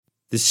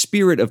The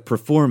spirit of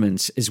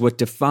performance is what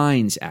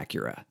defines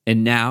Acura.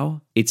 And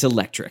now, it's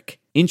electric.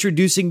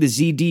 Introducing the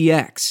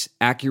ZDX,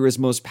 Acura's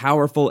most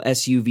powerful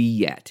SUV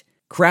yet.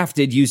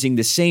 Crafted using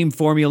the same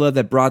formula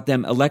that brought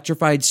them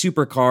electrified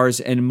supercars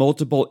and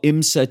multiple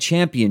IMSA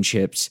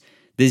championships,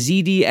 the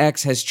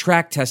ZDX has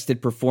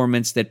track-tested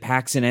performance that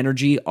packs an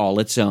energy all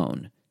its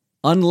own.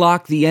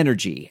 Unlock the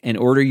energy and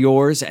order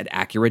yours at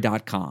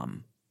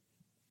Acura.com.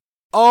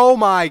 Oh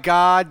my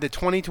God, the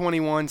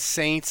 2021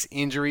 Saints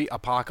injury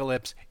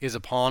apocalypse is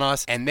upon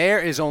us, and there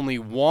is only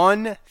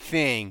one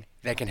thing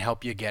that can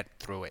help you get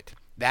through it.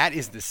 That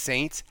is the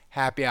Saints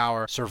Happy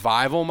Hour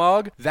Survival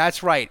Mug.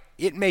 That's right.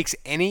 It makes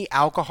any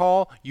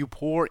alcohol you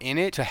pour in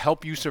it to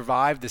help you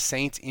survive the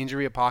Saints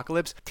injury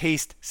apocalypse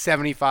taste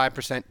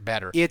 75%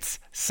 better. It's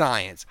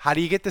science. How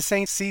do you get the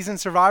Saints Season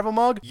Survival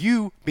Mug?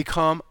 You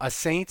become a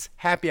Saints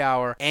Happy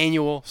Hour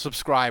annual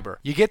subscriber.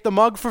 You get the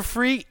mug for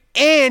free,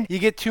 and you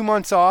get 2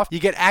 months off. You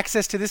get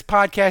access to this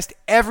podcast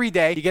every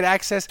day. You get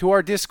access to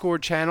our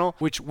Discord channel,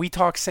 which we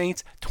talk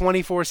Saints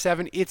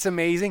 24/7. It's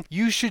amazing.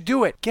 You should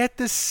do it. Get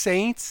the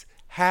Saints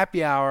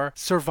Happy Hour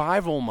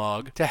Survival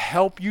Mug to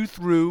help you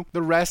through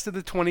the rest of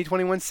the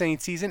 2021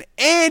 Saints season.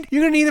 And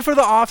you're going to need it for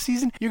the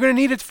offseason. You're going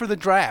to need it for the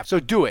draft.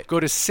 So do it. Go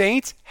to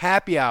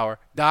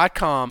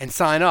saintshappyhour.com and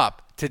sign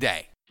up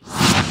today.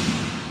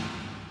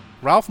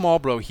 Ralph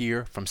Malbrough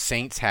here from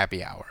Saints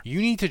Happy Hour. You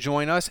need to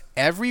join us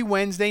every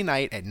Wednesday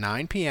night at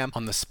 9 p.m.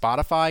 on the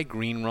Spotify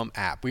Green Room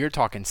app. We are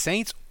talking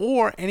Saints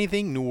or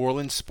anything New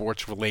Orleans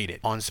sports related.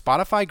 On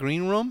Spotify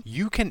Green Room,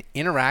 you can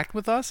interact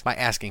with us by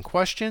asking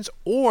questions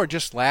or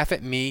just laugh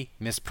at me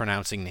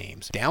mispronouncing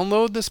names.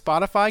 Download the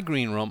Spotify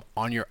Green Room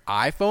on your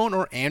iPhone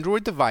or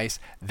Android device,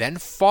 then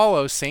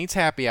follow Saints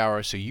Happy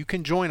Hour so you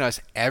can join us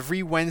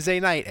every Wednesday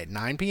night at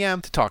 9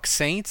 p.m. to talk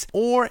Saints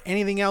or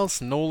anything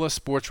else NOLA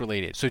sports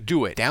related. So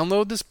do it. Download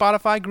the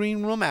Spotify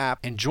Green Room app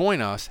and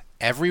join us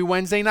every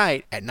Wednesday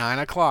night at 9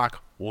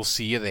 o'clock. We'll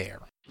see you there.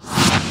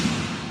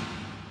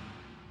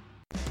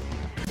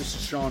 This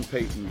is Sean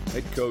Payton,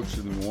 head coach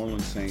of the New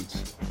Orleans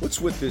Saints. What's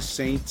with this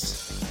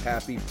Saints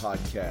Happy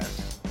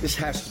podcast? This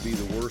has to be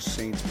the worst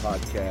Saints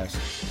podcast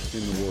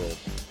in the world.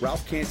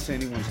 Ralph can't say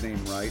anyone's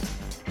name right.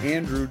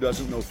 Andrew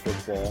doesn't know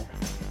football.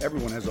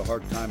 Everyone has a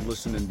hard time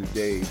listening to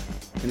Dave.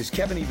 And is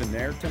Kevin even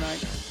there tonight?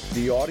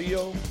 The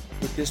audio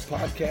with this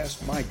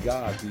podcast, my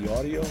God, the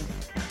audio,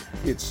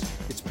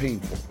 it's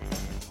painful.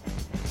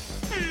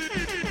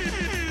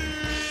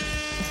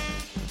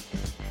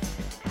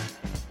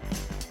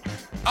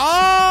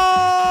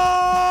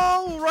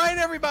 All right,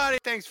 everybody.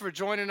 Thanks for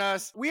joining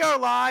us. We are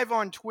live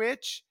on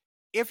Twitch.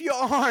 If you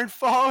aren't,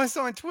 follow us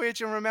on Twitch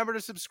and remember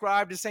to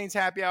subscribe to Saints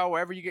Happy Hour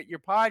wherever you get your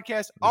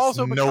podcast.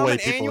 Also, become an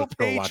annual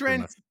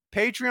patron.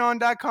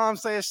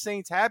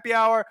 Patreon.com/Saints Happy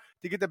Hour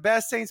to get the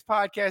best Saints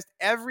podcast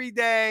every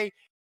day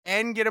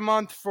and get a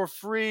month for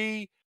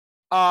free.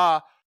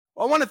 I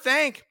want to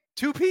thank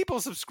 2 people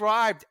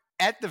subscribed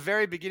at the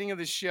very beginning of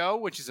the show,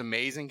 which is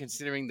amazing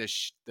considering the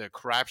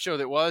crap show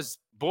that was.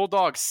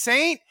 Bulldog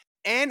Saint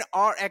and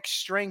RX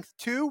Strength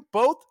 2,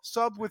 both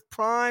subbed with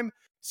Prime.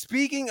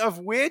 Speaking of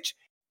which,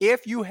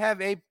 if you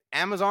have a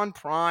Amazon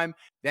Prime,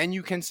 then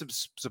you can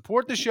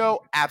support the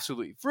show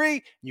absolutely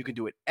free. You can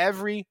do it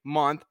every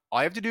month.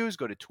 All you have to do is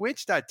go to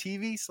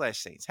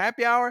twitch.tv/Saints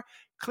Happy Hour,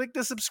 click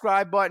the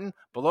subscribe button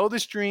below the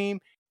stream,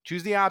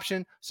 choose the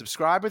option,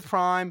 subscribe with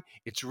Prime.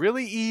 It's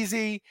really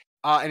easy,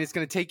 and it's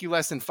going to take you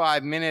less than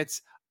 5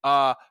 minutes.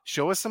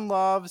 Show us some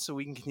love so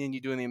we can continue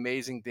doing the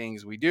amazing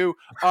things we do.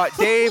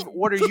 Dave,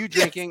 what are you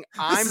drinking?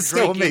 I'm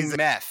drinking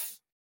meth.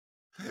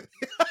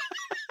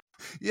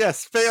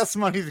 Yes, pay us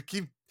money to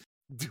keep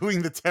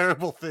doing the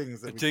terrible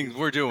things that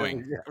we're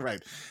doing. Yeah,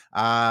 right.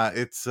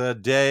 It's a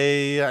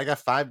day. I got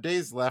 5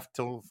 days left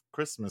till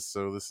Christmas,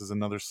 so this is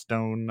another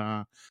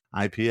Stone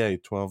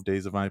IPA. 12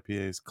 days of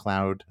IPAs.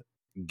 Cloud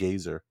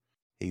Gazer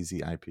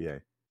Hazy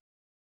IPA.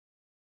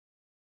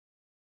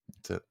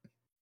 That's it.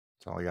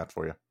 That's all I got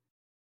for you.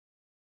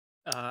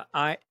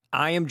 I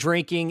am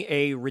drinking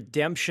a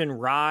Redemption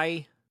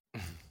Rye.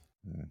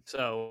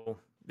 So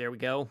there we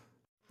go.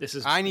 This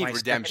is I need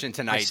redemption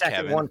tonight,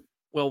 Kevin. One.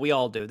 Well, we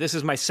all do. This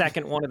is my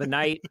second one of the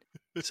night,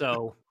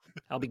 so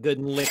I'll be good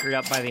and liquored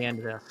up by the end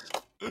of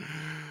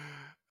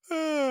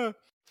this.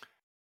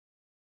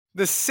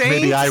 The Saints.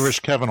 Maybe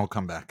Irish Kevin will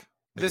come back.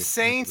 The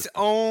Saints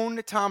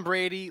own Tom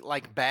Brady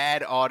like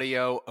bad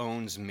audio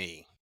owns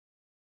me.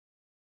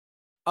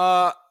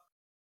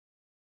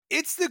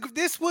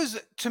 This was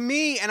to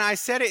me, and I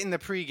said it in the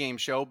pregame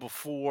show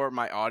before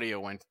my audio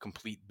went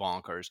complete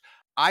bonkers.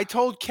 I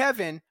told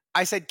Kevin,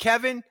 I said,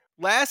 Kevin,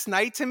 last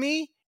night to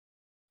me,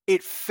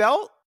 it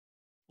felt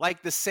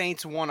like the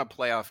Saints won a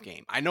playoff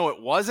game. I know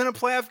it wasn't a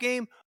playoff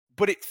game,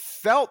 but it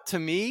felt to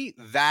me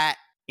that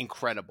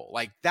incredible.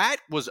 Like that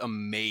was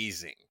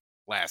amazing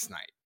last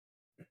night.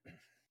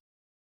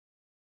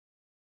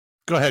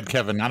 Go ahead,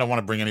 Kevin. I don't want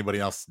to bring anybody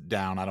else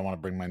down. I don't want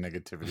to bring my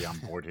negativity on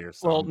board here.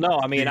 So well, no,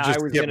 I mean, I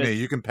was going to.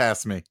 You can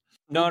pass me.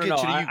 No.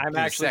 I'm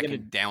actually going to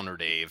downer,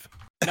 Dave.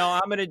 No,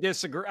 I'm going to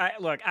disagree.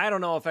 Look, I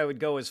don't know if I would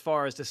go as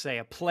far as to say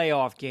a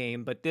playoff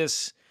game, but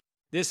this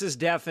This is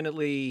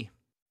definitely,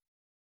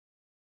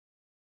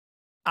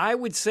 I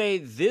would say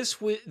this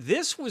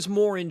was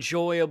more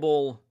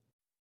enjoyable.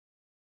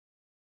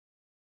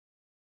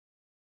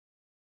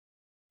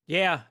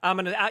 Yeah,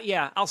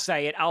 I'll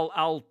say it.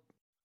 I'll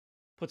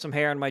put some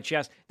hair on my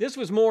chest. This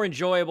was more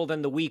enjoyable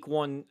than the week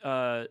 1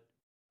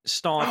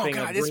 stomping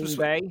of Green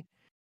Bay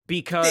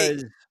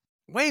because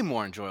way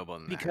more enjoyable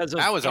than that. Because of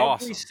that was every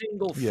awesome.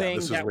 single thing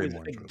that was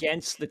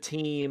against the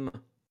team,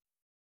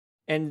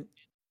 and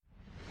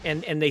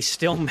they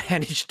still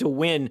managed to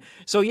win.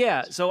 So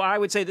I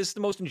would say this is the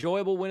most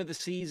enjoyable win of the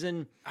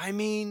season. I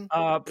mean,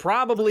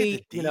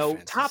 probably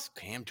top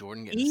Cam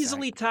Jordan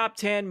easily top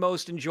 10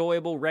 most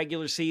enjoyable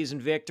regular season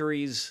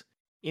victories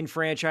in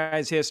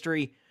franchise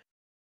history.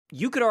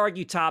 You could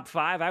argue top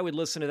 5. I would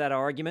listen to that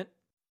argument.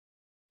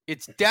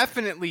 It's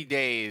definitely,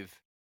 Dave,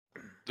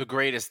 the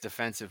greatest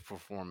defensive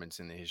performance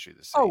in the history of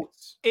the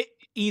Saints.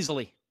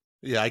 Easily.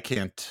 Yeah, I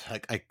can't.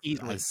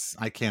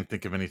 I can't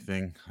think of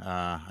anything.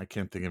 I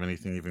can't think of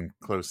anything even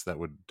close that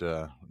would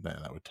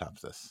top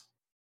this.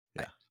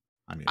 Yeah,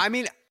 I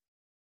mean,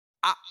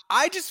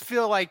 I just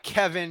feel like,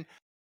 Kevin,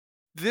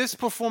 this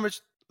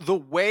performance, the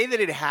way that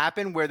it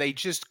happened, where they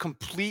just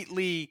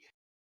completely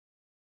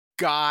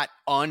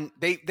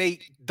they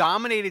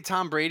dominated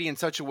Tom Brady in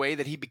such a way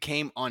that he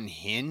became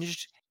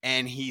unhinged,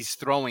 and he's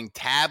throwing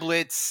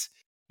tablets.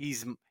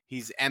 He's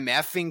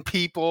MFing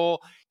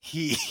people.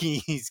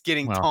 He's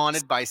getting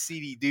taunted by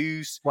CD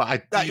Deuce. Well, I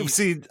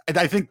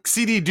think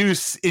CD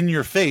Deuce in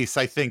your face,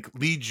 I think,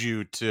 leads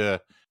you to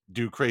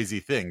do crazy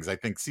things. I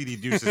think CD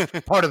Deuce is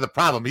part of the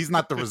problem. He's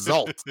not the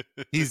result.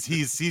 He's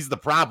the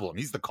problem.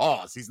 He's the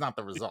cause. He's not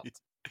the result.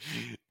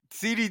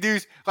 CD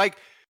Deuce, like,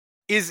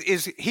 is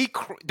he?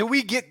 Do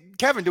we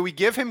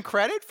give him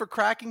credit for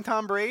cracking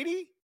Tom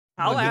Brady?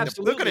 I'll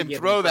absolutely look at him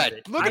throw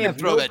that. Look at him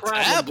throw that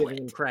tablet.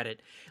 Giving him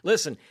credit.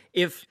 Listen,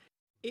 if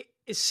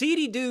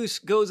CD Deuce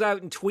goes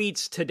out and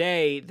tweets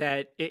today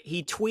that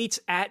he tweets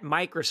at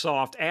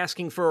Microsoft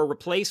asking for a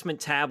replacement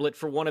tablet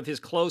for one of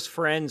his close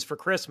friends for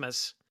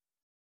Christmas,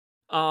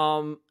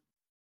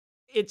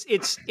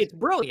 it's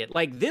brilliant.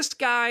 Like, this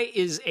guy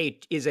is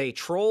a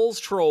troll's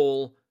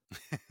troll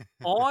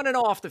on and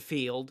off the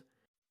field,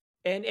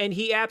 and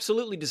he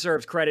absolutely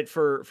deserves credit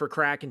for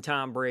cracking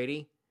Tom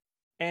Brady.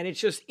 And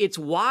it's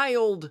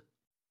wild.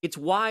 It's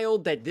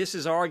wild that this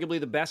is arguably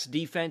the best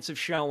defensive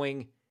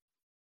showing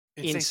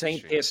in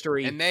Saints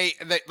history. And they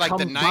like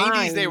the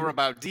 90s, they were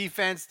about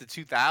defense. The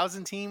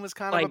 2000 team was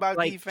kind of about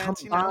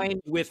defense.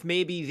 Combined with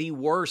maybe the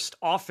worst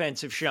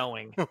offensive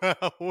showing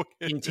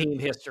in team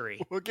history.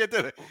 We'll get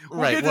to the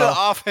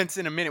offense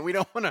in a minute. We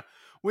don't want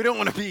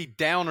to be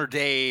Downer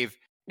Dave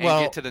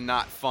and get to the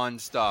not fun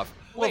stuff.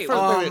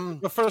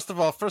 First of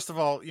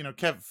all,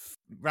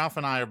 Ralph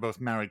and I are both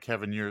married.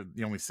 Kevin, you're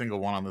the only single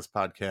one on this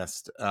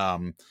podcast.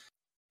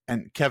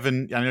 And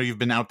Kevin, I know you've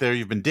been out there,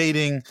 you've been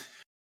dating.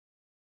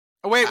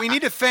 Oh, wait, we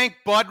need to thank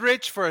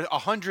Budrich for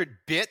 100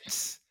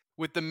 bits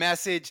with the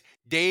message,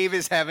 Dave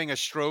is having a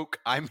stroke.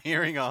 I'm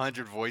hearing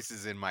 100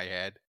 voices in my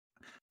head.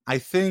 I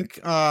think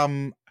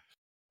that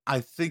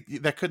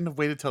couldn't have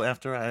waited till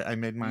after I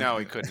made my... No,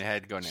 he couldn't.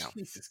 Had to go now.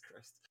 Jesus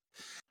Christ.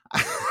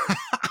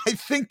 I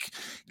think,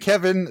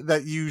 Kevin,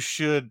 that you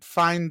should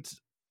find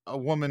a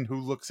woman who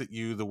looks at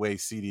you the way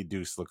CD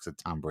Deuce looks at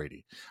Tom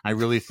Brady. I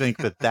really think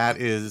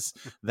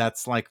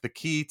that's like the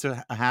key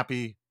to a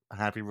happy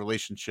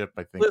relationship.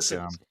 I think.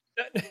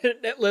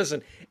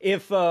 Listen,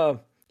 if a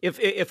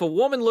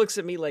woman looks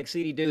at me like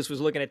CD Deuce was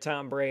looking at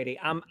Tom Brady,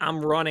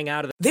 I'm running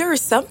out of. There are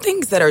some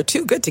things that are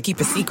too good to keep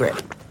a secret,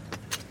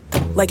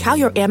 like how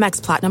your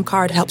Amex Platinum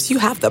card helps you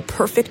have the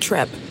perfect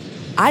trip.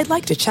 I'd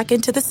like to check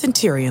into the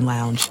Centurion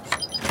Lounge,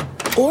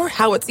 or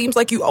how it seems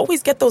like you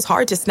always get those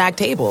hard to snag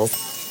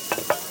tables.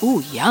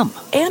 Ooh, yum.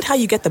 And how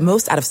you get the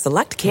most out of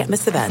select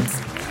can't-miss events.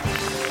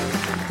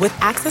 With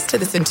access to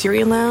the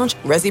Centurion Lounge,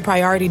 Resi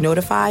Priority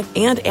Notified,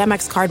 and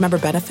Amex card member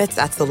benefits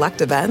at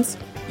select events,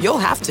 you'll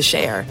have to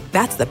share.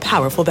 That's the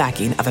powerful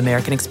backing of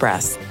American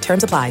Express.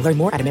 Terms apply. Learn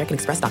more at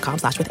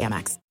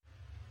americanexpress.com/withAmex.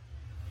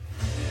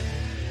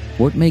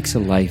 What makes a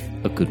life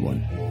a good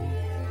one?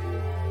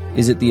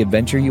 Is it the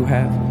adventure you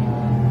have?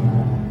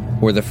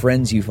 Or the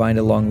friends you find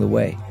along the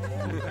way?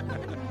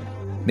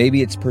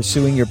 Maybe it's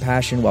pursuing your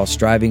passion while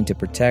striving to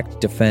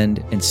protect, defend,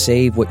 and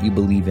save what you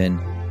believe in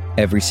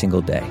every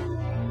single day.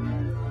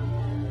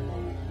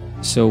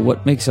 So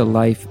what makes a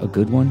life a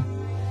good one?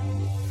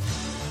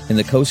 In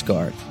the Coast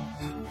Guard,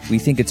 we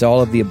think it's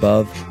all of the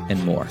above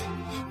and more.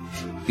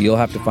 But you'll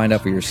have to find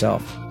out for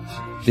yourself.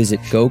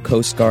 Visit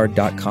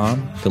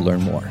gocoastguard.com to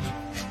learn more.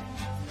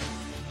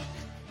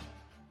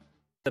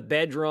 The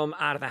bedroom,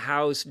 out of the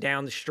house,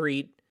 down the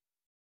street,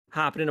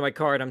 hopping into my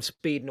car, and I'm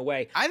speeding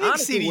away. I think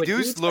CD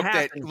Deuce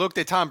looked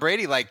at Tom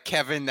Brady like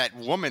Kevin, that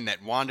woman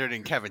that wandered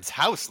in Kevin's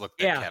house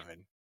looked at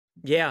Kevin.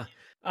 Yeah.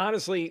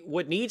 Honestly,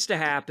 what needs to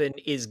happen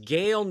is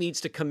Gail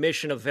needs to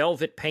commission a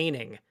velvet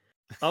painting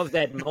of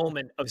that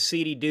moment of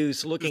CD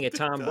Deuce looking at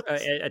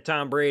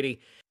Tom Brady,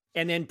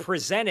 and then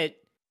present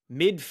it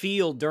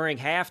midfield during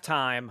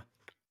halftime,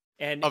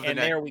 and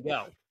there we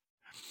go.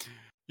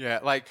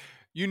 Yeah, like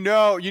You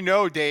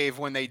know, Dave,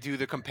 when they do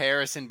the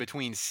comparison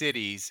between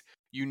cities,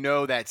 you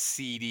know that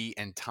CD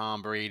and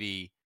Tom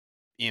Brady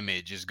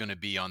image is going to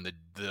be on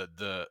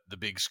the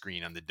big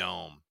screen on the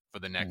dome for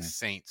the next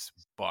Saints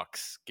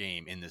Bucks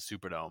game in the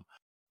Superdome.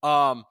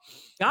 God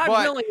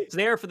willing, it's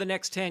there for the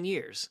next 10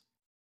 years.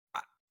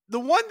 The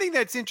one thing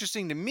that's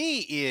interesting to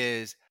me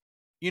is,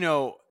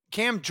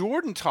 Cam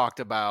Jordan talked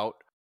about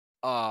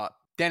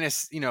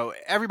Dennis.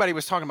 Everybody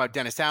was talking about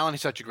Dennis Allen.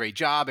 He's such a great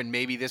job, and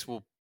maybe this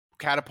will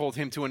catapult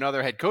him to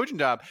another head coaching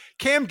job.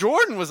 Cam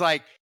Jordan was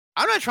like,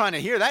 I'm not trying to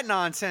hear that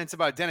nonsense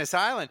about Dennis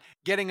Allen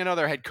getting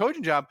another head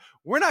coaching job.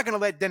 We're not going to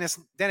let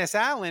Dennis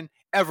Allen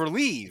ever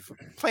leave.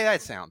 Play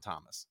that sound,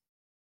 Thomas.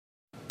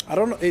 I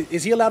don't know.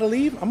 Is he allowed to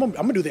leave? I'm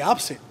gonna do the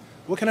opposite.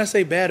 What can I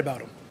say bad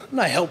about him?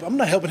 I'm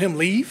not helping him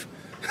leave.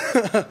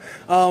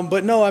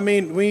 But no, I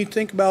mean, when you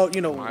think about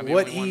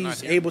what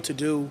he's able to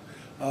do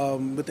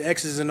with the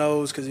X's and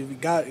O's, because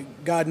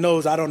God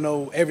knows I don't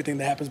know everything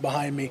that happens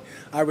behind me.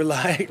 I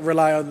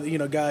rely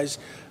on guys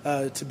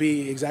to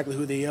be exactly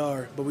who they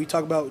are. But we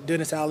talk about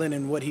Dennis Allen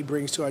and what he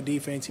brings to our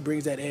defense. He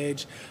brings that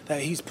edge,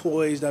 that he's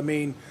poised. I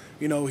mean,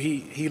 he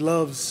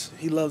loves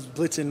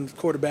blitzing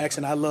quarterbacks,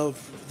 and I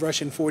love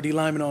rushing 4D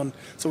linemen on.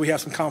 So we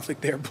have some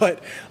conflict there.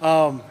 But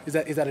is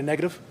that a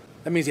negative?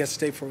 That means he has to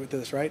stay with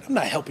us, right? I'm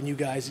not helping you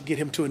guys get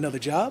him to another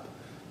job.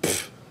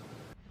 Pfft.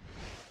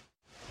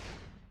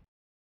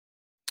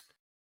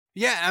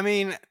 Yeah, I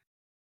mean,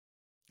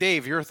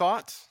 Dave, your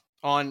thoughts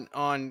on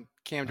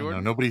Cam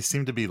Jordan? Nobody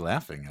seemed to be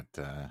laughing at.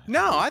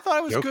 No, I thought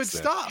it was good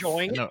stuff.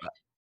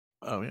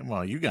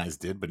 Well, you guys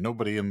did, but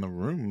nobody in the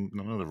room,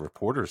 none of the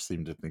reporters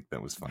seemed to think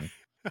that was funny.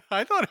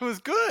 I thought it was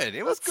good.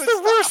 It was good.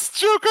 The worst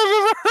joke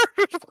I've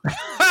ever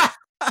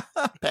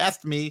heard.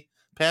 Past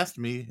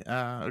me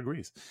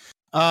agrees.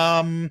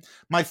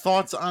 My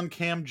thoughts on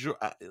Cam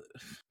Jordan.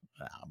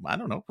 I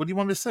don't know. What do you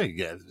want me to say?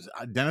 Yeah,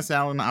 Dennis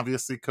Allen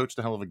obviously coached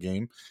a hell of a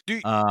game.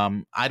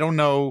 I don't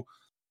know.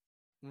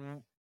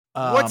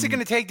 What's it going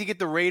to take to get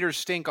the Raiders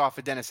stink off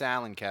of Dennis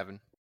Allen, Kevin?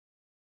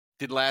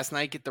 Did last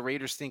night get the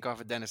Raiders stink off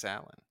of Dennis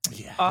Allen?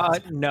 Yeah.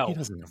 No.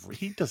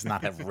 He does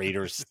not have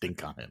Raiders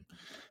stink on him.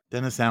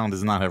 Dennis Allen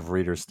does not have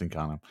Raiders stink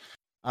on him.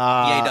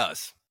 Yeah, he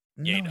does.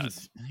 Yeah, he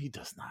does. He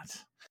does not.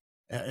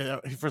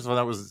 First of all,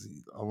 that was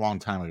a long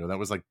time ago. That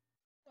was like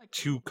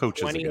 2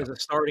 coaches when ago. When he was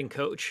a starting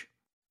coach.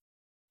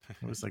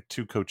 It was like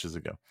 2 coaches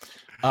ago.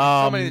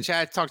 Somebody in the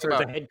chat talked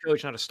about a head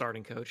coach, not a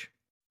starting coach.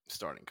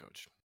 Starting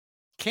coach.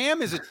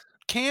 Cam is a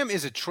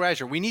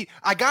treasure.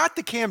 I got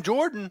the Cam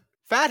Jordan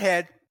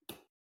fathead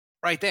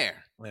right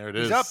there. There it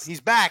is. He's up.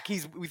 He's back.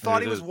 We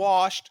thought he was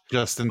washed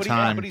just in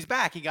time, but he's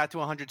back. He got to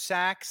 100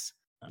 sacks.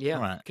 Yeah.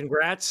 Right.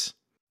 Congrats.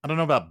 I don't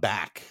know about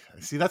back.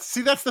 See that's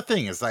the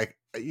thing. Is like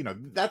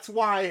that's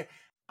why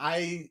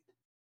I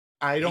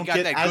don't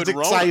get as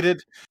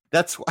excited.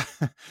 That's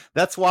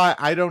why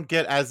I don't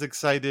get as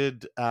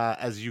excited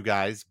as you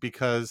guys,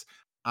 because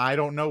I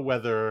don't know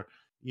whether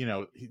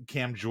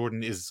Cam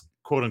Jordan is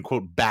quote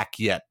unquote back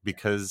yet,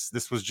 because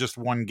this was just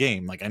one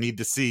game. Like I need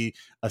to see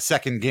a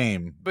second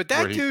game. But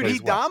that dude he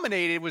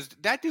dominated was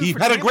that dude. He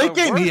had a great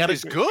game. He had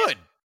good.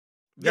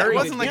 Yeah, it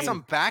wasn't like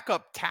some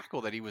backup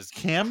tackle that he was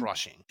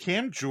crushing.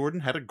 Cam Jordan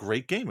had a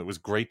great game. It was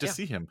great to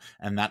see him,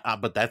 and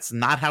but that's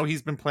not how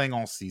he's been playing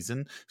all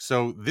season.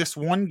 So this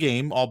one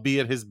game,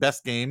 albeit his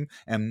best game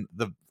and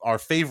our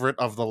favorite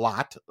of the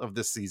lot of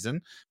this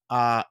season,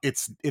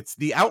 it's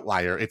the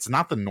outlier. It's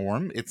not the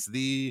norm. It's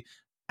the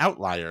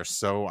outlier.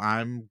 So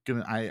I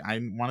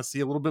want to see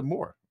a little bit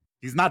more.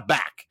 He's not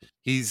back.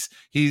 He's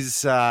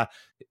made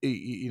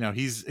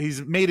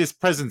his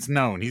presence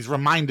known. He's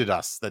reminded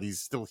us that he's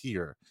still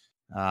here.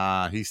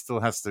 He still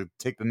has to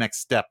take the next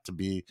step to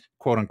be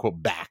quote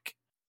unquote back.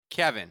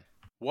 Kevin,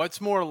 what's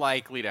more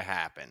likely to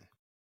happen?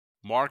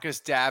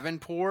 Marcus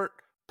Davenport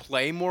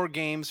play more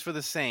games for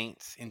the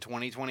Saints in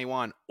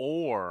 2021,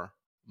 or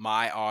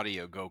my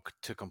audio go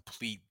to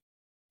complete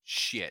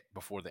shit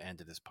before the end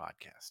of this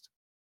podcast?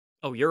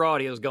 Oh, your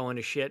audio's going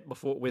to shit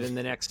within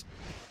the next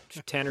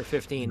 10 or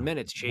 15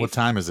 minutes, Chief. What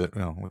time is it?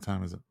 No, what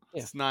time is it?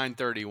 Yeah. It's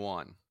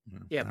 9:31.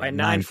 Yeah, by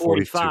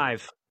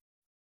 9:45.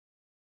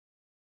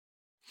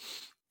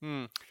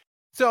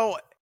 So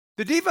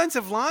the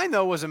defensive line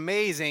though was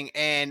amazing,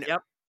 and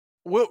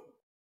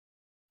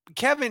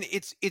Kevin,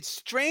 it's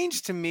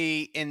strange to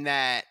me in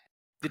that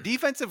the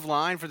defensive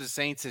line for the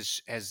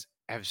Saints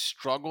have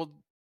struggled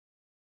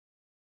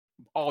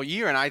all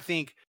year, and I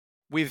think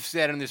we've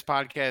said on this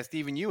podcast,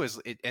 even you has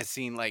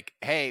seen like,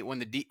 hey,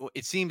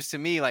 it seems to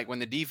me like when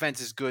the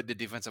defense is good, the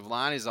defensive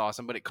line is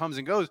awesome, but it comes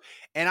and goes,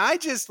 and I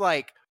just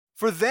like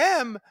for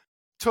them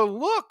to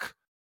look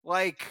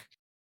like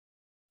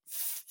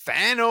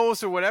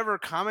Thanos or whatever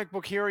comic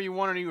book hero you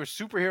want, or you were a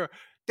superhero,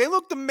 they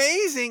looked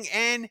amazing,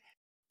 and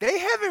they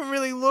haven't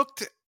really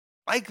looked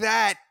like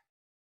that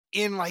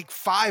in like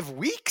 5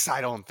 weeks,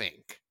 I don't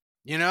think.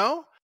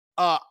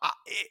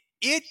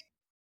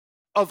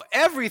 Of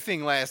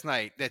everything last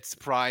night that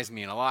surprised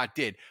me, and a lot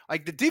did,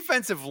 like the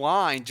defensive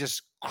line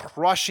just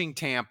crushing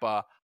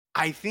Tampa,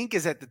 I think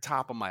is at the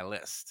top of my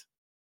list.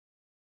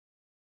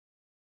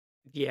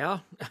 Yeah.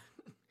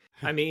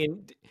 I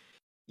mean,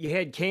 you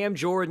had Cam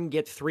Jordan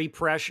get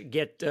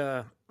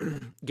get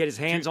his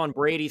hands on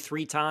Brady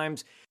 3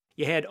 times.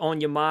 You had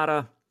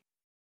Onyemata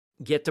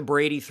get to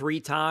Brady 3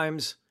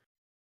 times.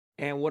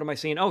 And what am I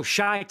seeing? Oh,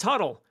 Shy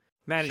Tuttle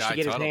managed to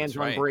get his hands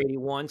on Brady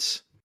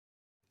once.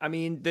 I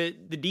mean, the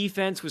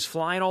defense was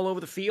flying all over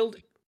the field,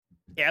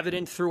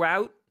 evident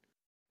throughout.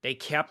 They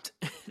kept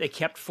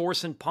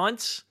forcing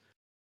punts,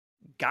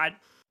 got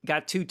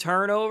 2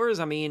 turnovers.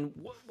 I mean,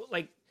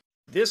 like,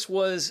 this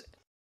was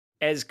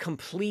as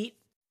complete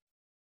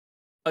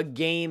a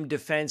game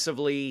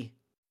defensively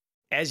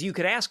as you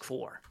could ask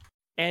for.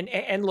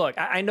 And look,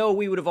 I know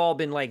we would have all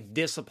been like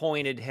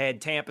disappointed had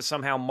Tampa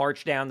somehow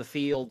marched down the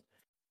field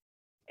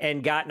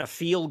and gotten a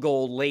field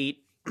goal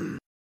late,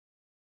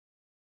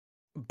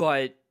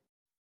 but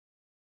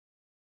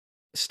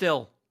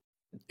still,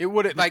 it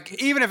would have,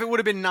 like, even if it would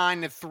have been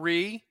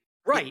 9-3,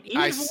 right?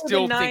 I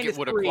still think it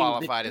would have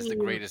qualified as the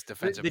greatest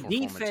defensive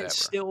performance ever. The defense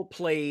still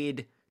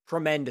played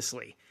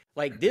tremendously.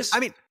 Like this, I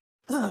mean,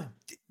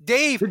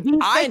 Dave,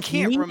 I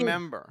can't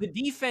remember. The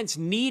defense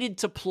needed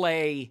to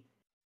play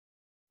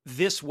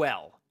this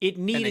well. It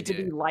needed to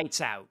be lights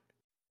out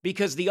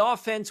because the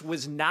offense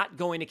was not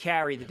going to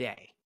carry the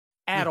day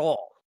at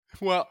all.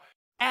 Well,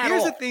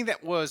 here's the thing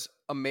that was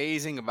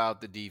amazing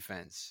about the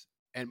defense.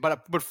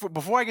 But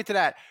before I get to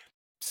that,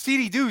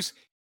 CD Deuce,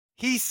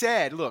 he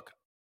said, look,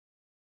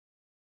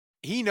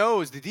 he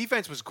knows the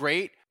defense was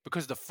great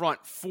because the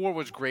front 4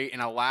 was great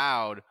and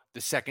allowed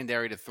the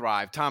secondary to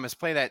thrive. Thomas,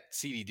 play that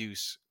CD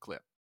Deuce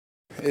clip.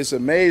 It's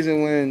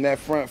amazing when that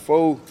front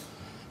 4,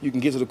 you can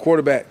get to the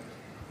quarterback.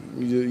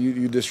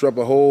 You disrupt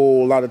a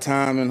whole lot of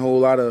time and a whole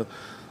lot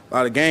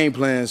of game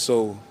plans.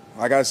 So,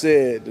 like I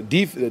said,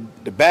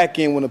 the back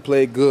end wouldn't have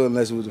played good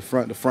unless it was the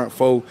front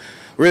 4.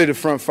 Really, the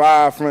front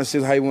 5, front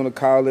 6, how you want to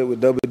call it,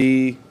 with Double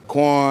D,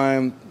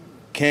 Quan,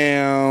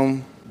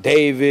 Cam,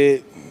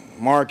 David,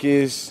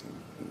 Marcus,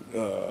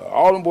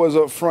 all them boys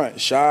up front,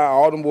 Shy,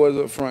 all them boys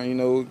up front. You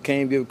know,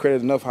 can't give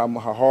credit enough how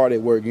hard they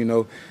work. You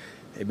know,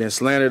 they've been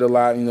slandered a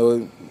lot. You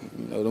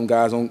know, them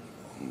guys don't.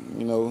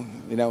 You know,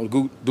 they don't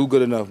do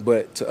good enough.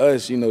 But to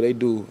us, you know, they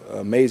do an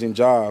amazing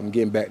job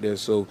getting back there.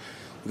 So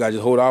we got to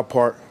just hold our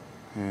part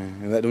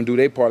and let them do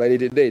their part like they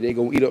did today. They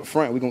going to eat up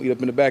front. We're going to eat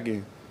up in the back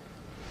end.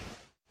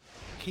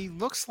 He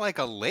looks like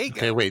a Lego.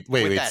 Okay, wait.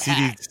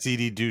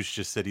 CD Deuce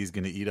just said he's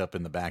going to eat up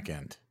in the back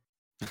end.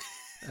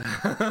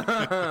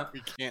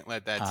 We can't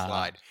let that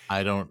slide.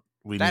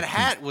 That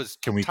hat was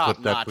can we top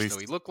clip that, notch, please?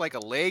 though. He looked like a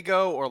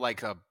Lego or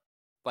like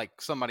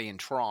somebody in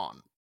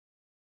Tron.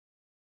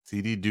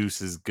 CD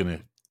Deuce is going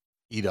to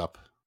eat up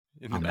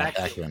In on the that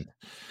back end.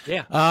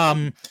 Yeah.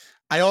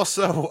 I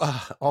also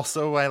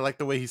I like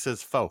the way he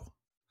says faux.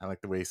 I like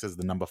the way he says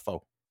the number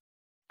faux.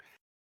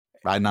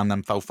 Riding on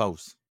them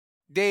faux.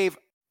 Dave,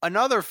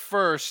 another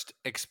first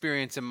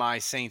experience in my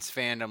Saints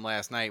fandom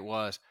last night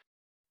was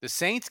the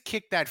Saints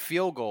kicked that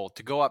field goal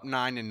to go up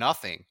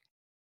 9-0.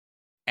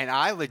 And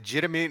I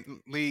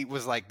legitimately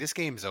was like, this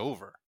game's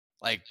over.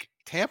 Like,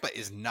 Tampa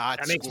is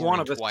not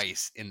scoring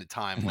twice in the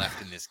time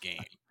left in this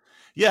game.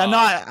 Yeah,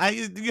 no,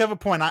 you have a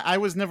point. I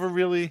was never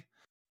really,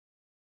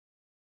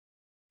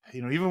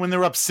 you know, even when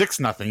they're up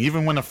 6-0,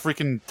 even when a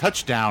freaking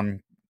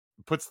touchdown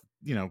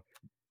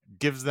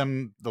gives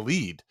them the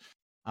lead,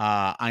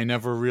 I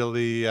never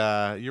really,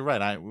 you're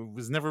right. I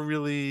was never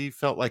really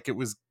felt like it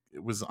was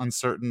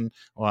uncertain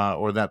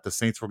or that the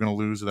Saints were going to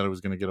lose or that it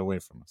was going to get away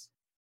from us.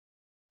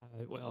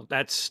 Well,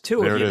 that's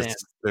 2 of you then.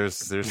 There's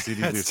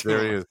CD Deuce.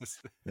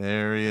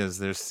 There he is.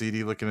 There's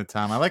CD looking at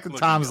Tom. I like that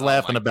Tom's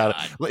laughing about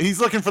it. He's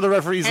looking for the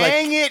referee. He's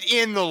Hang it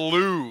in the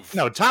Louvre.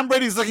 No, Tom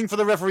Brady's looking for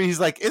the referee. He's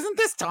like, isn't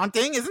this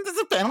taunting? Isn't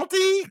this a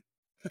penalty?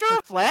 Throw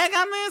a flag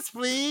on this,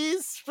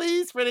 please.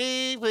 Please,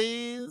 Brady,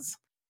 please.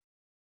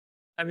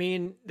 I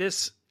mean,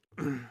 this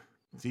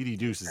CD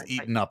Deuce is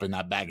eating up in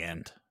that back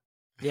end.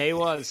 Yeah, he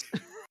was.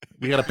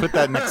 We got to put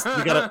that next.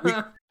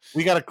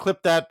 We got to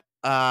clip that.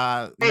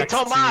 Hey,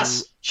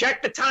 Tomas,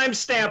 check the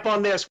timestamp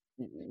on this.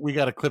 We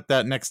got to clip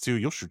that next to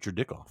 "You'll shoot your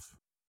dick off."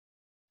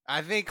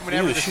 I think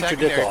whenever the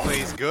secondary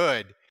plays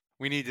good,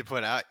 we need to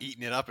put out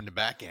eating it up in the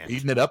back end.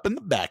 Eating it up in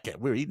the back end.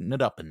 We're eating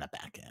it up in the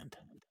back end.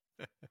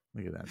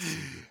 Look at that,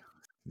 CD.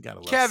 You gotta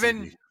love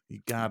Kevin. CD. You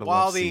gotta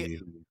love CD.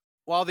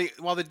 While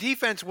the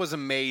defense was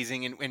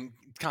amazing, and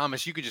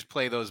Thomas, you could just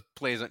play those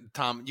plays.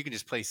 Tom, you can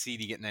just play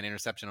CD getting that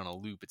interception on a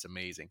loop. It's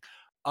amazing.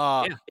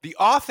 The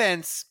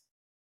offense,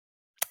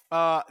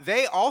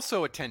 they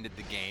also attended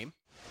the game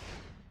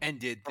and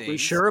did things. Are we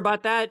sure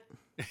about that?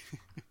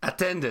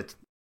 Attended.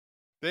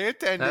 They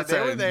attended. That's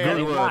they were there.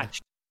 They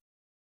watched.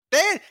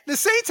 The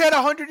Saints had a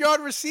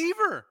 100-yard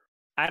receiver.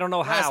 I don't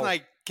know how. Last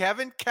night,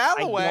 Kevin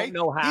Callaway. I don't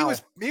know how.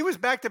 He was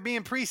back to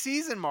being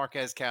preseason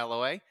Marquez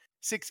Callaway.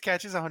 6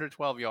 catches,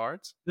 112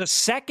 yards. The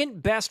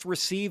second best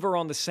receiver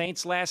on the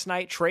Saints last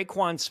night,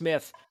 Traquan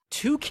Smith,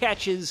 2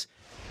 catches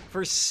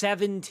for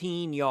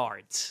 17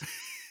 yards.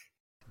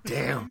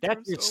 Damn.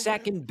 That's your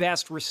second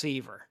best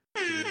receiver.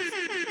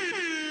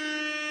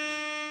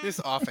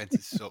 This offense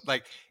is so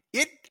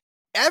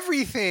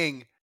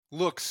everything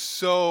looks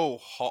so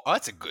hard. Oh,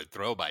 that's a good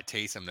throw by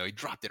Taysom, though. He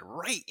dropped it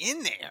right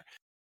in there.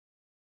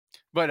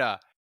 But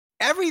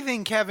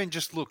everything, Kevin,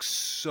 just looks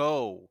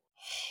so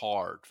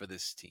hard for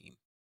this team.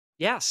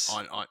 Yes.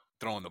 On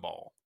throwing the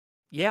ball.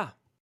 Yeah.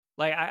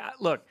 Like,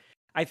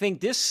 I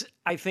think this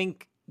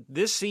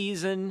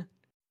season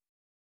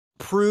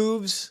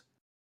proves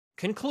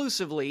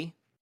conclusively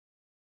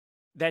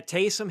that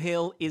Taysom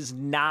Hill is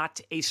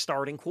not a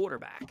starting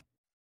quarterback.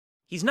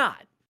 He's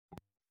not.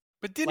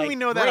 But didn't we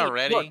know that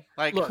already?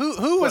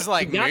 Who was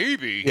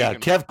maybe? Yeah,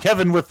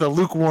 Kevin with the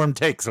lukewarm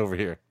takes over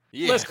here.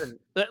 Yeah.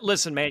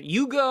 Listen, man.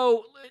 You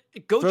go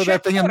throw check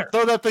that thing Twitter.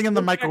 Throw that thing in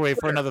the microwave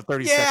for another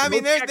 30 seconds. Yeah, I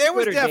mean, there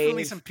was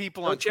definitely Dave. some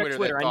people on Twitter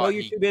that I know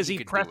you're too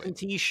busy pressing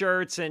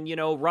T-shirts and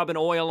rubbing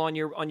oil on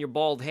your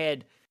bald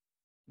head.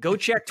 Go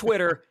check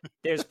Twitter.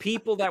 There's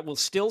people that will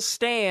still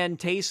stand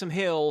Taysom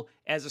Hill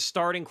as a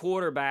starting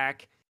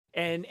quarterback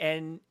and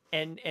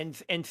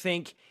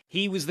think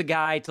he was the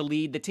guy to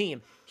lead the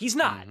team. He's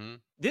not. Mm-hmm.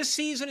 This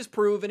season has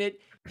proven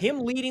it. Him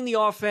leading the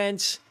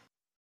offense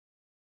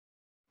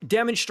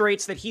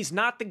demonstrates that he's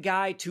not the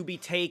guy to be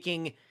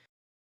taking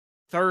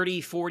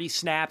 30, 40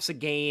 snaps a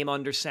game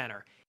under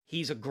center.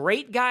 He's a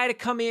great guy to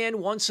come in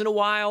once in a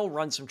while,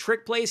 run some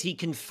trick plays. He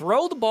can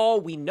throw the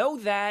ball. We know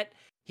that.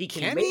 He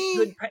can make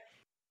good...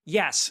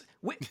 Yes.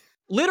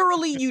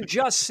 Literally, you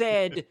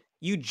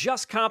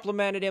just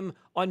complimented him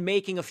on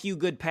making a few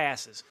good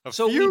passes.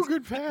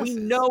 We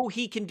know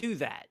he can do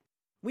that.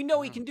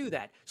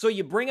 So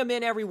you bring him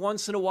in every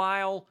once in a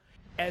while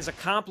as a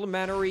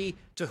complimentary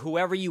to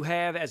whoever you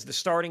have as the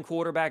starting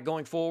quarterback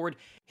going forward.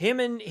 Him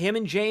and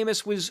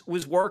Jameis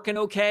was working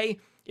okay.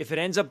 If it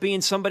ends up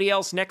being somebody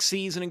else next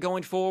season and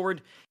going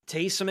forward,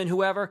 Taysom and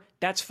whoever,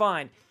 that's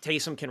fine.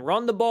 Taysom can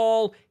run the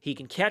ball. He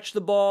can catch the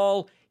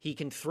ball. He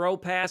can throw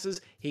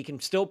passes. He can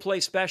still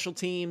play special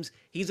teams.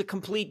 He's a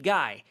complete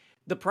guy.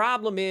 The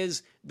problem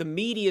is the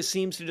media is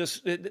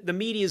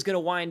going to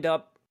wind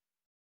up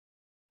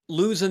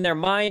losing their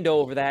mind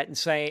over that and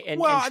say and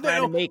trying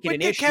to make it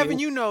an issue. Kevin,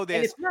 you know this.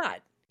 And it's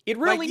not. It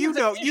really is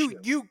an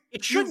issue.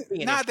 It shouldn't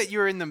be an not issue. That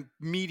you're in the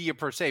media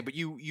per se, but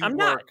you I'm work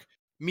not.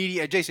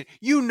 Media adjacent.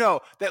 You know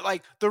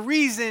that the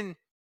reason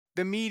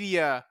the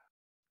media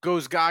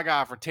goes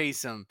gaga for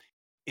Taysom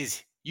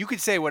is you could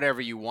say whatever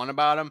you want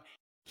about him.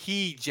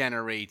 He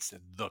generates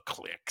the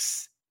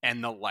clicks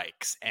and the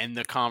likes and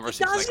the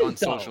conversations on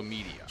social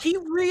media. He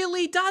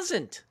really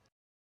doesn't.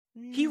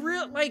 He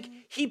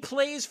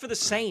plays for the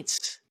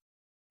Saints.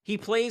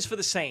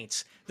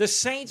 The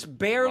Saints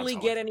barely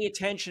get any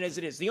attention as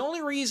it is. The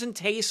only reason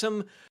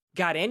Taysom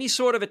got any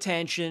sort of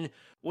attention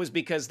was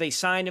because they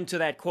signed him to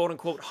that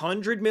quote-unquote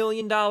 $100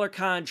 million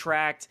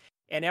contract,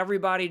 and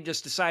everybody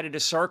just decided to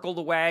circle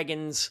the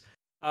wagons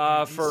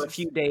for a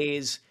few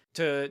days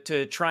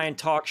to try and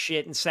talk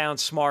shit and sound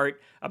smart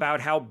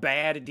about how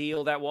bad a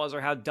deal that was or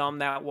how dumb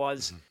that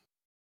was.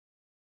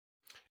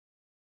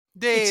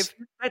 Dave,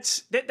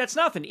 that's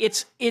nothing.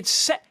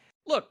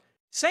 Look,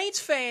 Saints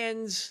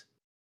fans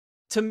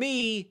to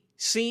me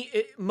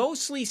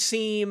mostly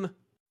seem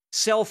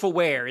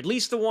self-aware, at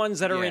least the ones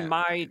that are in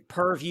my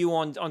purview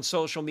on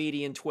social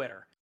media and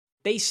Twitter.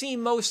 They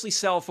seem mostly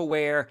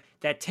self-aware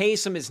that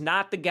Taysom is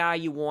not the guy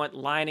you want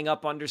lining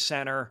up under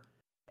center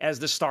as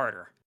the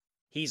starter.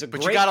 He's a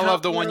great you gotta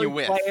love the one you're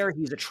with. Player.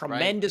 He's a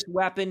tremendous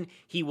weapon.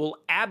 He can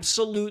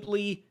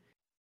absolutely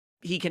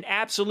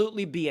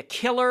be a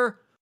killer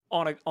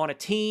on a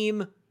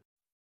team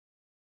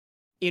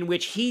in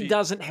which he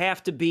doesn't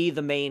have to be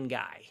the main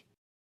guy.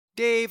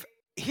 Dave,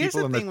 here's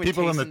the thing with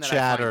people Taysom in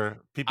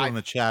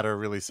the chat are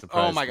really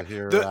surprised. Oh my God! To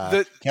hear,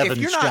 Kevin, if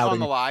you're not on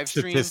the live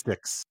stream,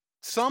 statistics.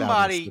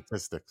 Somebody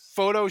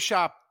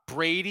Photoshop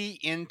Brady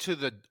into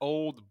the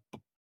old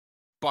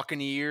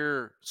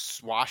Buccaneer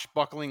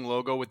swashbuckling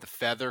logo with the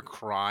feather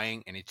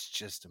crying, and it's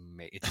just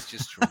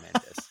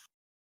tremendous.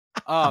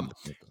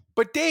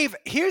 But Dave,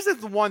 here's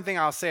the one thing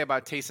I'll say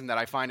about Taysom that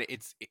I find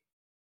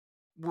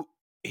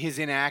his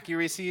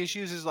inaccuracy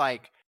issues is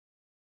I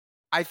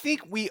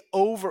think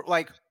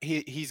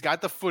he's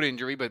got the foot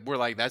injury, but we're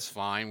like, that's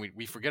fine.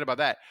 We forget about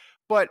that.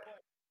 But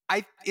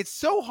it's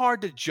so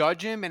hard to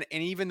judge him. And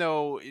even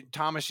though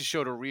Thomas just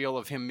showed a reel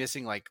of him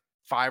missing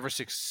 5 or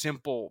 6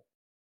 simple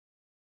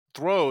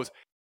throws,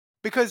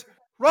 because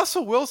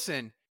Russell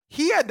Wilson,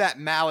 he had that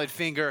mallet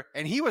finger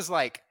and he was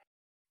like,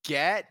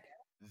 get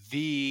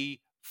the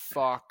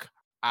fuck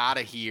out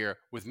of here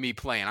with me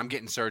playing. I'm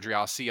getting surgery.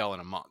 I'll see y'all in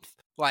a month.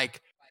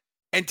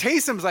 And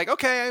Taysom's like,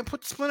 okay, I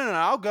put the splint in and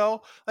I'll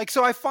go.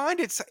 So I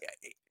find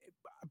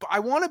I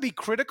want to be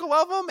critical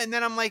of him. And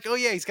then I'm like, oh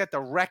yeah, he's got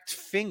the wrecked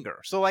finger.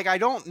 So I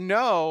don't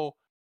know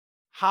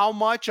how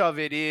much of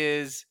it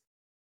is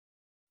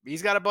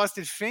he's got a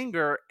busted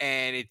finger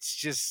and he's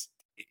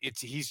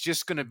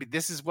just going to be,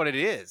 this is what it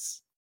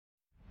is.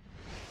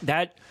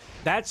 That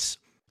is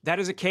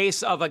a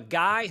case of a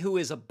guy who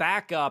is a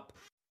backup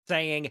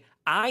saying,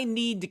 I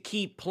need to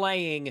keep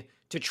playing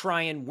to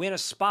try and win a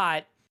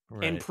spot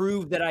and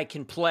prove that I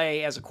can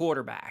play as a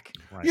quarterback.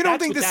 Right. You don't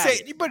think the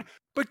Saints,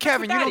 but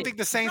Kevin, you don't think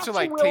the Saints are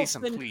like,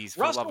 Taysom, please,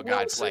 for the love of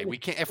God, play. We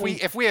can't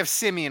if we have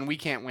Simeon, we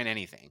can't win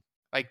anything.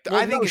 Like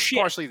I think it's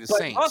partially the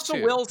Saints.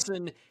 Russell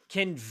Wilson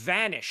can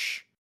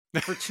vanish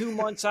for 2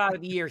 months out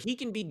of the year. He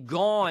can be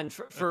gone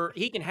for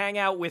he can hang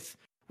out with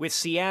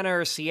Sienna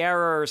or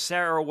Sierra or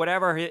Sarah or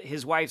whatever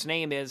his wife's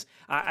name is.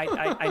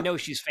 I know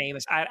she's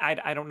famous.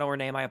 I don't know her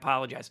name. I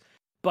apologize.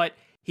 But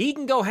he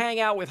can go hang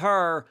out with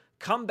her,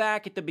 come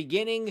back at the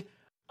beginning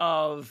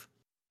of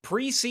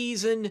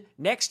preseason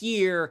next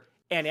year,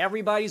 and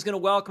everybody's going to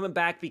welcome him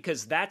back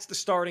because that's the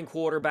starting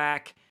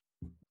quarterback.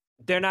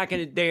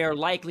 They are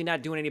likely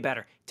not doing any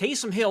better.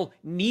 Taysom Hill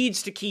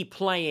needs to keep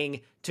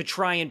playing to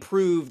try and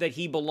prove that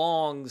he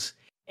belongs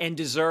and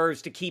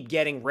deserves to keep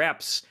getting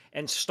reps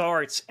and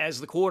starts as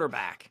the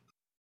quarterback.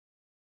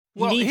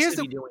 He needs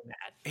to be doing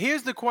that.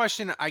 Here's the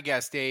question, I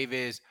guess, Dave,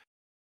 is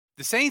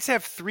the Saints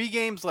have 3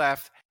 games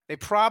left. They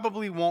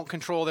probably won't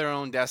control their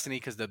own destiny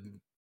because the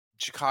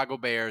Chicago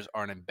Bears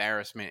are an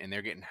embarrassment and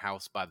they're getting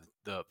housed by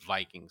the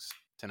Vikings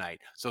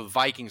tonight. So the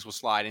Vikings will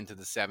slide into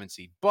the 7th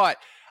seed. But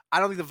I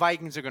don't think the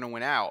Vikings are going to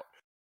win out.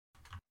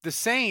 The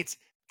Saints,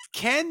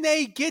 can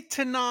they get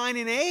to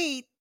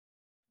 9-8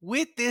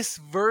 with this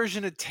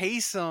version of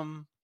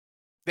Taysom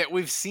that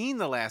we've seen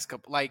the last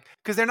couple? Like,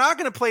 because they're not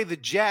going to play the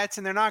Jets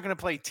and they're not going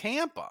to play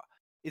Tampa.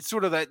 It's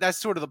sort of that's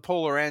sort of the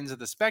polar ends of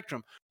the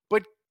spectrum.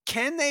 But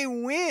can they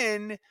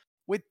win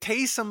with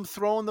Taysom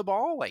throwing the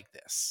ball like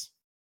this?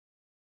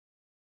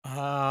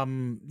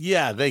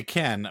 Yeah, they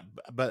can,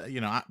 but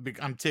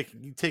I'm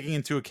taking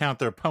into account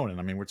their opponent.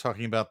 I mean, we're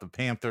talking about the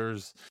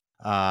Panthers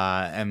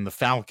and the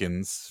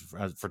Falcons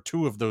for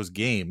 2 of those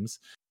games,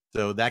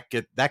 so that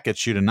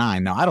gets you to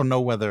 9. Now, I don't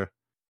know whether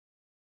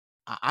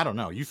I don't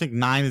know. You think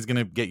 9 is going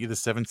to get you the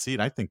 7th seed?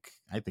 I think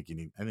you're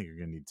going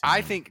to need 10.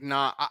 I think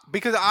not,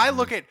 because I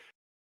look at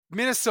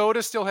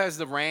Minnesota still has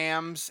the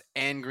Rams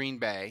and Green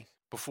Bay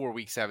before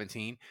Week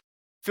 17.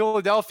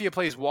 Philadelphia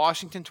plays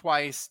Washington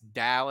twice,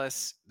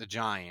 Dallas, the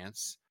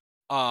Giants.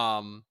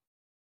 And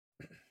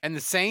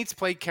the Saints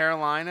play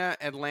Carolina,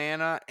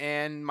 Atlanta,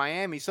 and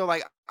Miami. So,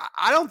 like,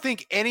 I don't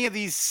think any of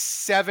these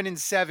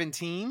 7-7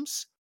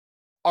 teams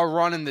are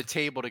running the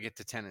table to get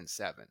to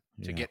 10-7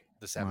 to get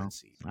the 7th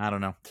seed. I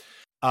don't know.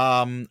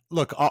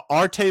 Look,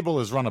 our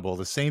table is runnable.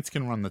 The Saints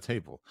can run the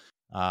table.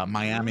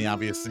 Miami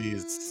obviously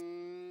is.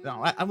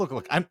 No,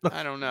 look. I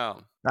don't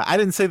know. I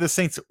didn't say the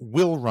Saints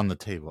will run the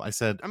table. I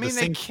said the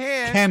Saints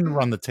can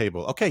run the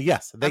table. Okay,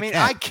 yes, they can.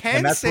 I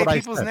can say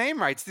people's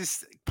name rights.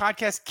 This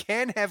podcast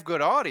can have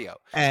good audio.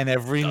 And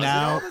every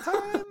now,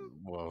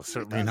 well,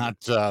 certainly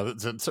not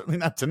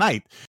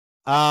tonight.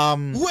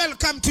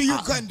 Welcome to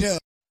Uganda.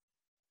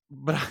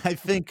 But I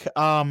think,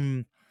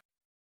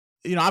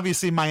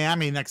 obviously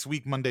Miami next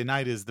week, Monday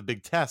night, is the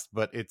big test.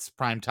 But it's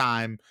prime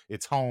time.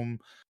 It's home.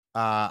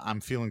 I'm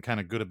feeling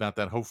kind of good about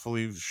that.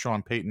 Hopefully,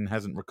 Sean Payton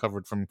hasn't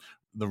recovered from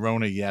the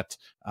Rona yet,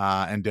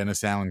 and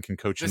Dennis Allen can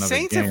coach another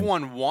game. The Saints have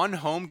won 1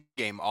 home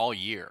game all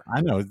year.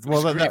 I know.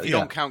 Well, if you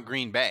don't count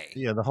Green Bay.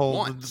 Yeah, the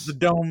whole the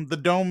dome.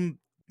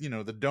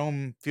 The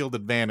dome field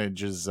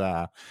advantage is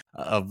of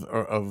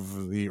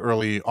the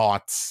early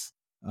aughts.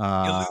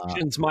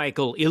 Illusions,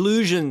 Michael.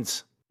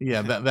 Illusions.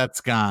 Yeah,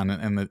 that's gone,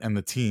 and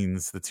the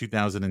teens, the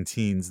 2000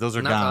 teens, those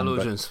are not gone.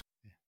 illusions.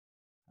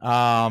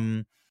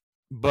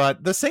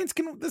 But the Saints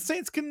can.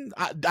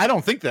 I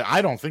don't think they're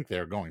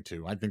going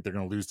to. I think they're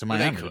going to lose to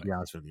Miami. To be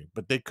honest with you,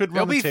 but they could.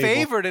 They'll be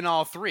favored in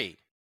all 3.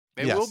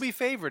 They will be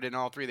favored in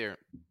all 3 there.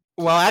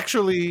 Well,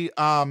 actually,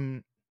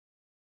 so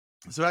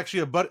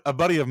actually, a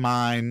buddy of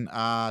mine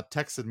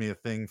texted me a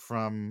thing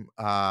from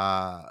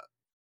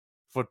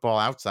Football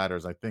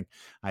Outsiders. I think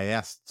I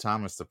asked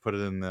Thomas to put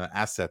it in the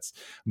assets,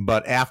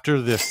 but after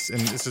this,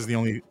 and this is the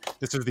only.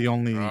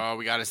 Oh,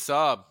 we got a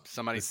sub.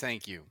 Somebody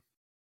thank you.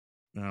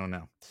 Oh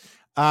no.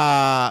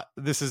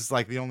 This is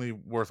like the only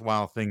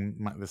worthwhile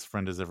thing this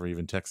friend has ever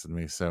even texted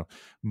me. So,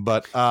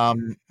 but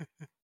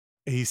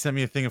he sent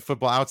me a thing of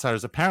Football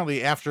Outsiders.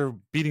 Apparently, after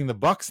beating the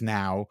Bucs,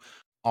 now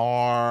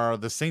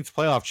the Saints'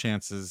 playoff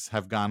chances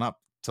have gone up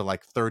to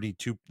like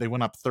 32. They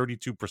went up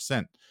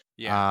 32%.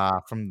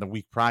 From the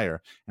week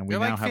prior, and we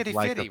now have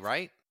 50-50,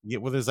 right? Yeah,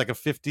 well, there's like a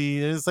 50.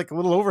 There's like a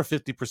little over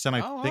 50%.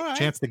 I think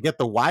chance to get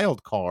the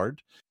wild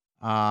card.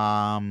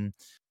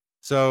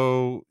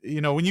 So,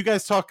 when you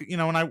guys talk,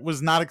 when I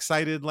was not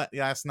excited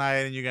last night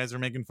and you guys are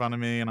making fun of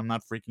me and I'm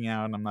not freaking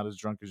out and I'm not as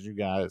drunk as you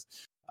guys.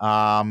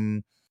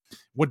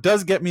 What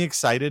does get me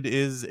excited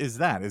is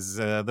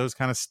those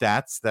kind of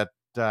stats that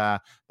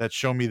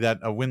show me that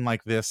a win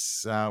like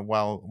this,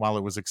 while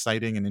it was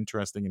exciting and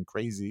interesting and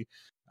crazy,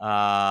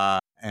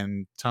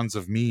 and tons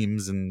of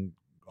memes and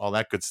all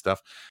that good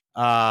stuff.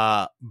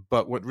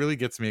 But what really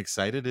gets me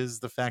excited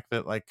is the fact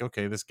that, like,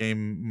 okay, this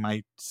game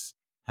might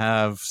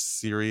have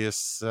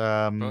serious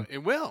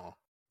it will.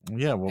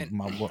 Yeah, well,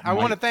 I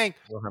want to thank,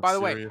 by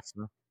the way,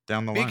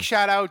 down the big line.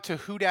 shout out to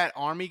Who Dat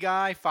Army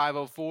Guy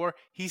 504.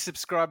 He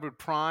subscribed with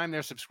Prime.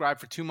 They're subscribed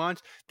for 2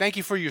 months. Thank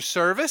you for your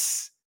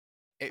service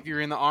if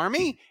you're in the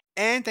Army,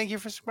 and thank you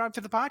for subscribing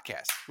to the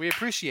podcast. We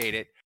appreciate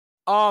it.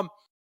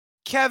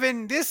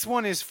 Kevin, this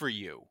one is for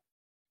you.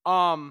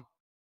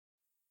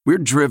 We're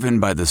driven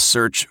by the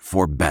search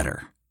for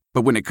better.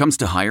 But when it comes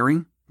to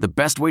hiring, the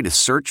best way to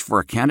search for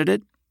a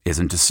candidate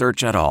isn't to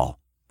search at all.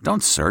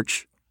 Don't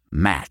search.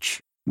 Match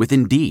with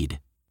Indeed.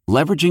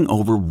 Leveraging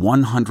over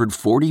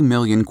 140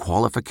 million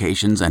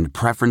qualifications and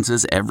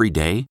preferences every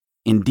day,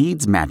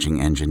 Indeed's matching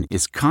engine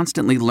is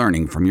constantly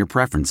learning from your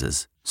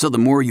preferences. So the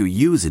more you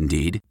use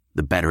Indeed,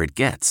 the better it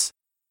gets.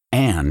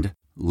 And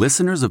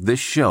listeners of this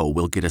show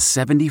will get a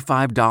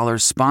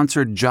 $75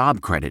 sponsored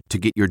job credit to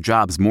get your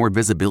jobs more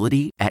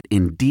visibility at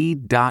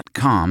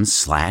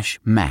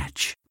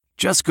Indeed.com/match.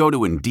 Just go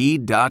to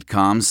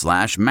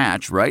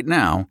Indeed.com/match right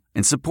now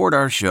and support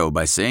our show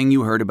by saying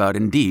you heard about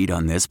Indeed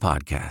on this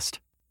podcast.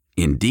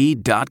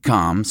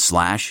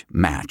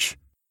 Indeed.com/match.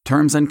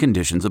 Terms and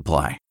conditions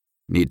apply.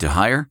 Need to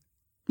hire?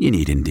 You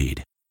need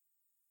Indeed.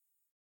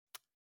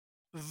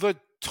 The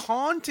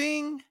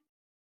taunting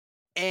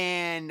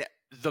and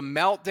the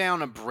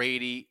meltdown of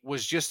Brady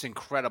was just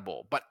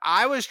incredible. But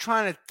I was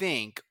trying to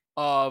think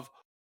of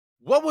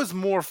what was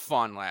more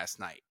fun last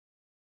night.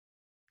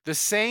 The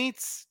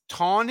Saints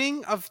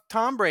taunting of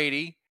Tom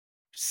Brady,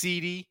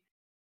 CD,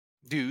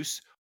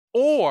 Deuce,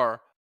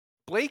 or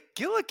Blake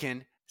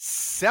Gillikin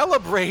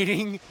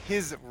celebrating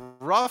his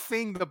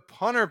roughing the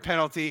punter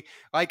penalty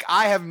like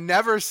I have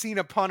never seen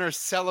a punter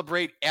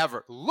celebrate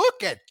ever.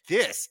 Look at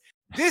this.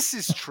 This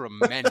is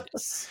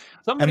tremendous.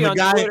 Somebody on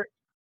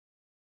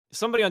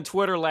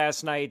Twitter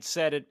last night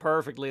said it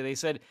perfectly. They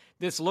said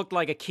this looked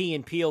like a Key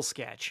and Peele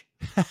sketch.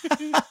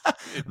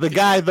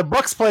 The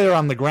Bucs player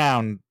on the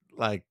ground,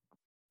 like,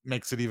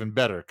 makes it even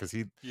better because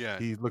he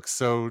looks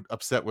so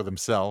upset with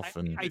himself.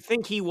 And I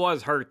think he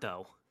was hurt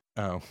though.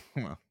 Oh,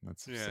 well,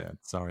 that's sad.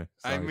 Sorry.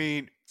 I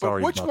mean,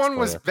 sorry, which Bucs one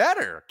was player.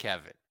 better,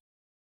 Kevin?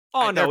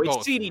 Oh no,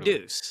 it's CD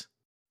Deuce.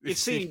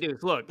 It's CD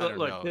Deuce. Look,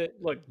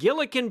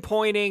 Gillikin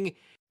pointing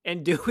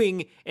and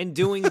doing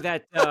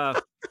that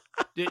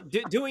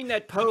doing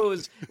that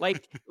pose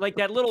like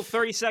that little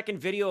 30-second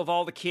video of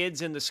all the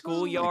kids in the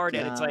schoolyard,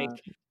 and it's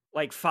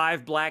like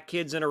 5 black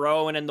kids in a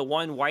row, and then the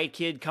one white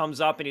kid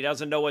comes up and he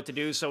doesn't know what to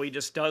do, so he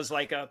just does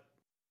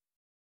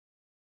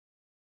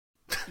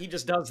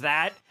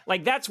that.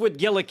 Like, that's what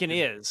Gillikin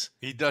is.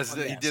 He does.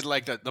 He did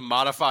like the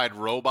modified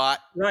robot.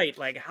 Right.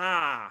 Like,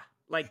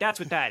 like that's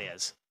what that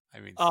is. I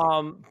mean,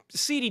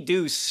 CD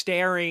Deuce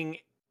staring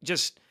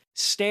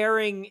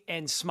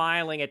and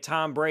smiling at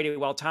Tom Brady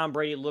while Tom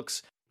Brady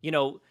looks,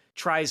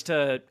 tries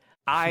to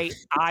I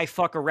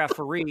fuck a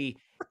referee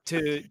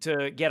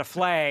to get a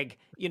flag.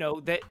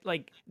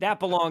 That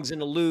belongs in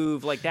the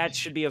Louvre. Like, that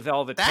should be a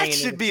velvet painting. That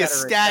should be a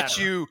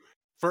statue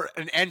for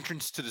an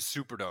entrance to the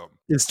Superdome.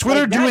 Is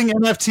Twitter doing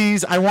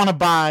NFTs? I want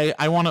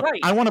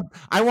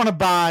to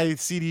buy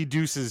CD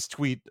Deuce's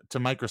tweet to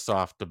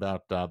Microsoft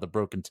about the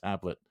broken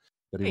tablet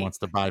that he wants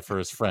to buy for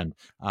his friend.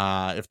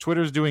 If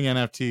Twitter's doing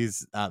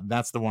NFTs,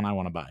 that's the one I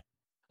want to buy.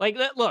 Like,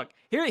 look,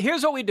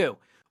 here's what we do.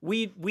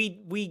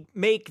 We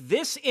make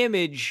this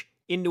image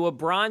into a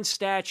bronze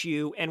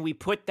statue and we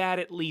put that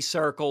at Lee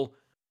Circle.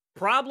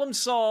 Problem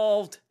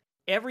solved.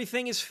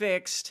 Everything is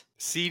fixed.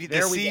 The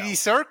CD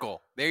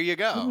Circle. There you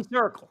go. CD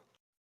Circle.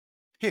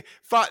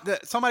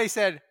 Somebody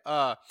said,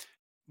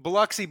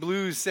 Biloxi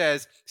Blues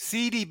says,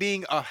 CD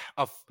being a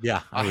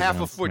half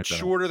a foot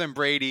shorter than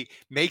Brady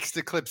makes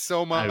the clip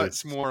so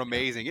much more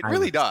amazing. It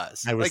really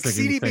does. Like,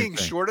 CD being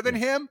shorter than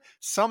him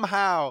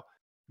somehow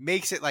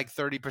makes it like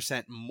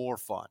 30% more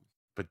fun.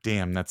 But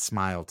damn, that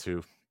smile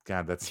too.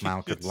 God, that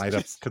smile could light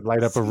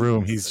up a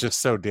room. He's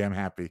just so damn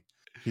happy.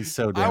 He's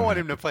so damn I want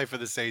happy. him to play for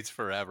the Saints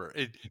forever.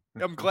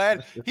 I'm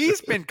glad.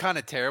 He's been kind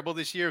of terrible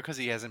this year because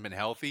he hasn't been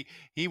healthy.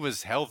 He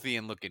was healthy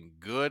and looking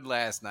good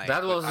last night.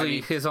 That was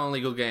his only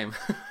good game.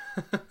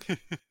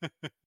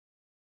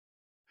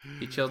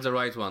 He chose the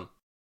right one.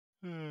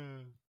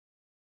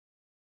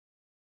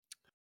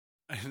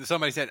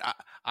 Somebody said,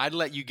 "I'd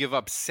let you give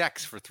up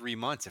sex for 3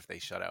 months if they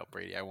shut out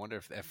Brady." I wonder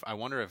if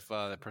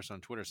that person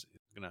on Twitter is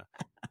gonna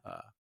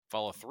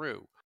follow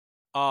through.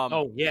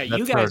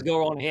 You guys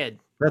go on ahead.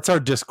 That's our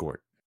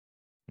Discord.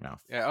 No.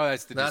 Yeah.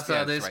 That's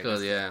our Discord.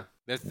 Right. Yeah.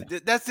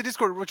 That's the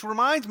Discord. Which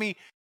reminds me,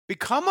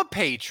 become a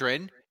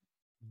patron.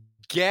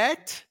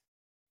 Get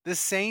the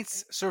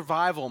Saints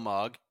Survival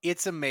Mug.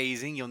 It's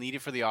amazing. You'll need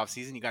it for the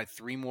offseason. You got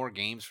 3 more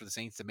games for the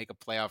Saints to make a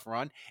playoff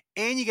run,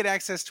 and you get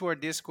access to our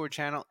Discord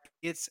channel.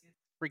 It's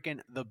freaking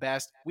the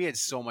best. We had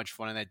so much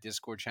fun in that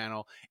Discord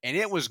channel, and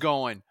it was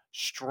going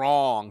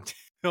strong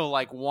till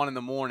like 1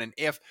 a.m.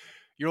 If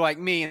you're like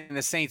me and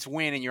the Saints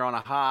win and you're on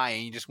a high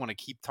and you just want to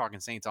keep talking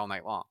Saints all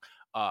night long.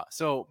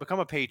 So become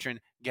a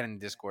patron, get in the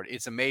Discord.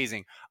 It's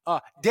amazing.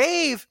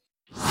 Dave.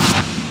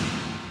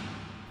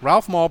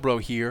 Ralph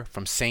Malbrough here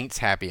from Saints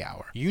Happy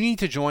Hour. You need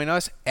to join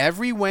us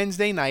every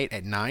Wednesday night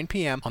at 9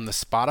 p.m. on the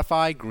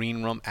Spotify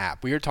Green Room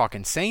app. We are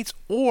talking Saints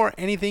or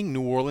anything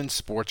New Orleans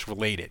sports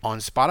related. On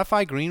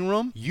Spotify Green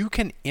Room, you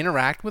can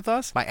interact with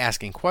us by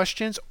asking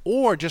questions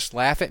or just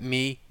laugh at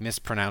me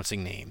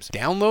mispronouncing names.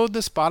 Download the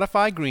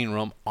Spotify Green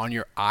Room on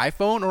your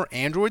iPhone or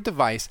Android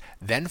device,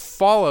 then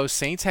follow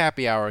Saints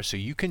Happy Hour so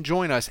you can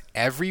join us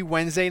every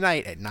Wednesday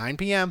night at 9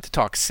 p.m. to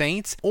talk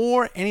Saints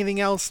or anything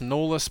else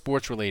NOLA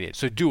sports related.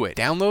 So do it.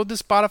 Download the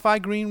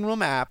Spotify Green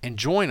Room app and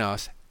join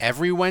us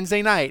every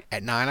Wednesday night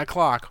at 9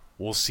 o'clock.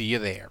 We'll see you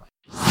there.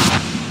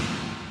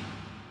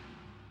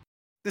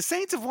 The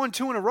Saints have won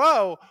 2 in a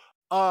row.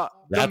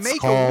 That's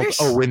called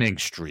a winning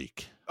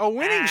streak. A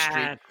winning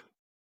streak.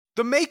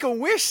 The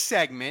Make-A-Wish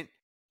segment.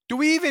 Do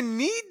we even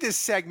need this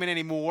segment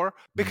anymore?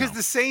 Because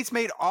the Saints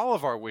made all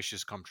of our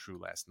wishes come true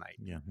last night.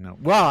 Yeah, no.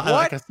 Well,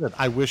 like I said,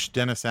 I wish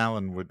Dennis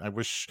Allen would. I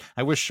wish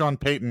Sean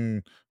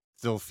Payton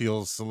still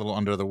feels a little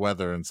under the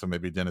weather, and so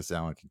maybe Dennis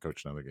Allen can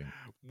coach another game.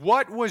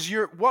 What was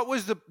your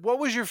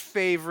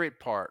favorite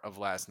part of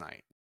last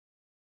night?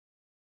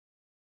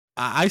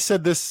 I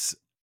said this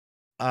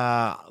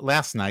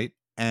last night,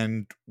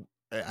 and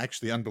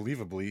actually,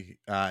 unbelievably,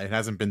 it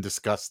hasn't been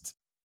discussed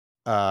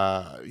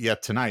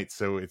yet tonight,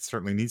 so it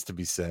certainly needs to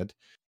be said.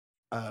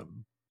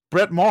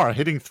 Brett Maher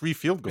hitting 3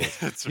 field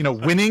goals,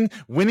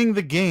 winning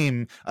the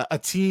game, a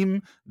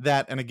team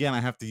that, and again,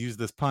 I have to use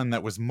this pun,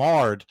 that was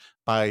marred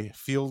by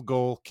field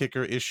goal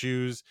kicker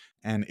issues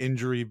and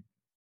injury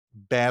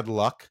bad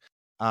luck,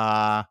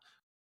 who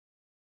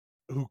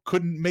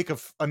couldn't make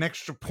an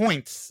extra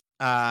point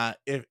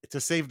to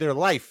save their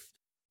life,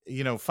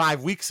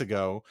 5 weeks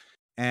ago.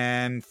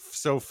 And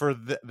so for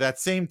that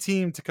same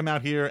team to come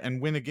out here and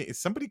win a game, is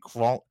somebody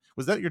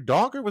was that your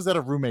dog or was that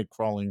a roommate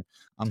crawling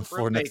on the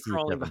floor next to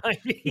you? Behind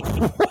me.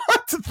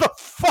 What the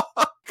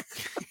fuck?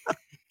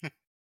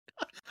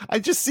 I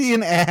just see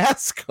an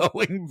ass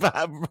going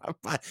by, and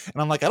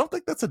I'm like, I don't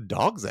think that's a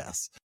dog's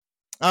ass.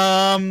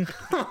 And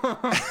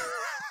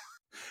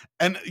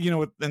and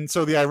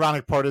so the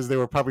ironic part is they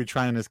were probably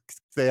trying to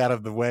stay out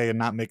of the way and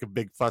not make a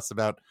big fuss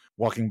about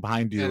walking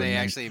behind you. And they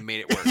actually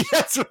made it worse.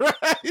 That's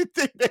right.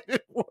 They made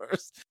it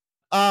worse.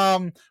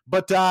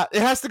 But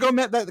it has to go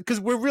because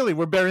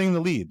we're burying the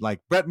lead. Like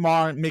Brett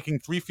Maher making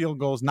 3 field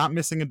goals, not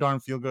missing a darn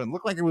field goal. It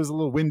looked like it was a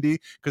little windy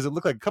because it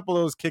looked like a couple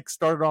of those kicks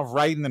started off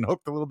right and then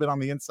hooked a little bit on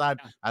the inside.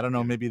 I don't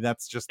know. Maybe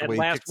that's just the way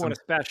that he last kicks one, them.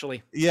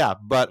 especially. Yeah,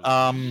 but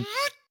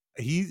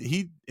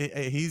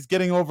he's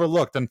getting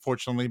overlooked,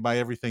 unfortunately, by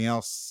everything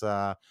else.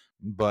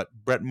 But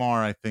Brett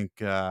Maher, I think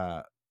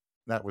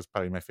that was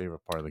probably my favorite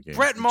part of the game.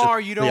 Brett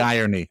Maher, the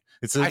irony.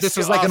 This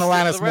was like an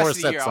Alanis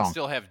Morissette song. I'll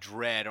still have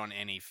dread on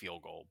any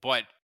field goal,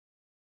 but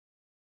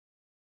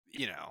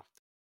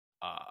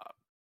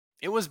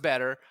it was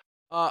better.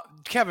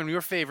 Kevin,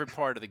 your favorite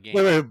part of the game.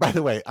 Wait, by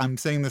the way, I'm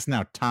saying this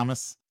now,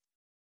 Thomas.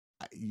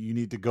 You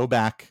need to go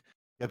back.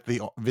 Get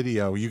the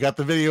video. You got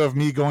the video of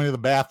me going to the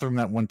bathroom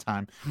that one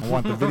time. I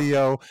want the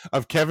video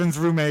of Kevin's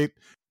roommate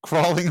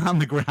crawling on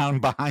the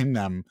ground behind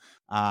them.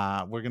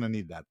 We're gonna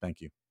need that.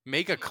 Thank you.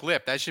 Make a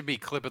clip. That should be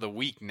clip of the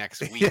week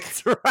next week.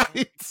 That's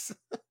right.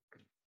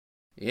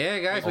 Yeah,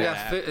 guys, we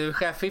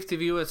have 50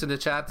 viewers in the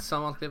chat.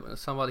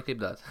 Somebody clip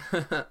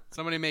that.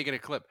 Somebody make it a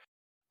clip.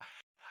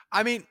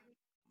 I mean,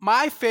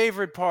 my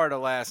favorite part of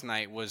last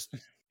night was,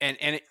 and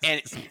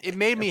it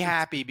made me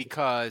happy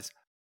because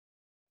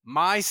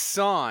my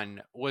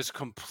son was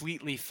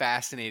completely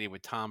fascinated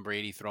with Tom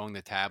Brady throwing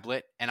the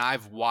tablet, and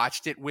I've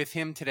watched it with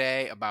him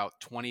today about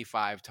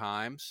 25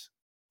 times.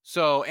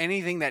 So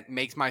anything that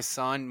makes my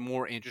son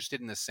more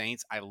interested in the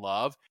Saints, I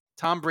love.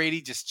 Tom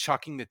Brady just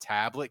chucking the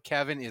tablet,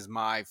 Kevin, is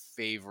my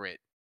favorite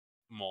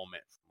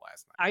moment from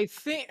last night. I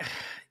think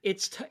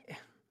it's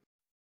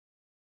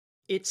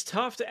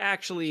tough to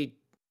actually.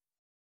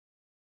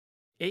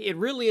 It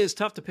really is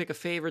tough to pick a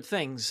favorite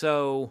thing.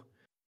 So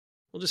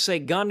we'll just say,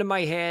 gun to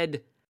my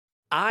head,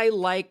 I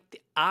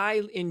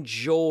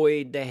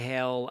enjoyed the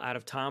hell out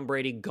of Tom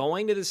Brady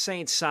going to the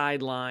Saints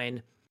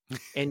sideline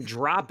and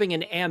dropping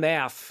an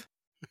MF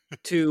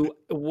to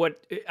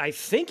what I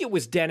think it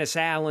was Dennis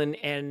Allen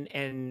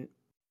and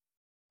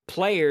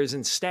players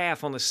and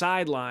staff on the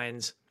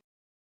sidelines,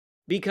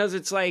 because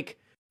it's like,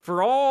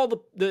 for all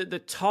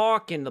the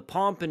talk and the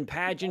pomp and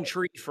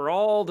pageantry, for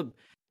all the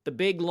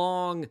big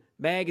long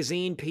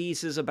magazine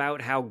pieces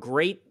about how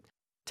great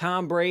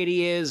Tom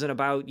Brady is and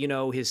about,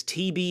 his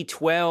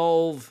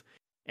TB12,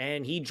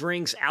 and he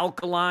drinks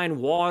alkaline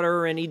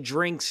water and he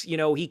drinks,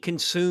 he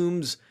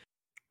consumes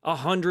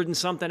 100 and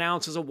something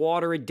ounces of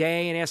water a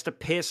day and has to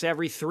piss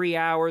every 3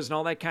 hours and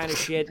all that kind of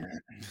shit.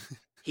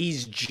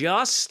 He's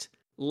just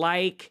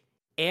like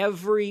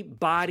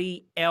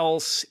everybody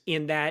else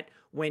in that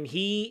when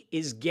he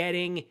is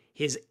getting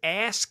his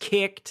ass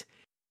kicked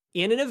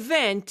in an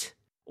event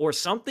or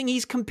something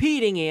he's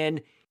competing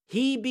in,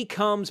 he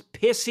becomes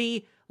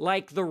pissy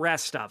like the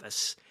rest of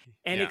us.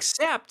 And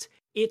except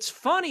it's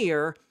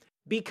funnier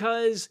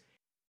because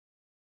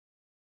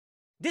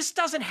this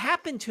doesn't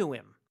happen to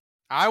him.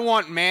 I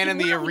want Man in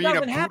the really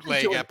Arena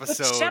bootleg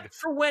episode. Except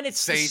for when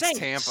it's the Saints.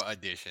 Tampa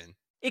edition.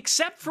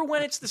 Except for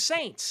when it's the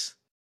Saints.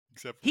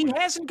 He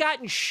hasn't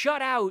gotten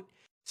shut out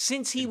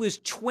since he was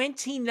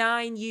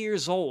 29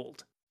 years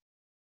old.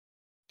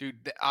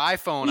 Dude, the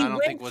iPhone, I don't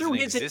think was in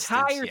existence his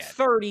entire yet.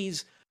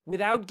 30s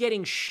without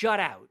getting shut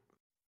out.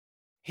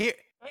 Here,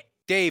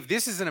 Dave,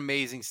 this is an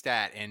amazing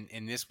stat, and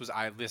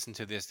I listened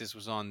to this. This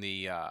was on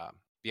the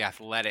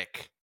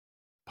Athletic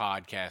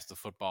podcast, the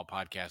football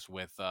podcast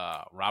with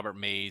Robert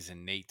Mays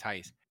and Nate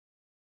Tice.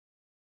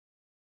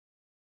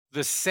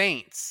 The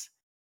Saints,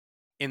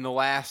 in the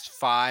last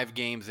 5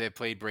 games they've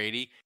played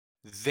Brady,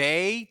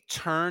 they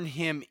turn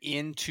him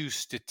into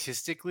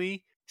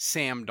statistically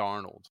Sam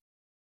Darnold.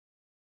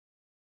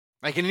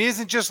 Like, and it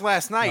isn't just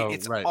last night;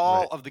 it's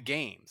all of the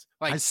games.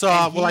 Like I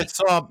saw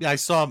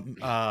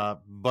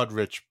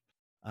Budrich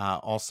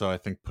also, I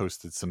think,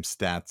 posted some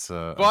stats.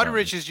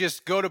 Budrich is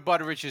just go to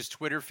Budrich's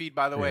Twitter feed.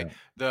 By the way,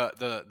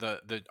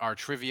 our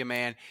trivia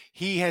man,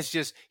 he's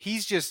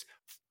just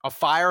a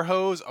fire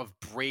hose of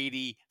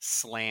Brady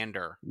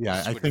slander.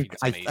 Yeah, I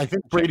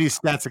think Brady's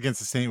stats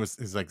against the Saints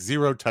is like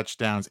 0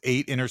 touchdowns,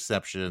 8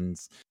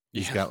 interceptions.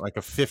 He's got like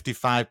a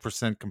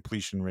 55%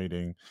 completion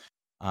rating.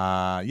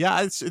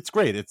 It's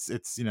great. It's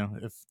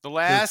if the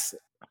last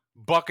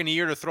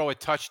Buccaneer to throw a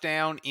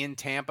touchdown in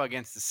Tampa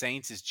against the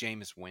Saints is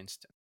Jameis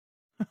Winston.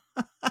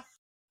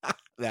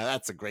 Yeah,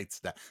 that's a great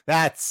stat.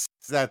 That's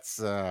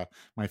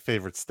my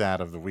favorite stat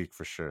of the week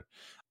for sure.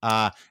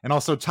 And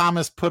also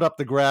Thomas put up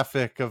the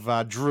graphic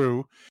of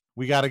Drew.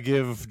 We got to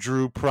give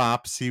Drew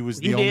props. He was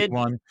the only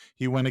one.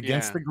 He went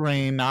against the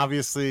grain.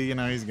 Obviously,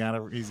 he's got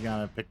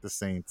to pick the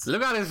Saints.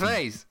 Look at his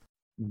face.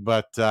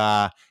 But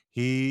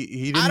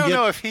he didn't. I don't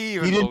know if he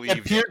didn't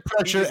get peer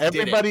pressure.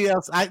 Everybody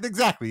else,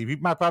 exactly. He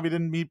probably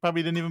didn't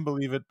even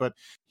believe it. But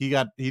he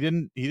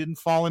didn't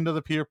fall into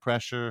the peer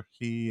pressure.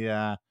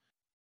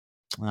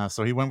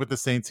 So he went with the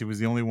Saints. He was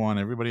the only one.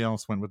 Everybody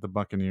else went with the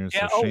Buccaneers.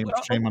 Yeah, so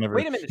shame on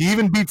everybody. Wait a minute. He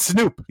even beat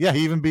Snoop. Yeah,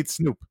 he even beat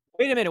Snoop.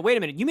 Wait a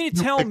minute. You mean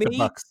to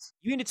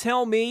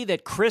tell me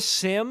that Chris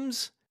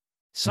Sims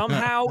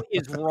somehow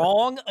is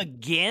wrong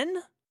again?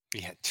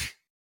 Yeah.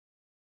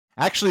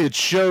 Actually, it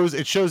shows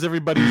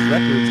everybody's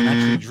records. And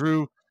actually,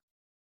 Drew.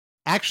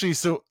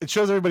 So it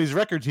shows everybody's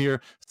records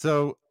here.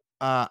 So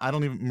I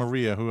don't even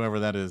Maria, whoever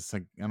that is.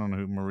 I don't know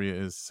who Maria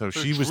is. So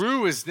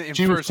Drew is in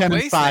first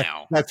place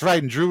now. That's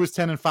right. And Drew was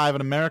 10-5,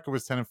 and America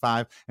was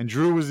 10-5, and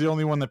Drew was the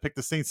only one that picked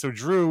the Saints. So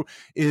Drew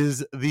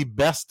is the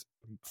best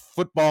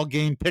football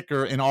game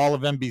picker in all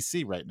of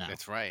NBC right now.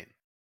 That's right.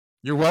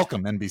 You're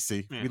welcome,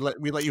 NBC. Yeah.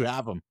 We let you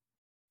have them.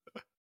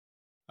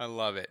 I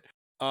love it.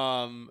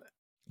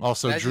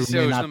 Also, that Drew just may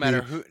shows not no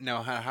matter be...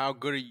 how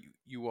good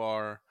you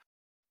are.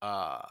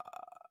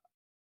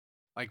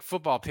 Like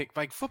football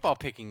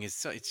picking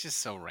is it's just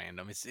so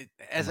random.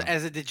 As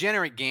a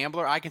degenerate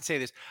gambler, I can say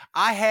this.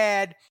 I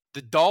had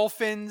the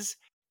Dolphins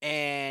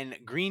and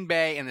Green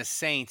Bay and the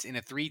Saints in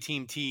a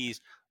 3-team tease.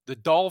 The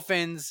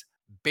Dolphins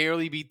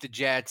barely beat the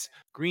Jets.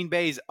 Green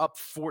Bay's up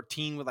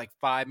 14 with like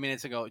 5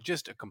 minutes ago.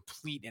 Just a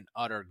complete and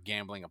utter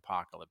gambling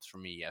apocalypse for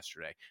me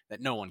yesterday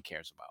that no one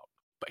cares about,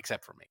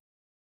 except for me.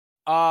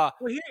 But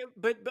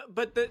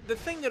the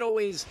thing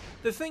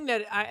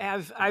that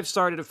I've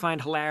started to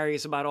find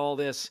hilarious about all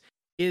this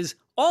is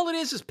all it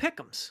is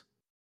pick'ems.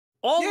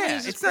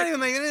 It's not even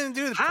like anything to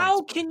do with the how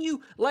points. Can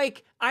you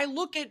I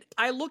look at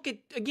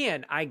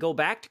again, I go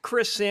back to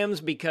Chris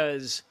Sims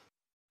because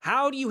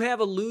how do you have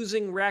a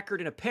losing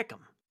record in a pick'em?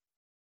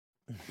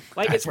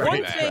 Like it's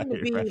one thing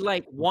to be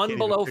like 1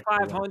 below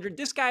 500.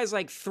 This guy's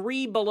like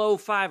 3 below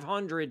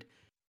 500.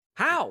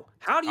 How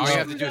do you? All you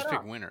have to do is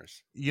pick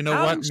winners. You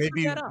know what?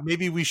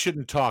 Maybe we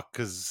shouldn't talk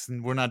because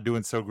we're not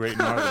doing so great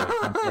in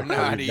our We're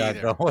not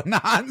either. Going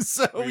on.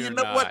 So you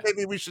know what?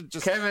 Maybe we should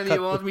just. Kevin,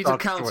 you want me to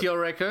count your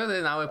record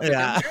and I will pick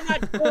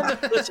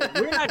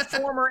We're not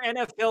former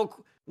NFL.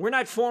 We're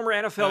not former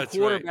NFL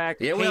quarterbacks.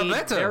 Right. Yeah, we are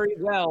better. Very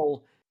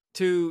well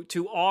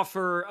to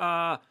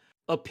offer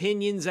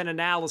opinions and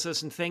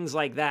analysis and things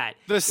like that.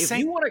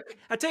 You want to,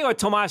 I tell you what,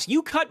 Tomas,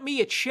 you cut me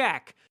a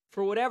check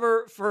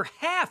for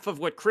half of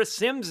what Chris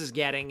Sims is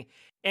getting,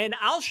 and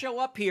I'll show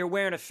up here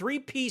wearing a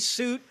 3-piece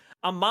suit,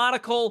 a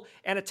monocle,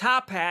 and a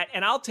top hat,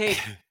 and I'll take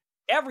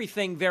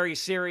everything very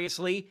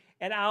seriously,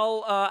 and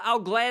I'll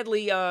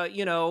gladly,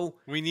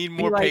 we need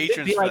more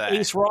patrons be for like that.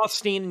 Ace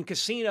Rothstein in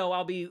Casino.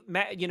 I'll be,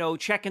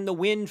 checking the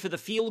wind for the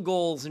field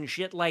goals and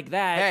shit like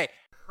that. Hey,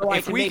 so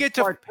if we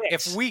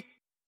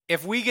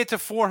get to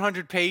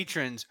 400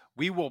 patrons,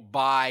 we will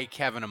buy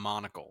Kevin a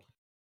monocle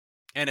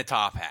and a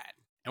top hat,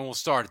 and we'll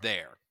start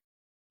there.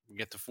 We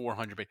get to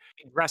 400.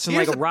 Dressing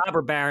like a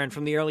robber baron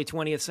from the early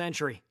 20th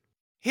century.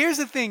 Here's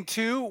the thing,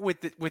 too,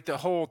 with the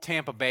whole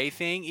Tampa Bay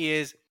thing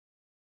is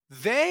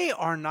they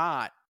are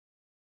not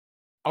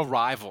a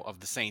rival of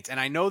the Saints. And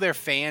I know their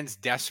fans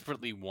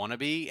desperately want to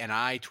be. And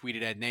I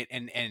tweeted at Nate,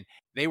 and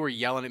they were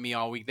yelling at me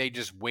all week. They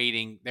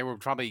were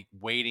probably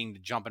waiting to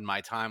jump in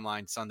my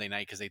timeline Sunday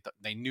night because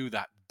they knew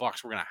that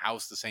Bucs were going to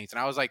house the Saints. And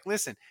I was like,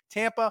 listen,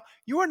 Tampa,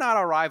 you are not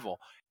our rival.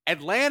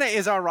 Atlanta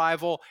is our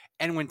rival,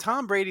 and when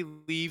Tom Brady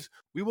leaves,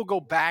 we will go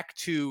back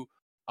to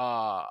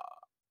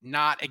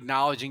not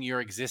acknowledging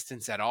your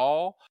existence at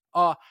all.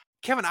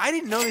 Kevin, I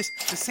didn't know this.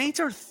 The Saints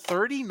are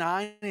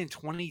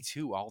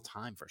 39-22 all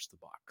time versus the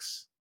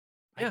Bucs.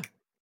 Yeah.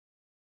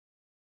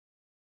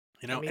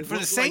 You know, and for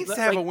the Saints to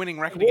have a winning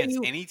record against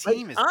any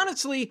team is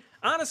honestly,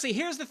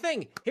 here's the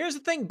thing. Here's the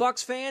thing,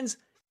 Bucs fans.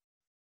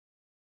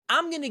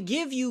 I'm going to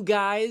give you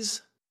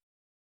guys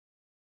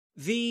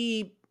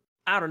the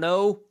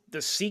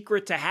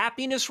secret to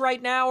happiness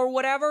right now or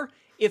whatever.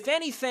 If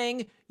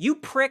anything, you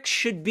pricks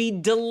should be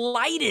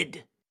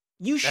delighted.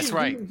 You should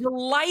be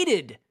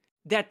delighted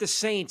that the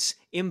Saints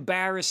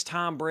embarrassed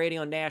Tom Brady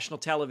on national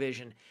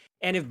television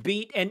and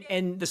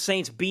and the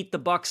Saints beat the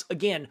Bucs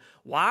again.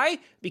 Why?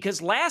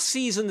 Because last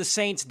season the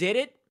Saints did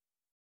it.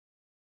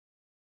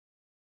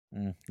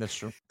 That's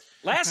true.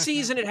 Last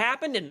season it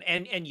happened,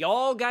 and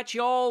y'all got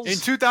y'all's. In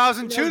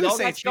 2002, the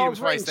Saints beat them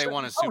twice. They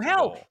won a Super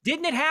Bowl.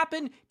 Didn't it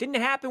happen? Didn't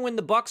it happen when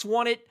the Bucs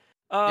won it?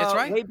 That's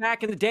right. Way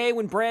back in the day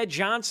when Brad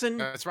Johnson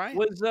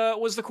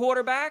was the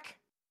quarterback.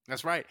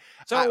 That's right.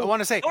 So I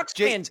want to say, Bucs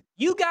fans,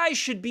 you guys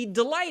should be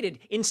delighted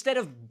instead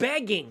of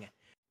begging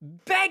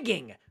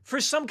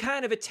for some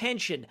kind of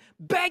attention,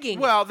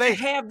 to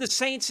have the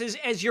Saints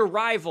as your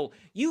rival.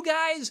 You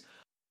guys,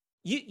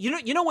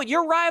 you know what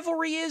your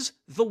rivalry is?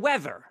 The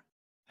weather.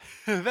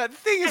 That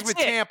thing is with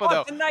Tampa,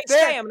 though. It's a nice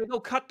day. I'm going to go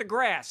cut the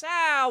grass.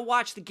 I'll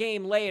watch the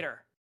game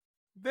later.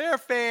 Their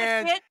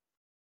fans.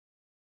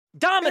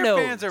 Dominoes.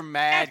 Their fans are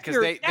mad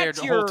because their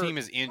whole team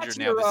is injured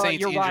now. The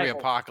Saints injury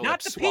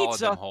apocalypse swallowed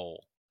them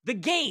whole. The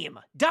game.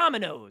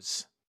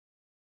 Dominoes.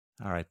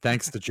 All right.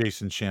 Thanks to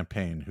Jason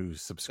Champagne, who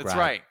subscribed. That's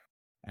right.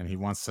 And he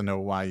wants to know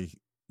why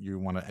you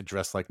want to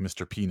dress like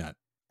Mr. Peanut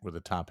with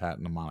a top hat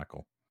and a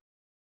monocle.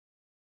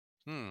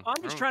 I'm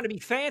just trying to be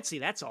fancy.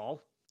 That's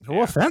all.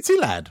 Oh, fancy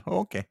lad. Oh,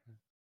 okay.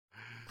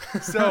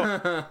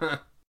 So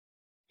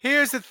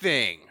here's the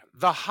thing.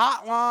 The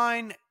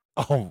hotline.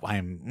 Oh,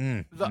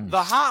 the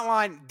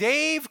hotline.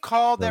 Dave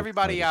called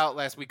everybody out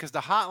last week because the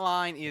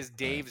hotline is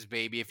Dave's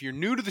baby. If you're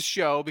new to the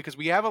show, because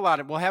we'll have a lot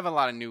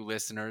of new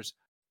listeners.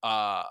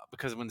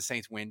 Because when the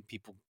Saints win,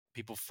 people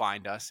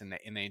find us and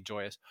they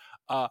enjoy us.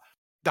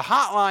 The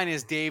hotline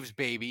is Dave's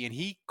baby, and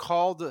he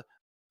called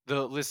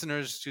the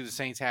listeners to the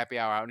Saints happy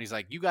hour out, and he's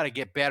like, "You got to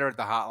get better at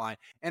the hotline."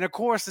 And of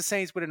course, the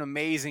Saints with an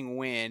amazing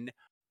win.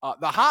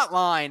 The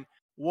hotline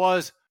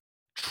was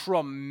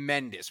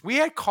tremendous. We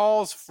had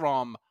calls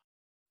from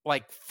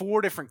like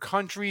 4 different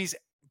countries.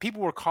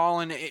 People were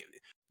calling it.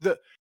 And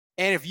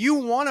if you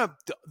want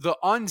the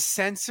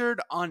uncensored,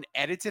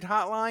 unedited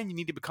hotline, you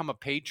need to become a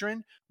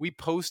patron. We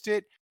post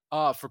it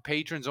for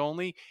patrons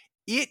only.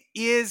 It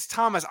is,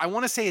 Thomas, I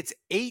want to say it's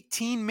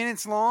 18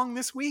 minutes long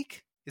this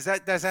week. Does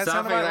that sound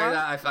about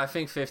right? I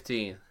think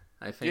 15.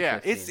 Yeah,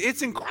 15.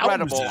 It's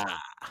incredible.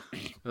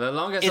 The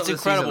longest it's of the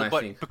incredible, season, but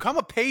I think. Become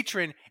a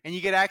patron and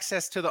you get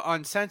access to the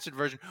uncensored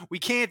version. We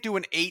can't do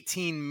an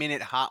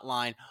 18-minute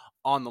hotline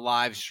on the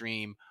live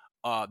stream,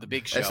 the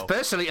big show.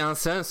 Especially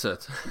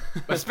uncensored.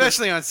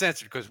 Especially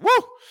uncensored, because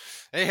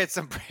they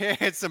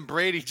had some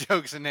Brady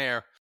jokes in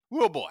there.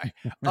 Whoa, boy.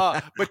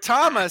 But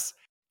Thomas,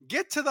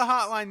 get to the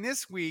hotline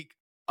this week.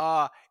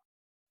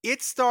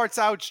 It starts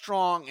out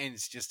strong and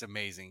it's just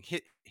amazing.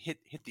 Hit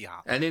the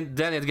hotline. And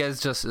then it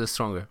gets just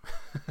stronger.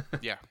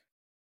 Yeah.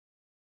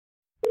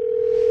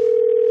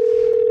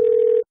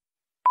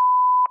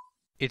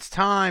 It's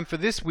time for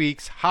this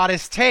week's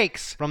hottest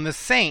takes from the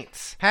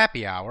Saints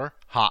Happy Hour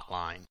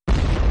Hotline.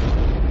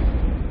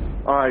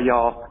 All right,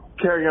 y'all.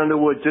 Carrie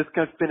Underwood just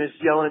got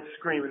finished yelling and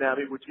screaming at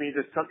me, which means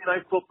it's Sunday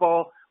Night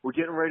Football. We're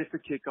getting ready for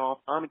kickoff.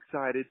 I'm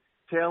excited.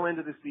 Tail end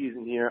of the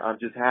season here. I'm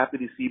just happy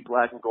to see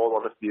black and gold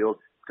on the field.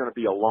 It's going to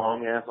be a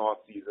long-ass off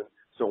season.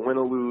 So win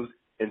or lose,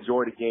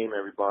 enjoy the game,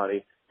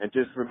 everybody. And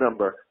just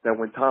remember that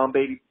when Tom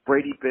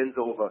Brady bends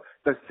over,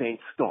 the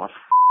Saints start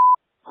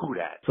who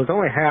that? So it's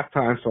only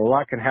halftime, so a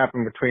lot can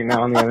happen between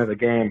now and the end of the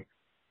game.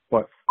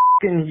 But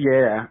f***ing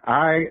yeah,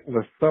 I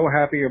was so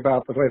happy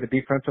about the way the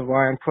defensive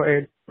line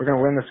played. We're going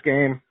to win this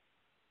game.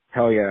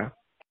 Hell yeah.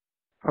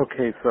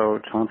 Okay, so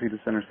Chauncey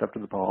just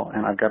intercepted the ball,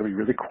 and I've got to be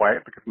really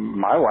quiet because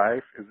my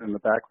wife is in the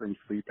back room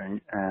sleeping,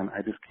 and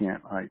I just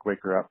can't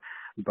wake her up.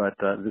 But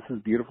this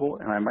is beautiful,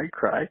 and I might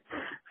cry.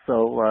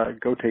 So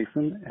go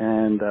Taysom,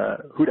 and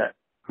who dat?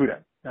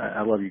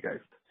 I love you guys.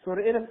 So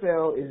the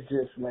NFL is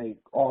just like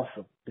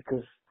awesome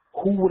because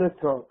who would have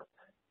thought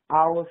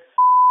our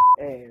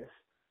ass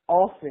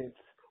offense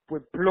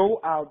would blow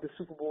out the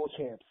Super Bowl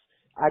champs?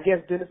 I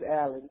guess Dennis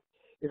Allen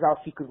is our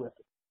secret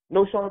weapon.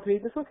 No Sean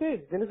Payton, it's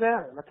okay. Dennis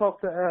Allen. I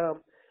talked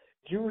to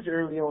Juge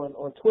early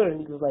on Twitter,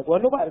 and he was like, well,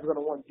 nobody's going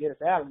to want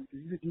Dennis Allen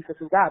because he's a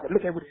defensive guy, but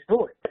look at what he's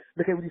doing.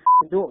 Look at what he's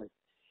doing.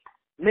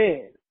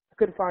 Man, I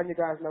couldn't find your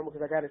guys' number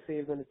because I got it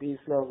saved on the Dave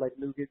Smells Like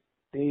Nougat.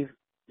 Dave,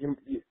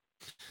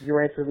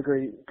 your answer is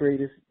the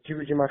greatest.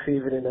 Juge, you're my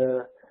favorite. And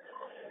the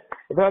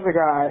other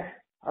guy,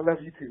 I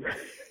love you too.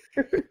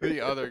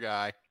 The other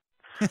guy.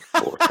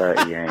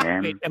 4:30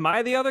 a.m. Wait, am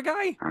I the other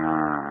guy?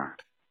 I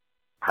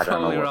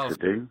don't know what to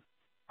do.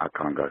 I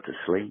can't go to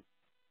sleep.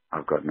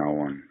 I've got no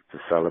one to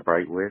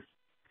celebrate with.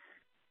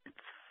 It's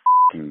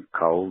f***ing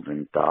cold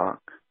and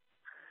dark.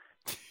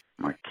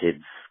 My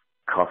kid's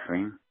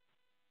coughing.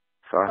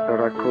 So I thought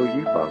I'd call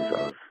you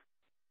bozos.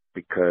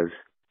 Because,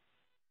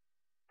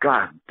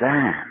 god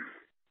damn,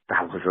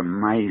 that was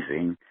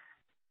amazing.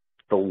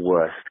 The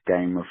worst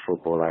game of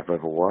football I've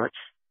ever watched.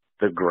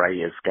 The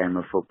greatest game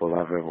of football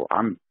I've ever...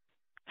 I'm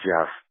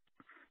just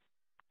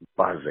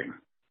buzzing.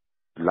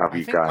 Love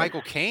you I think guys.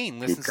 Michael Caine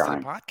listens to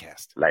the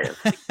podcast. Later.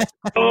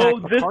 Oh,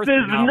 this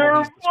is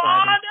Nirvana!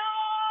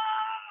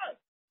 I'm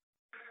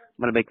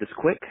going to make this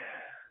quick.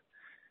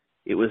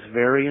 It was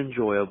very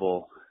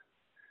enjoyable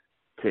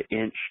to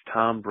inch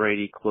Tom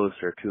Brady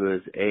closer to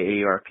his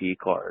AARP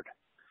card.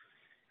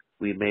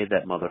 We made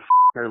that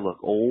motherfucker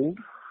look old.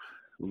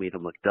 We made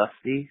him look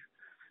dusty.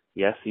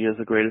 Yes, he is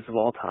the greatest of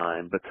all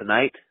time, but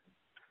tonight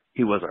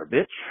he was our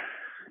bitch,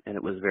 and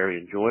it was very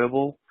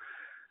enjoyable.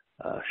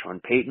 Sean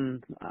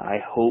Payton, I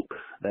hope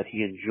that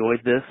he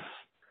enjoyed this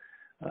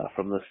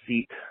from the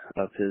seat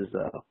of his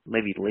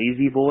maybe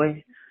lazy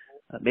boy,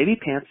 maybe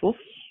pantsless,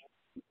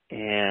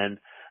 and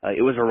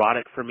it was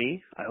erotic for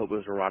me. I hope it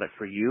was erotic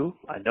for you.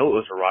 I know it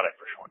was erotic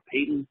for Sean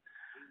Payton.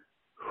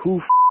 Who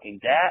f***ing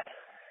dat?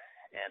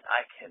 And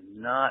I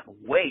cannot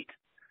wait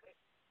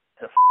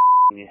to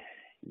f***ing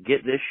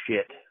get this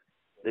shit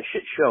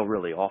show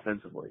really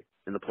offensively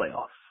in the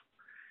playoffs.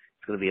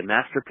 It's going to be a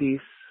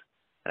masterpiece,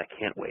 and I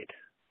can't wait.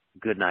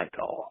 Good night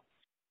to all.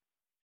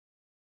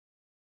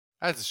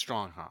 That's a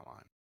strong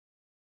hotline.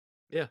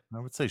 Yeah, I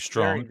would say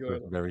strong,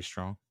 very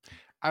strong.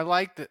 I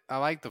like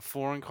the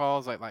foreign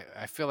calls.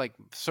 I feel like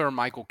Sir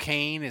Michael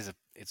Caine is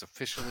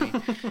officially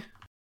a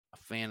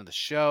fan of the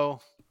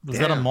show. Was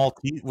that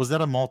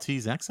a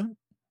Maltese accent?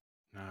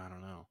 No, I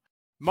don't know.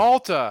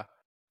 Malta,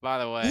 by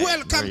the way.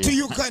 Welcome to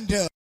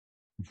Uganda.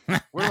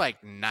 We're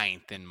like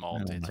 9th in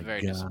Malta. It's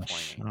very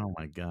disappointing. Oh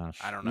my gosh.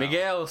 I don't know.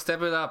 Miguel,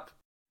 step it up.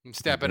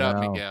 Step it up,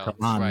 Miguel. Come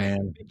on, right.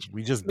 man.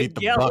 We just beat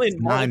Miguel the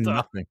Bucks in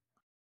 9-0.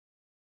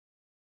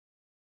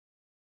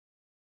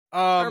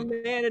 Our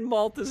man in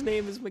Malta's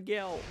name is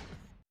Miguel.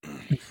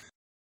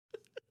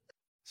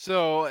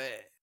 So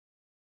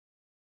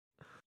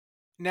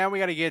now we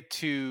got to get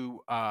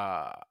to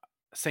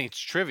Saints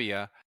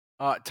trivia.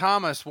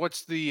 Thomas,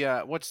 what's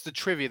the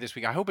trivia this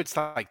week? I hope it's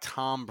like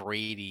Tom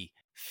Brady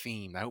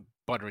themed. I hope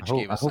Butteridge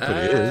gave us. I hope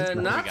it is.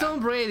 Not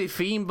Tom Brady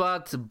themed,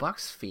 but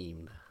Bucks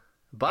themed.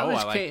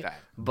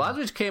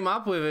 Butteridge came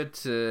up with it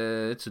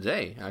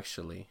today,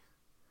 actually.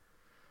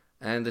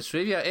 And the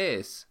trivia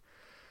is,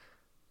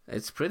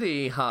 it's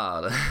pretty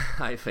hard,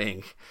 I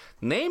think.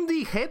 Name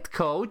the head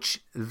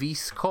coach, the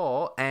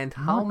score, and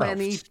how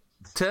many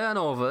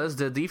turnovers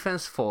the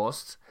defense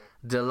forced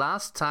the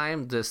last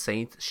time the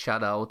Saints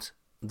shut out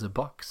the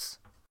Bucks.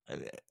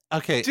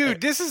 Okay,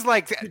 dude, this is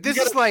like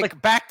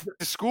back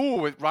to school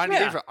with Ronnie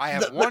Davis. I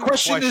have one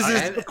question.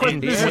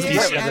 And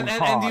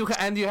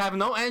you have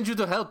no Andrew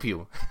to help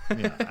you.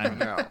 Yeah, I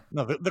know.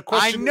 No, the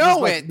question. I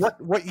know is, it. Like,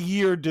 what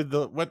year did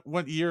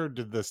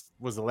this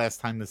was the last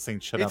time the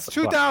Saints shut out the Bucks?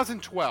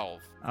 2012.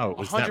 Oh,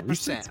 was that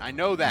 100%. I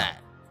know that.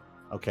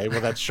 Okay,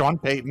 well that's Sean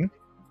Payton,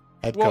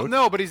 head coach. Well,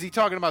 no, but is he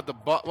talking about the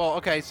Well,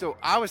 okay, so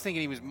I was thinking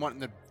he was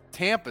wanting the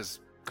Tampa's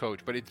coach,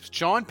 but it's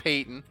Sean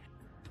Payton.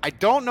 I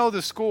don't know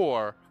the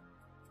score.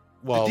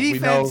 Well, the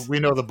defense, we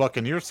know the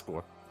Buccaneers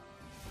score.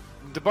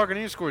 The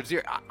Buccaneers scored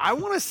 0. I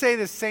want to say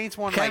the Saints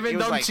won. Kevin,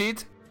 don't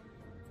cheat.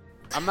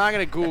 I'm not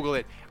gonna Google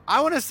it. I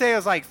want to say it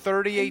was like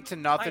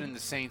 38-0, and the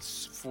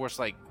Saints forced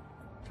at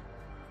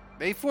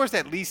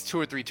least 2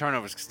 or 3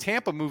 turnovers because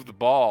Tampa moved the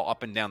ball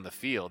up and down the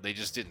field. They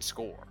just didn't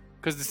score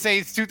because the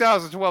Saints'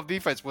 2012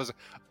 defense was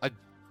a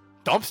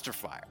dumpster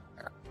fire.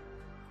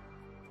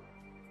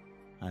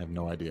 I have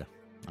no idea.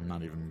 I'm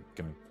not even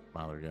gonna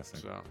bother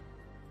guessing. So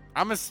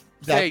I'm gonna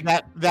say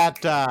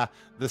that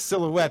the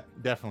silhouette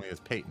definitely is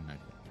Peyton. I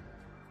think.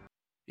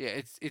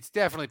 Yeah, it's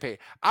definitely Peyton.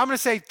 I'm gonna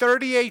say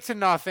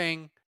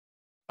 38-0,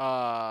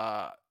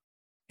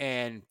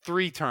 and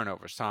 3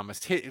 turnovers. Thomas,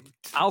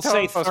 I'll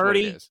say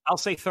 30. I'll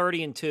say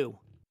 30-2.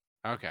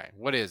 Okay,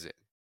 what is it?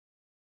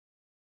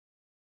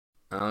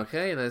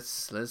 Okay,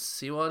 let's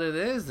see what it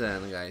is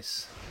then,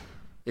 guys.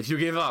 If you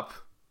give up,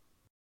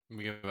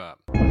 we give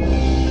up.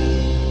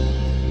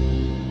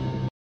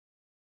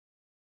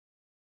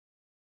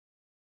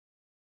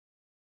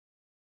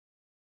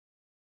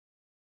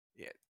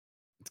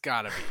 It's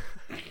gotta be.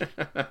 Oh,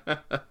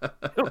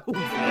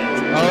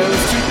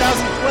 it's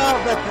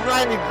 2012. That's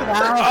right.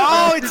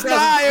 Oh, it's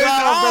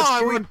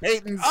not.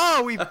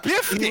 We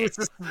biffed it.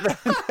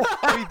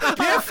 We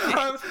biffed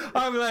it.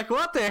 I'm like,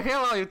 what the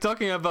hell are you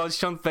talking about,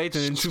 Sean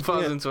Payton in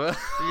 2012?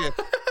 Yeah.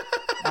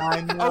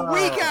 I know. A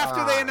week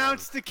after they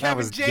announced the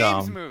Kevin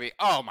James movie.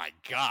 Oh my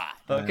god.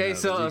 Okay,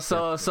 so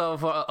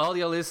for all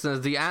your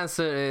listeners, the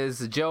answer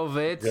is Joe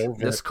Witt.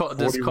 The score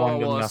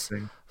was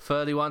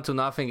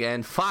 31-0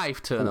 and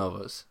 5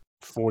 turnovers.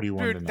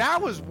 41. Dude,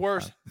 that was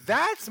worse.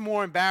 That's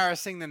more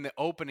embarrassing than the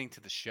opening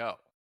to the show.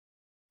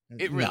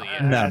 It really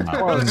is. No,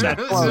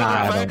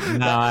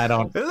 I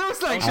don't. It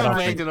looks like Sean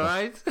Payton,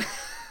 right?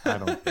 I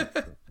don't think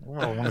so.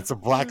 Well, when it's a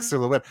black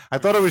silhouette. I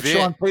thought it was Vitt.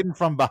 Sean Payton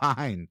from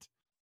behind,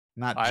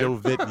 not Joe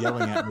Vitt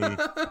yelling at me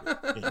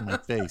in my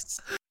face.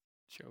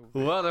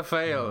 What a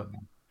fail.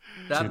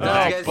 How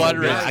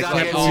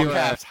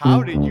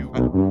did you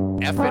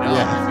F it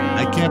up?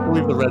 I can't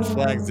believe the red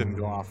flags didn't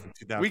go off in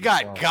 2012. We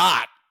got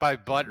by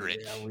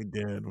Butteridge. Yeah, we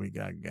did. We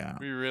got.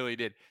 We really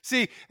did.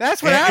 See,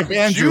 that's what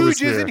happened.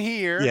 Juge isn't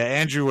here. Yeah,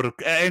 Andrew would have.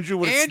 Andrew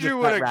would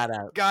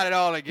have got it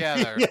all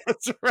together. Yeah,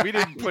 that's right. We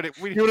didn't put it.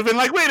 He would have been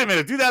like, "Wait a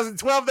minute,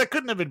 2012. That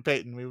couldn't have been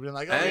Peyton." We would have been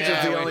like, "Oh,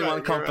 Andrew's the only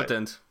one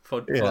competent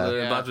for the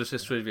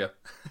Butteridge's trivia."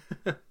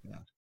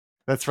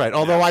 That's right.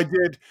 Although I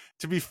did,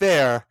 to be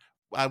fair,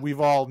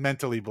 we've all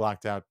mentally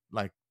blocked out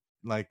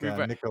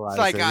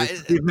Nikolai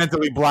said. We've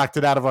mentally blocked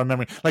it out of our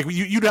memory. Like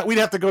we'd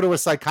have to go to a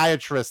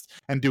psychiatrist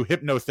and do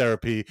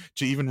hypnotherapy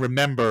to even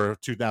remember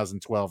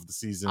 2012, the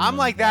season. I'm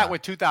like that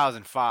with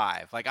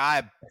 2005. Like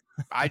I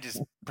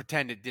just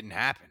pretend it didn't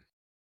happen.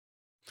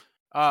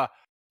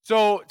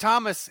 So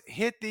Thomas,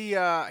 hit the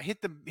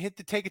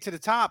take it to the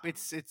top.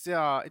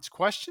 It's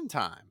question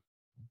time.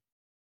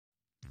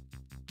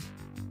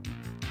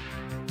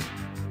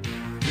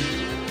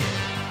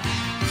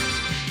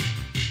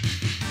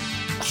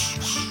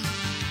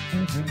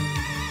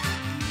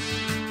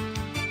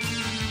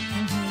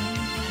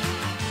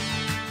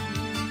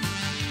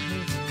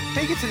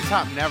 Take it to the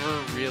top never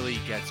really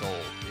gets old.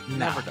 It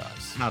never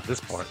does. Not this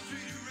part.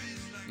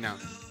 No.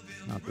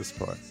 Not this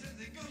part.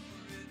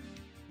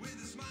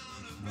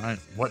 All right.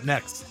 What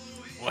next?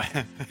 All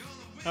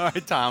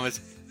right, Thomas.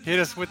 Hit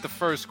us with the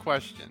first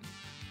question.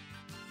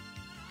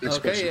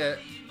 Okay.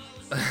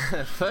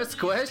 First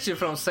question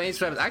from Saints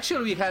Rabbit.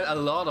 Actually, we had a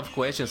lot of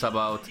questions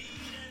about.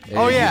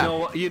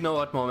 You know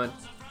what moment?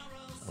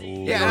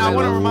 Yeah, and I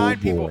want to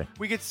remind people,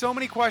 we get so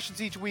many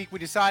questions each week. We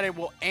decided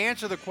we'll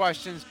answer the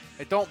questions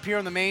that don't appear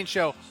on the main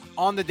show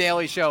on the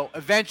Daily Show.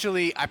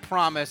 Eventually, I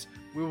promise,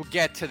 we will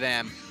get to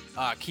them.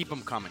 Keep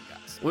them coming,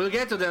 guys. We'll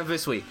get to them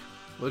this week.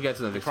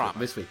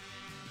 This week.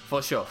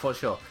 For sure.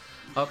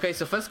 Okay,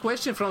 so first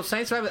question from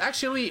Saints Rabbit.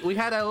 Actually, we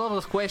had a lot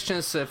of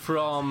questions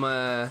from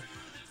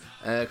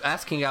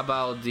asking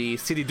about the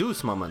CD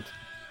Deuce moment.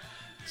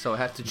 So I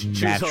have to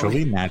choose.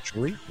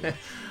 Naturally.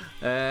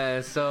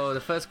 So the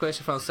first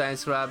question from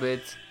Science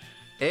Rabbit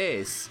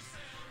is: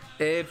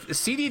 if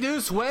CD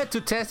Deuce were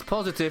to test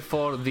positive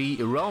for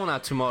the Rona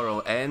tomorrow,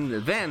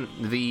 and then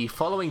the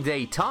following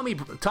day Tommy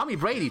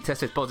Brady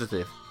tested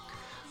positive,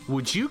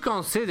 would you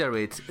consider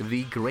it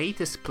the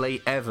greatest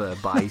play ever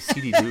by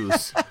CD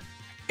Deuce?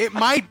 It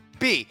might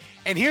be,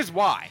 and here's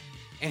why.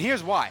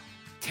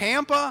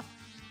 Tampa,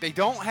 they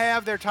don't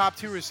have their top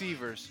two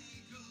receivers.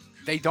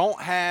 They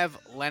don't have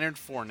Leonard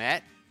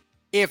Fournette.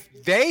 If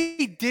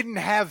they didn't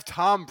have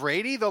Tom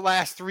Brady the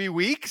last 3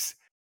 weeks,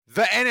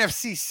 the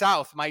NFC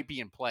South might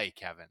be in play,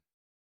 Kevin.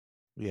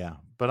 Yeah,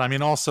 but I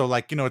mean, also,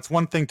 it's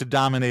one thing to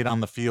dominate on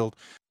the field,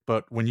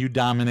 but when you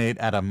dominate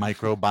at a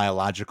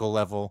microbiological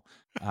level,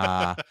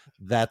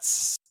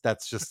 that's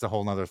just a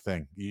whole nother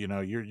thing.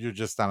 You're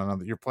just on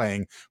another. You're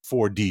playing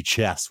 4D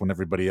chess when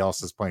everybody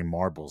else is playing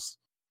marbles.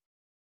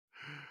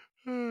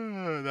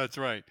 That's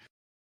right.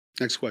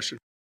 Next question.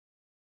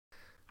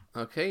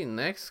 Okay,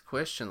 next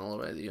question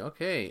already.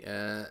 Okay,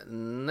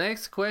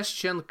 next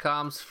question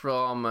comes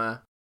from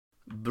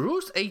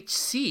Bruce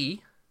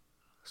HC,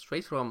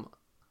 straight from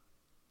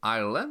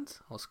Ireland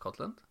or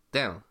Scotland.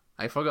 Damn,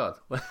 I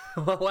forgot.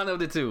 One of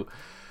the two.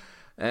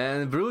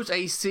 And Bruce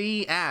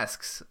HC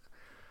asks,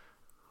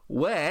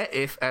 where,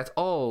 if at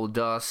all,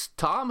 does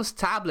Tom's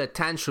tablet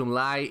tantrum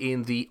lie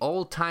in the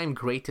all-time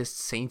greatest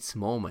Saints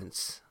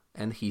moments?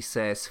 And he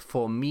says,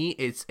 for me,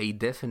 it's a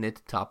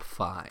definite top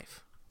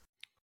 5.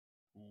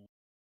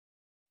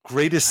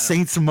 Greatest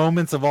Saints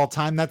moments of all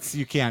time.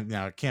 It can't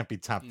be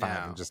top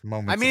 5 and just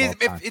moments. I mean, of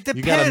all time. It depends.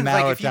 You got to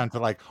narrow it down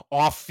to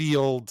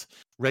off-field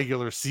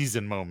regular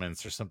season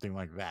moments or something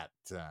like that.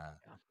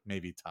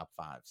 Maybe top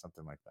 5,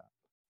 something like that.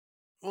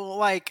 Well,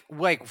 like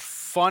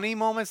funny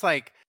moments,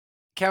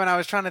 Kevin, I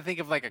was trying to think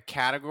of a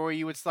category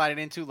you would slide it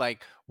into,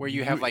 where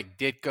you have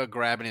Ditka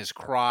grabbing his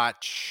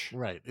crotch.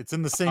 Right. It's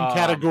in the same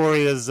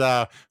category as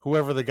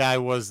whoever the guy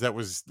was that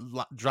was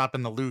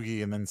dropping the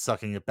loogie and then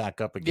sucking it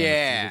back up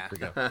again.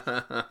 Yeah.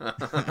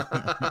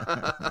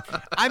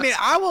 I mean,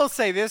 I will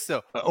say this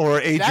though. Or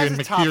Adrian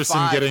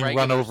McPherson getting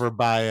run over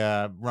by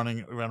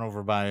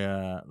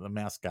the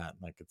mascot.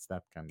 It's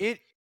that kind of.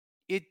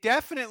 It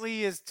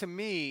definitely is to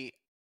me.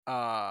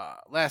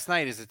 Last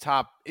night is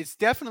it's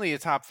definitely a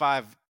top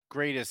 5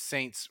 greatest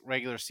Saints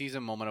regular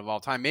season moment of all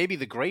time, maybe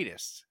the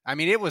greatest. I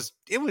mean, it was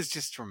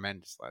just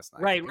tremendous last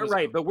night.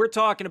 Right. But we're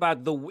talking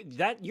about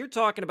you're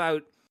talking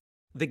about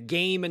the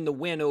game and the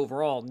win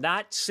overall,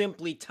 not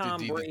simply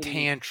Tom Brady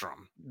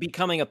tantrum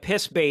becoming a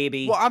piss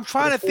baby. Well, I'm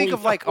trying to think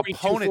of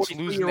opponents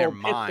losing their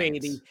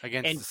minds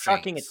against and the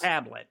chucking a Saints.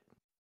 tablet.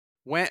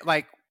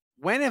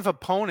 When have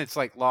opponents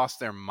lost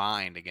their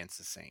mind against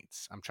the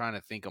Saints? I'm trying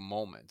to think of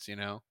moments,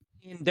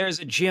 There's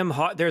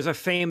a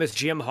famous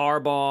Jim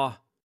Harbaugh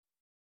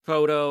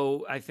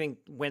photo, I think,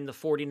 when the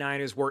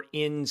 49ers were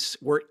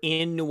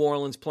in New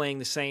Orleans playing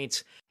the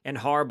Saints, and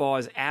Harbaugh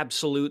is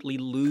absolutely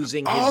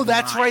losing his mind.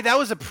 That's right. That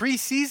was a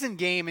preseason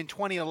game in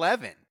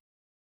 2011.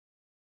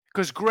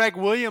 Because Greg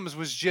Williams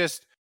was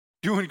just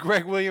doing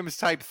Greg Williams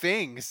type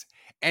things.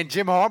 And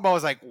Jim Harbaugh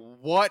was like,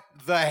 what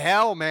the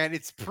hell, man?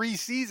 It's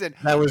preseason.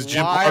 That was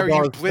Jim Why Harbaugh's,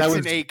 are you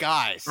blitzing 8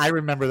 guys? I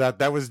remember that.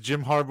 That was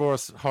Jim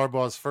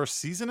Harbaugh's first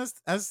season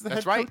as the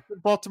head coach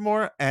of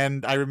Baltimore.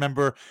 And I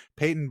remember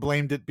Peyton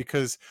blamed it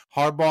because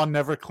Harbaugh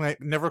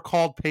never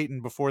called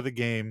Peyton before the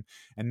game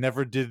and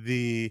never did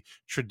the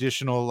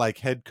traditional like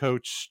head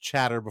coach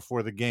chatter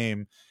before the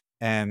game.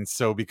 And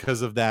so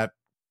because of that,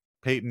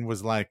 Peyton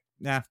was like,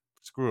 nah,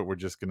 screw it. We're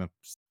just going to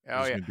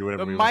do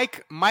whatever we want.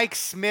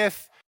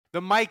 The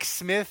Mike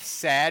Smith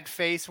sad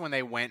face when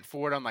they went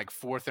for it on like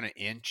 4th and an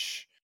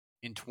inch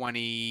in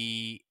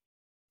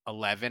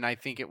 2011, I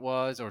think it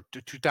was, or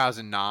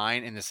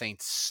 2009, and the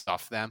Saints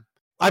stuffed them.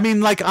 I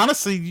mean, like,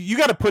 honestly, you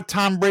got to put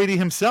Tom Brady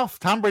himself.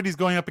 Tom Brady's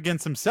going up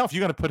against himself.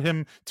 You got to put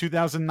him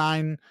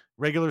 2009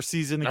 regular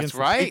season against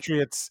the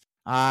Patriots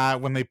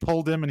when they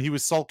pulled him and he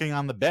was sulking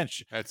on the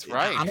bench. That's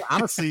right.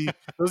 Honestly,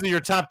 those are your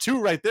top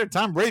 2 right there.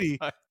 Tom Brady,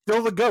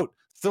 still the GOAT.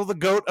 Still the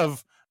GOAT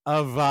of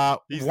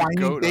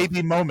whiny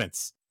baby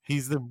moments.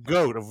 He's the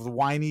GOAT of the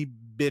whiny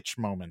bitch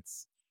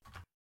moments.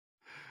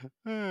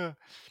 I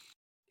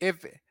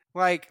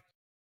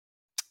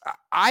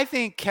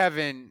think,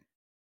 Kevin,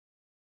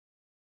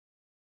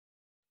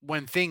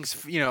 when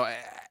things,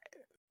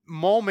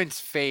 moments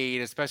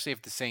fade, especially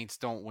if the Saints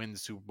don't win the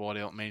Super Bowl,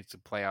 they don't make it to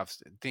the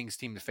playoffs, things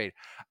seem to fade.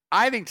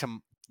 I think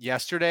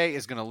yesterday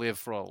is going to live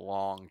for a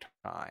long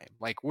time.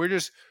 Like, we're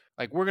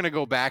going to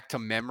go back to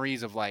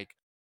memories of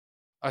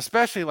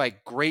especially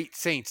great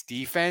Saints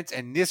defense,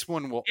 and this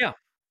one will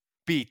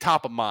be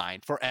top of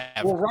mind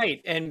forever. Well,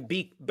 right,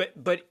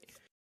 but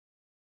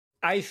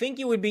I think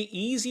it would be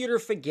easier to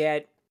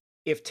forget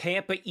if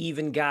Tampa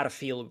even got a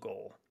field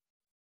goal.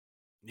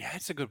 Yeah,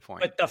 that's a good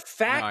point. But the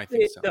fact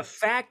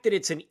that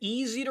it's an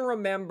easy to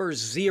remember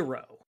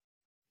 0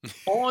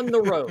 on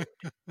the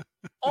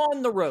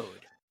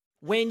road,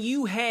 when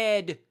you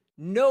had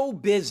no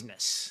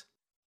business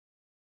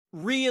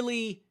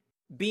really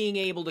being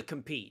able to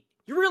compete,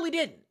 you really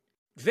didn't.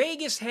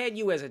 Vegas had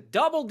you as a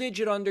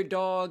double-digit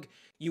underdog.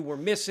 You were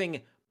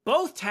missing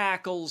both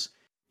tackles,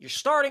 your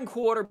starting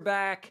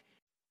quarterback,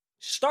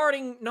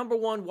 starting number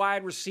 1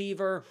 wide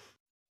receiver.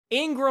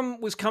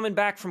 Ingram was coming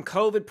back from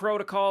COVID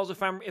protocols,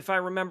 if I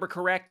remember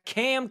correct.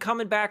 Cam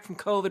coming back from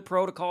COVID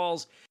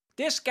protocols.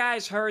 This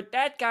guy's hurt.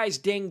 That guy's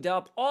dinged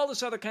up. All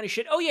this other kind of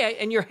shit. Oh, yeah,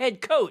 and your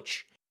head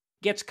coach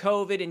gets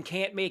COVID and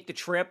can't make the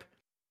trip.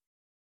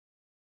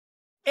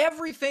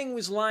 Everything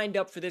was lined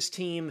up for this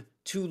team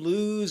to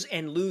lose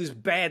and lose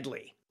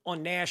badly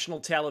on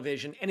national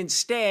television, and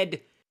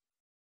instead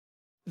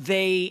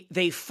they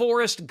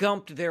Forrest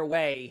Gumped their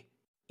way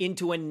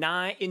into a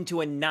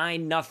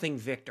 9-0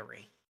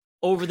 victory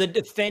over the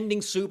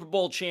defending Super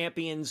Bowl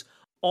champions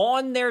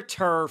on their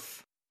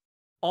turf,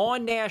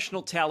 on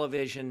national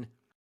television,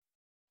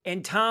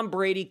 and Tom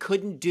Brady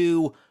couldn't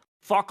do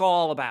fuck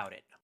all about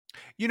it.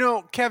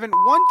 Kevin,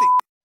 one thing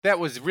that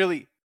was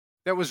really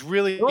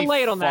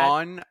late on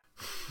fun.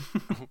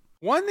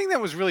 One thing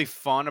that was really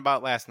fun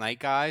about last night,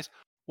 guys,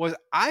 was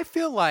I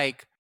feel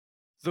like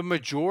the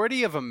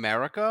majority of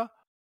America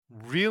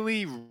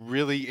really,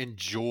 really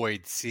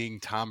enjoyed seeing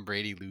Tom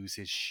Brady lose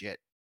his shit.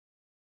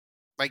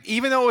 Like,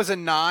 even though it was a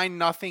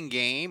 9-0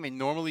 game, and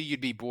normally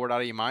you'd be bored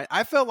out of your mind,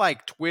 I felt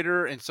like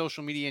Twitter and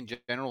social media in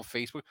general,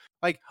 Facebook,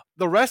 like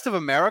the rest of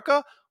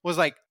America was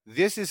like,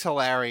 this is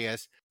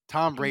hilarious.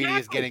 Tom Brady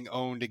is getting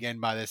owned again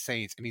by the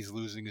Saints, and he's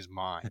losing his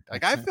mind.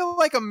 Like, I feel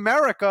like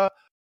America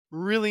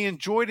really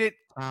enjoyed it,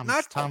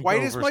 not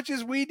quite as much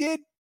as we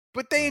did,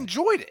 but they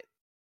enjoyed it.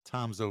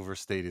 Tom's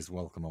overstayed his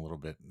welcome a little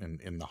bit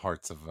in the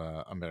hearts of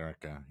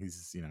America.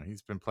 He's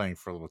been playing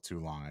for a little too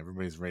long.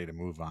 Everybody's ready to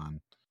move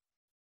on.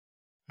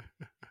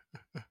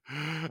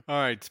 All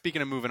right.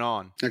 Speaking of moving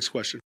on, next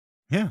question.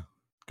 Yeah,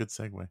 good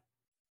segue.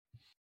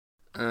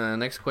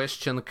 Next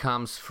question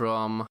comes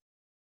from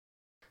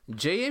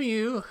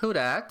JMU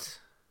Hudat,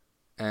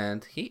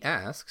 and he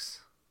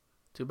asks,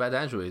 too bad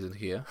Andrew isn't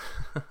here.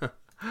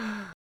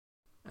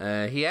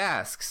 He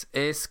asks,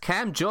 is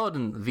Cam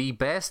Jordan the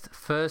best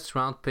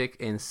first-round pick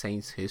in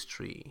Saints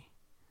history?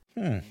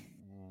 Ooh,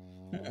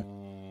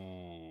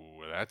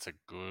 that's a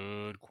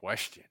good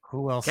question.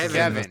 Who else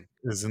Kevin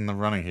is in the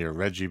running here?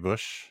 Reggie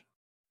Bush?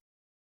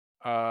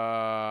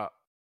 Willie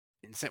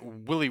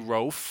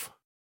Roaf.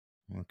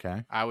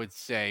 Okay. I would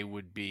say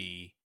would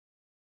be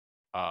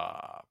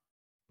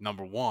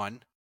number 1.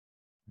 Okay.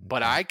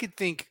 But I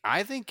think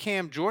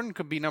Cam Jordan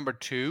could be number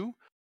 2.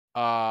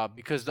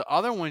 Because the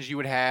other ones you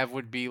would have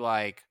would be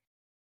like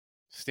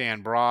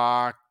Stan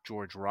Brock,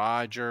 George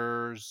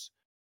Rogers,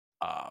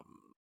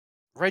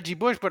 Reggie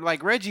Bush. But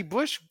like Reggie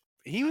Bush,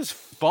 he was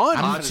fun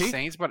for the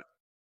Saints. But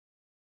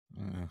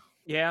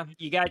yeah,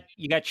 you got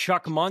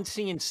Chuck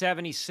Muncie in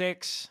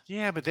 '76.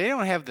 Yeah, but they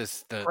don't have the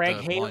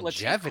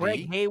longevity.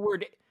 Craig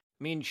Hayward.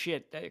 I mean,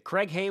 shit.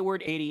 Craig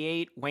Hayward,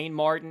 88. Wayne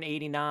Martin,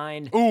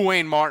 89. Ooh,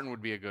 Wayne Martin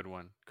would be a good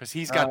one because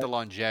he's got the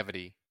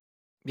longevity.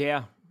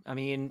 Yeah, I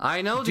mean,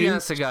 I know the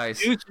answer,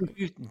 guys.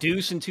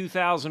 Deuce in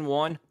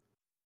 2001.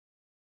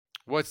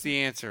 What's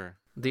the answer?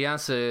 The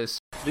answer is...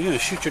 You're going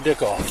to shoot your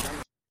dick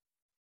off.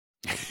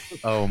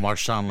 Oh,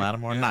 Marshawn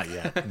Lattimore? Not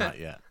yet. Not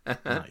yet.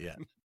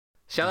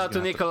 Shout out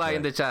to Nikolai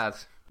in the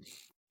chat.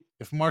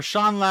 If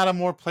Marshawn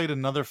Lattimore played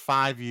another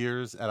 5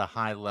 years at a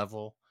high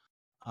level,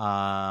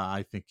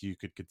 I think you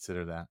could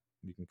consider that.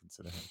 You can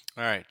consider him.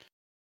 All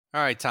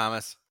right,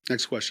 Thomas.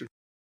 Next question.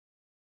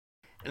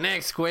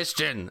 Next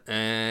question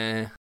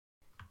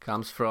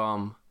comes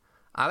from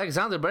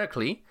Alexander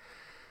Berkeley,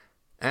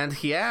 and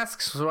he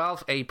asks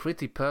Ralph a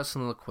pretty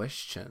personal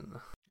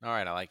question. All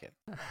right, I like it.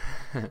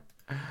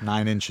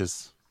 9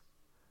 inches.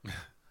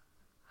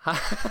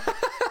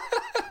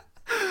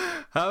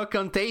 How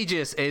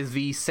contagious is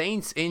the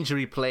Saints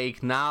injury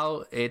plague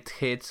now it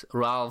hits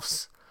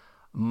Ralph's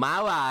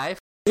my wife?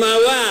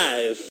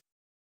 It's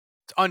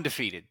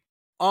undefeated.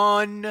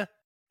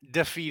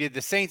 Undefeated.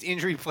 The Saints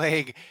injury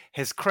plague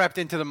has crept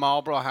into the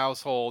Marlborough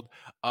household.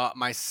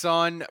 My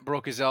son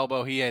broke his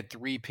elbow. He had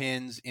 3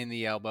 pins in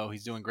the elbow.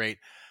 He's doing great.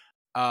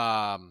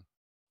 And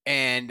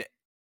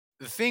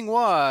the thing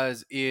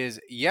is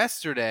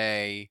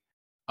yesterday,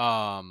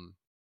 my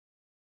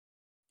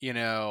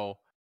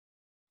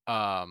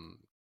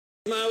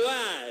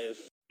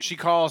wife. She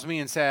calls me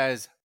and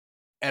says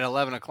at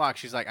 11 o'clock,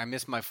 she's like, I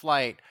missed my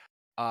flight.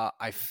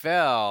 I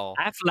fell.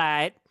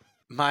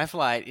 My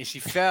flight. And she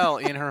fell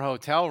in her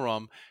hotel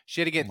room.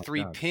 She had to get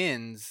 3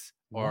 pins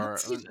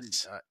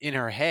in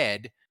her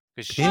head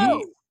because she.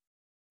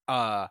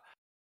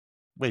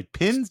 Wait,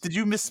 pins? Did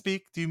you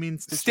misspeak? Do you mean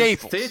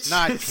staples?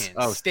 Not pins.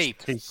 Oh,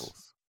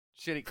 staples.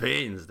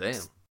 Pins,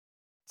 damn.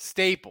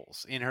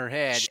 Staples in her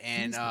head,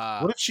 and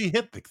what did she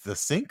hit? The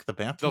sink, the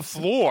bathroom, the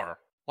floor,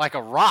 like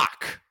a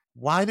rock.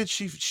 Why did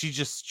she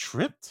just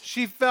tripped?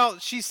 She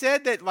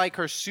said that like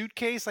her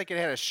suitcase, like it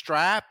had a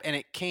strap and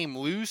it came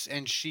loose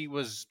and she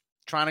was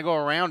trying to go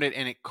around it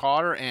and it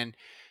caught her, and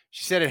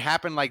she said it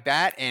happened like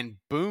that and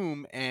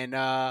boom, and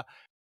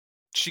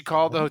she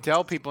called the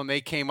hotel people and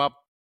they came up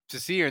to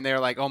see her and they were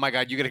like, oh my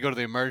God, you got to go to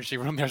the emergency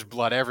room. There's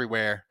blood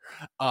everywhere.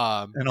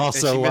 And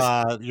also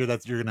you're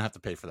going to have to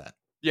pay for that.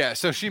 Yeah.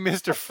 So she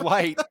missed her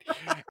flight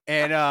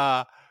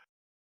and,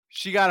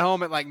 she got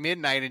home at like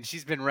midnight and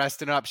she's been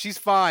resting up. She's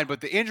fine,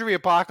 but the injury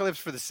apocalypse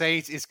for the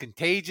Saints is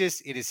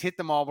contagious. It has hit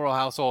the Marlborough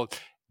household.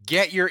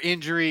 Get your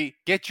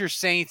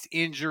Saints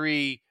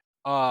injury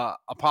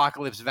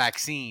apocalypse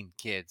vaccine,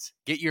 kids.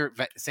 Get your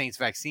Saints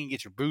vaccine.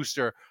 Get your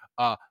booster,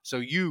 so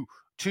you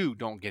too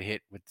don't get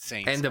hit with the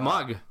Saints. And the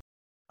mug.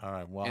 All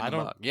right. Well, I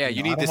don't. Mug. Yeah,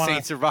 you need the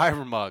Saints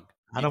Survivor mug.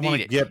 I don't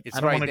want to get.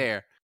 It's right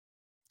there.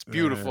 It's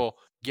beautiful.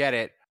 Get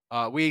it.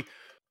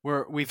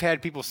 We've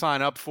had people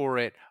sign up for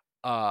it.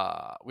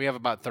 We have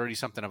about 30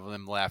 something of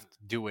them left.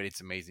 Do it.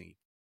 It's amazing.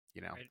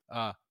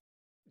 I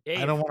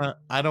don't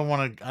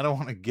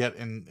want to get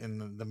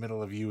in the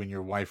middle of you and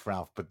your wife,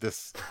 Ralph, but the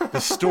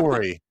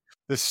story,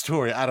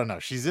 I don't know.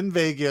 She's in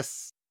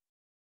Vegas.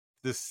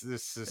 This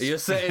is. You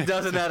say it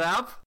doesn't add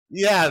up?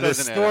 Yeah, the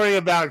story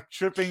about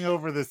tripping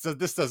over this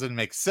doesn't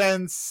make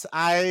sense.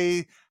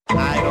 I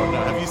don't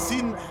know.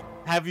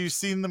 Have you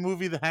seen the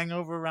movie The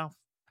Hangover, Ralph?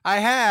 I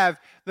have.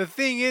 The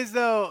thing is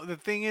though,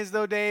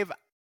 Dave,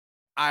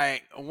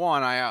 I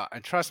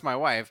trust my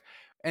wife,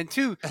 and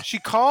 2, she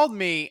called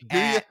me.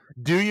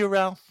 Do you,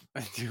 Ralph?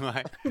 Do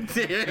I? The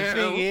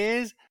thing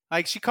is,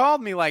 like, she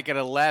called me like at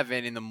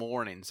 11 in the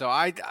morning, so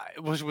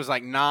which was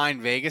like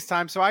 9 Vegas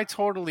time. So I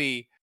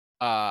totally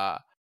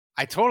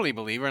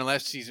believe her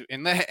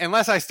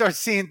unless I start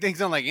seeing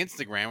things on like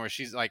Instagram where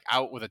she's like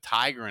out with a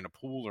tiger in a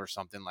pool or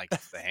something like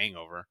The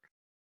Hangover.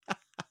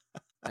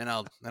 And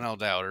I'll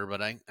doubt her,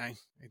 but I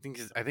think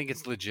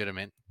it's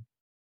legitimate.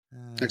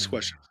 Next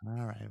question.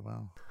 All right,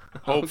 well.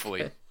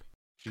 Hopefully. Okay.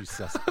 She's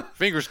suspect.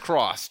 Fingers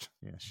crossed.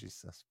 Yeah, she's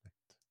suspect.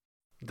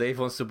 Dave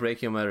wants to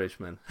break your marriage,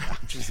 man.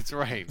 That's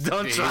right.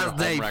 Don't trust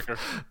Dave.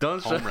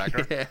 Don't trust.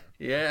 Homewrecker.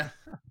 Yeah.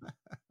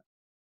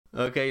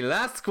 Okay,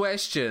 last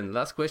question.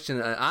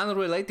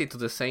 Unrelated to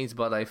the Saints,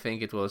 but I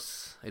think it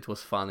was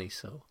funny,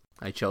 so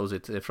I chose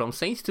it. From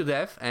Saints to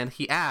Death, and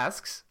he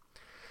asks,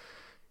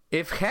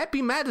 if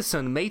Happy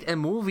Madison made a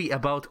movie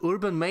about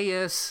Urban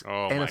Meyer's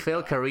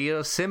NFL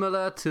career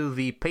similar to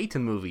the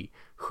Peyton movie,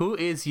 who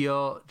is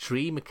your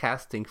dream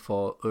casting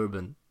for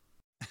Urban?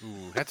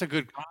 Ooh, that's a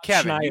good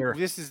Kevin.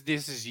 This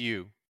is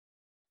you.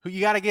 Who you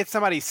got to get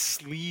somebody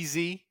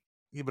sleazy?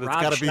 Yeah, but it's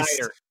got to be.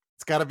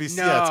 It's got to be.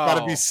 No. Yeah, it's got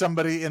to be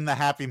somebody in the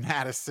Happy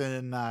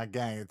Madison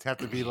gang. It's have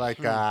to be like.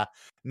 No,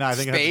 I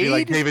think it has to be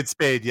like David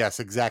Spade. Yes,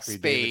 exactly.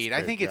 Spade.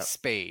 I think it's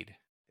Spade.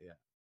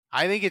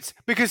 I think it's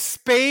because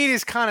Spade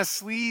is kind of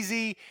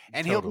sleazy,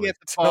 and he'll be at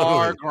the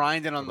bar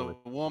grinding on the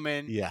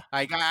woman. Yeah,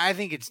 I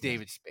think it's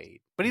David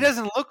Spade, but he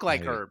doesn't look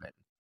like Urban.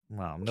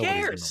 Well, who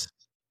cares?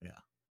 Yeah,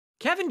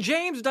 Kevin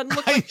James doesn't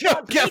look like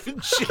Sean Kevin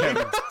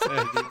James.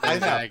 I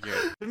know.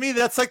 To me,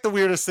 that's like the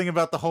weirdest thing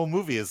about the whole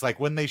movie is like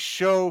when they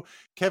show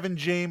Kevin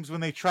James, when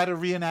they try to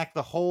reenact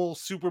the whole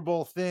Super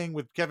Bowl thing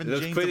with Kevin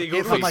James. Pretty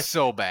good. I'm like,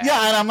 so bad.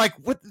 Yeah, and I'm like,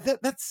 what?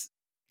 That's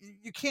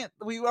you can't.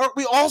 We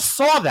all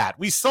saw that.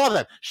 We saw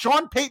that.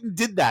 Sean Payton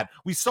did that.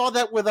 We saw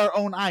that with our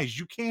own eyes.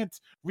 You can't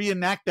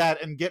reenact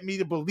that and get me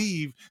to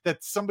believe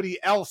that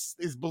somebody else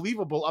is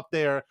believable up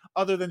there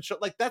other than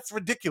like that's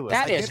ridiculous.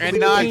 That is and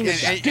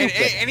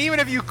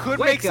even if you could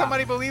make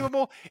somebody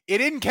believable,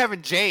 it isn't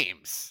Kevin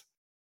James.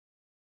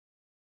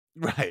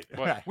 Right.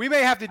 We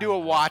may have to do a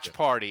watch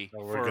party.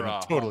 We're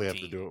gonna totally have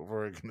to do it.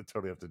 We're gonna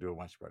totally have to do a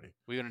watch party.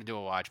 We're gonna do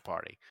a watch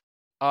party.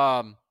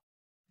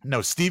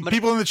 No, Steve.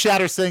 People in the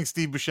chat are saying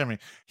Steve Buscemi.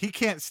 He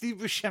can't. Steve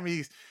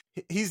Buscemi.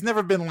 He's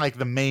never been like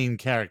the main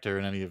character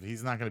in any of.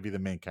 He's not going to be the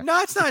main character. No,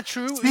 it's not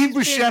true. Steve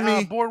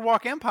Buscemi,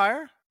 Boardwalk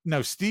Empire.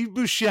 No, Steve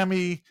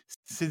Buscemi.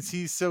 Since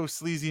he's so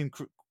sleazy and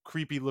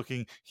creepy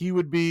looking, he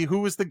would be. Who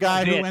was the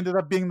guy who ended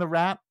up being the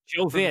rat?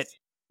 Joe Vitt.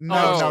 No,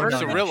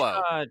 Cirillo.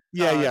 Cirillo.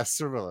 Yeah,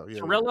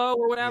 Cirillo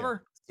or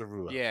whatever. Yeah,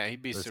 Cirillo. Yeah,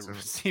 he'd be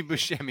Steve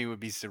Buscemi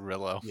would be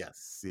Cirillo.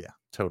 Yes. Yeah.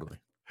 Totally.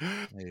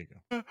 There you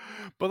go.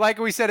 But like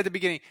we said at the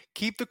beginning,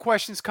 keep the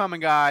questions coming,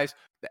 guys.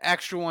 The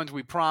extra ones,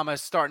 we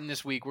promise, starting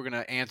this week, we're going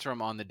to answer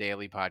them on the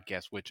daily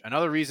podcast, which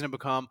another reason to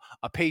become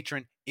a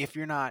patron. If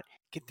you're not,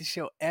 get the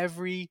show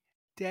every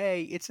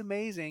day. It's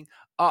amazing.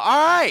 All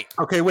right.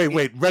 Okay,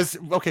 wait.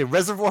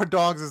 Reservoir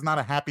Dogs is not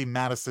a Happy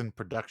Madison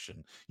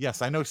production.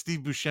 Yes, I know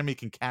Steve Buscemi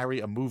can carry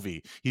a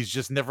movie. He's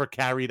just never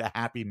carried a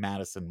Happy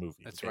Madison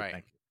movie. That's right.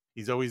 Thank you.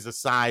 He's always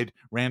a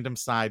random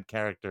side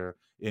character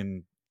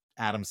in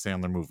Adam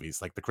Sandler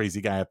movies, like the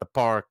crazy guy at the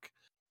park.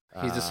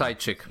 He's a side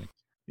chick.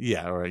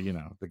 Yeah, or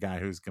the guy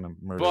who's gonna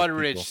murder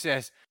Butteridge people.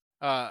 says,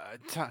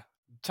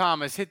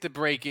 Thomas, hit the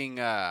breaking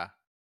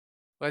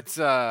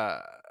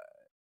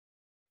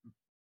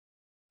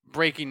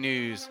breaking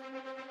news.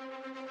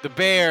 The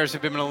Bears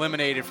have been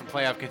eliminated from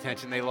playoff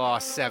contention. They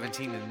lost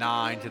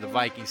 17-9 to the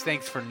Vikings.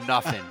 Thanks for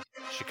nothing,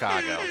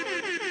 Chicago.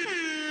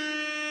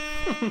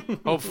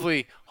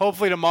 Hopefully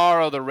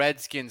tomorrow the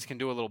Redskins can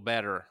do a little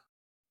better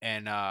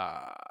and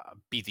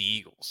beat the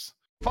Eagles.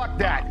 Fuck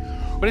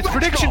that. But it's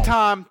prediction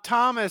time.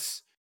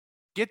 Thomas,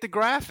 get the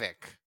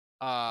graphic.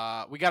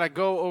 We gotta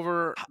go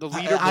over the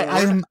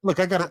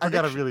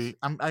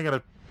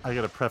leaderboard. I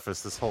gotta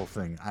preface this whole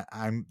thing.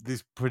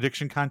 This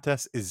prediction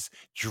contest is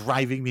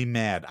driving me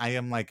mad. I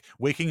am like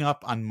waking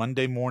up on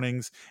Monday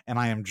mornings and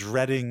I am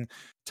dreading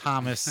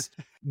Thomas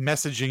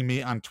messaging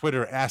me on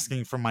Twitter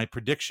asking for my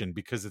prediction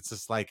because it's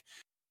just like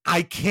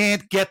I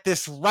can't get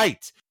this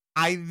right.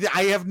 I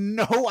have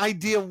no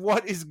idea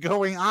what is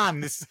going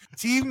on. This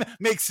team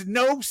makes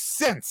no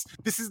sense.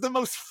 This is the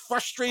most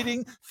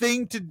frustrating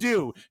thing to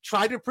do.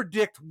 Try to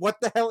predict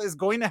what the hell is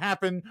going to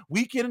happen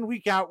week in and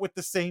week out with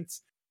the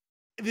Saints.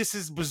 This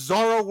is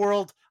bizarro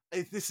world.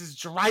 This is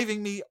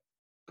driving me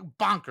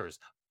bonkers.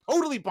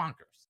 Totally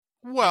bonkers.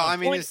 Well, I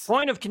mean,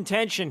 point of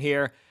contention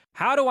here.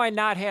 How do I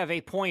not have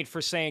a point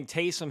for saying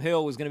Taysom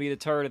Hill was going to be the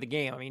turd of the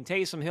game? I mean,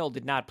 Taysom Hill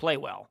did not play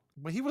well.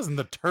 Well, he wasn't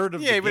the turd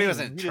of the game. Yeah, but he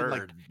wasn't a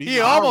turd. He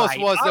almost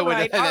was, though,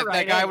 with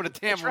that guy with a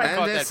tambourine. I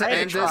had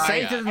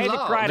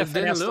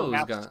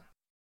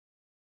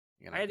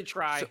to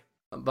try.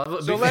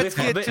 But so let's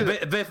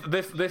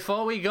get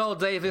before we go,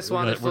 Dave, this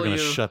one is for you. We're going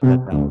to shut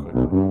that down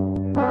quickly.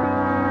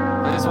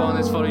 This one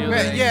is for you,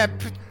 Dave. Yeah,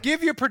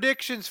 give your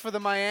predictions for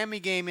the Miami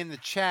game in the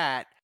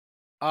chat.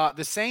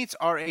 The Saints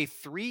are a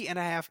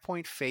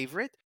 3.5-point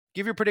favorite.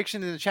 Give your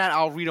predictions in the chat.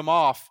 I'll read them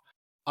off.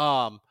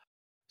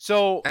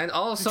 So and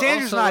also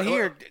Andrew's not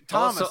here.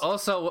 Thomas.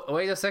 Also,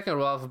 wait a second,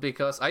 Ralph,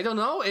 because I don't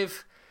know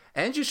if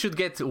Andrew should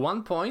get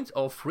 1 point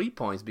or 3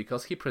 points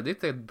because he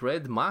predicted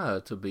Brad Maher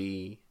to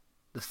be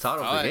the star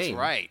of the game. That's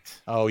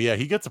right. Oh yeah,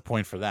 he gets a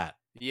point for that.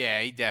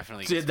 Yeah, he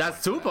definitely. Gets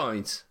that's 2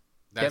 points.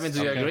 Kevin,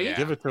 do you agree? Yeah.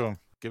 Give it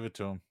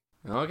to him.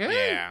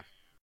 Okay.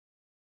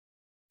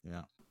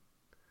 Yeah.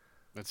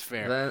 That's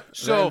fair. Then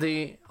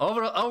the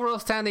overall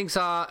standings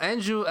are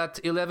Andrew at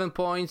 11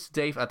 points,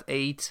 Dave at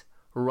 8,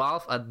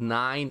 Ralph at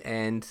 9,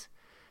 and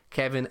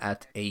Kevin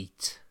at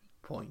 8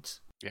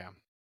 points. Yeah.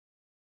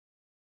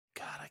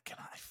 God, I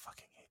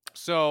fucking hate that.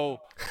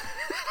 So,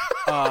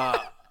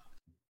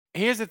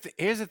 here's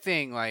the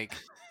thing. Like,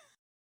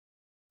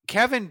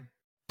 Kevin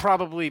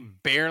probably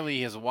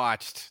barely has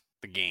watched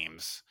the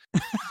games,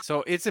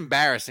 so it's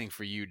embarrassing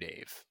for you,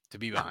 Dave, to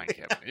be behind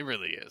Kevin. It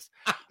really is.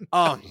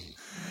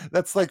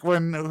 That's like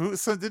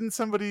didn't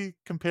somebody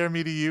compare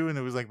me to you, and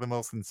it was like the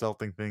most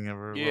insulting thing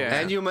ever. Yeah,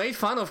 and you made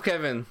fun of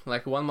Kevin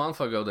like 1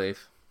 month ago,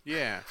 Dave.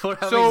 Yeah, for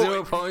having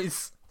 0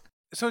 points.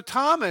 So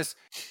Thomas,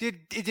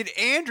 did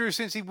Andrew,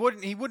 since he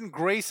wouldn't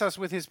grace us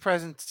with his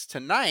presence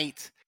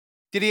tonight,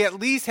 did he at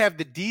least have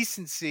the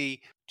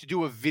decency to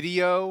do a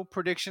video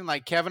prediction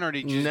like Kevin, or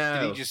did he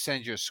just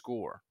send you a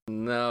score?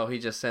 No, he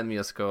just sent me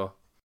a score.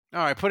 All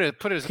right, put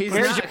his. He's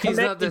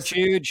not this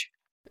huge.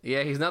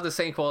 Yeah, he's not the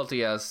same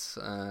quality as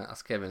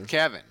Kevin.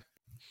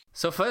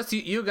 So first,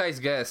 you guys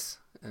guess.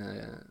 All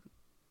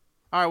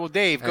right, well,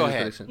 Dave, go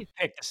ahead.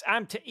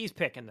 He's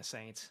picking the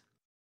Saints.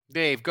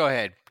 Dave, go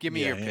ahead. Give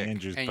me Yeah, your pick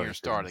Andrew's and your probably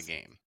star of the this.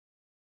 game.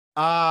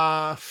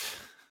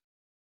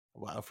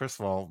 Well, first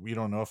of all, you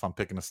don't know if I'm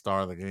picking a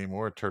star of the game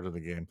or a turd of the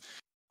game.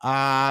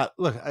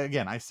 Look,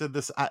 again, I said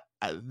this.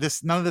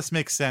 None of this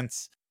makes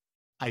sense.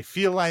 I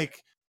feel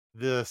like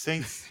the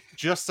Saints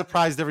just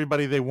surprised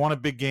everybody. They won a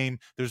big game.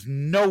 There's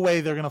no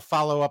way they're going to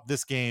follow up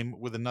this game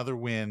with another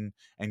win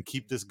and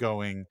keep this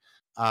going.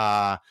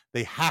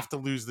 They have to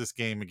lose this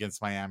game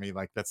against Miami.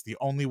 Like, that's the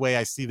only way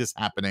I see this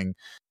happening.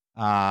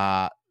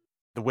 The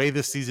way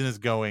this season is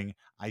going,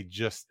 I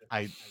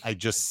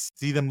just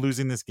see them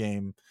losing this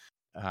game.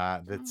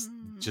 That's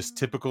just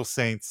typical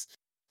Saints.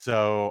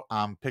 So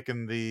I'm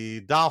picking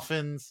the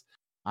Dolphins.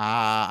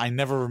 I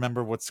never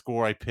remember what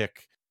score I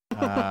pick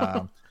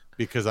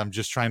because I'm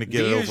just trying to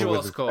get it over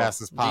with as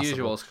fast as possible. The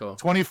usual score.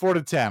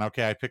 24-10.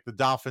 Okay, I picked the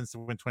Dolphins to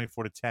win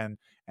 24-10.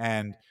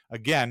 And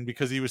again,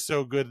 because he was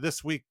so good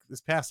this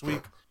past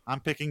week, I'm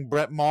picking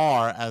Brett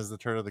Maher as the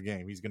turd of the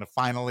game. He's going to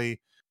finally,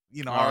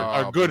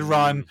 our good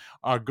run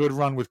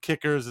with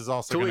kickers is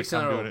also going to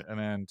come to an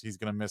end. He's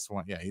going to miss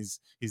one. Yeah, he's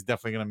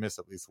definitely going to miss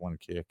at least one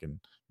kick and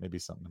maybe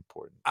something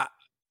important.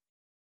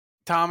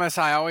 Thomas,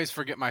 I always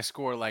forget my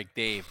score like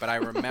Dave, but I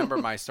remember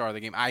my star of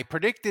the game. I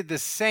predicted the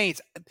Saints.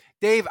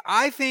 Dave,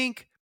 I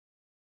think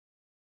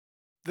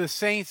the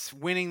Saints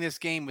winning this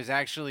game was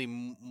actually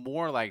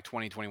more like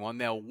 2021.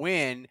 They'll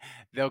win.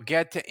 They'll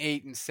get to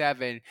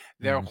 8-7.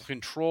 They'll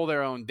control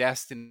their own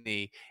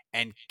destiny.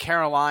 And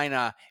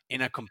Carolina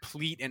in a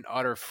complete and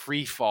utter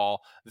free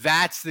fall.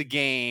 That's the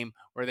game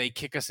where they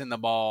kick us in the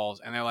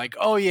balls. And they're like,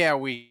 oh, yeah,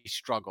 we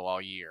struggle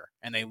all year.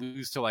 And they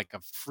lose to like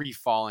a free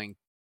falling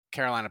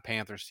Carolina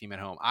Panthers team at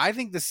home. I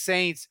think the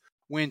Saints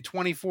win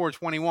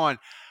 24-21.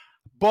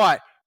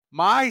 But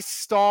my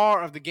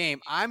star of the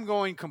game, I'm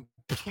going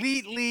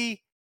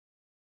completely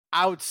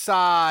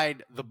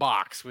outside the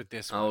box with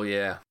this one. Oh,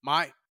 yeah.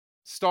 My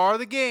star of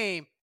the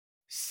game,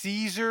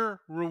 Cesar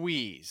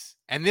Ruiz.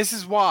 And this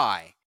is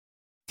why.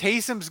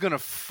 Taysom's going to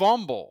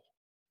fumble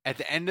at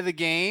the end of the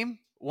game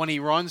when he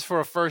runs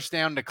for a first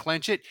down to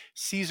clinch it.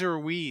 Cesar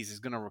Ruiz is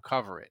going to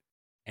recover it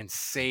and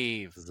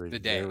save the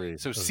day.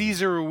 So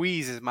Cesar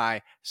Ruiz is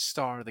my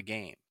star of the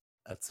game.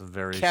 That's a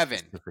very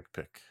specific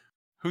pick.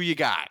 Who you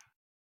got?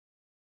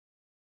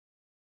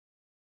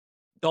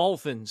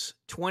 Dolphins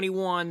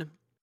 21,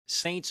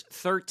 Saints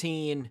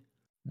 13.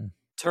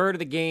 Turd of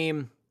the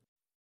game,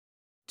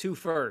 2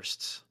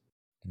 firsts.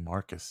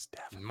 Marcus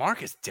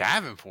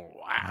Davenport.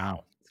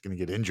 Wow. He's going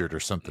to get injured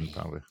or something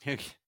probably.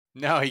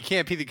 No, he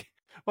can't be the.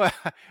 Well,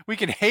 we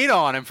can hate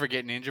on him for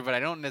getting injured, but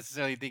I don't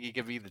necessarily think he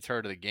could be the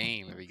turd of the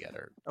game if he got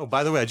hurt. Oh,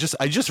 by the way,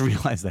 I just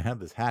realized I have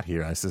this hat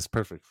here. This is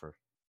perfect for.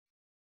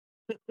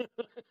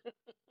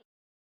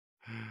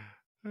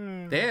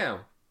 Damn.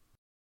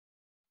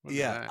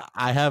 Yeah,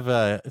 I have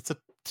it's a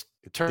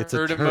turd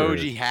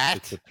emoji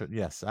hat.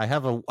 Yes, I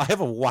have a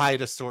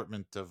wide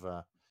assortment of.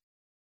 I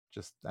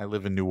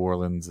live in New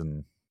Orleans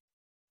and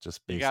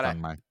just based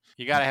on my.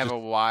 You gotta have a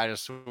wide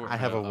assortment. I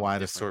have a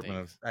wide assortment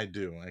of. I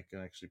do. I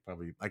could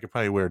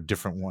probably wear a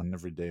different one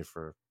every day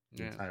for.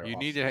 You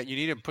need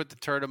to put the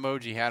turd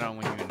emoji hat on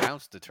when you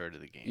announce the turd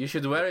of the game. You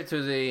should wear it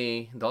to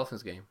the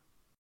Dolphins game.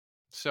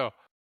 So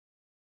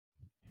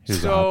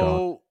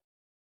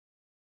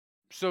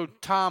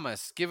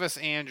Thomas, give us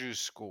Andrew's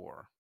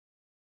score.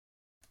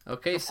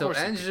 Okay, so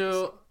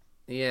Andrew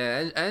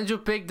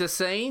picked the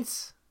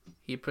Saints.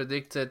 He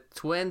predicted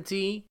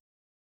 20-10,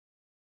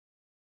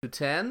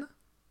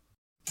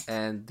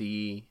 and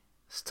the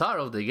star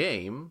of the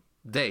game,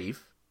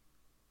 Dave.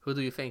 Who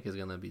do you think is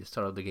gonna be the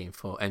star of the game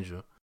for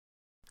Andrew?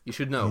 You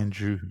should know.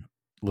 Andrew,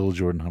 Little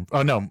Jordan Humphrey.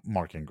 Oh no,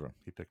 Mark Ingram.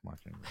 He picked Mark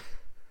Ingram.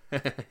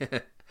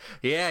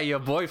 Yeah, your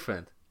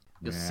boyfriend.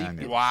 Your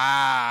secret.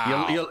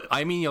 Wow.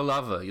 Your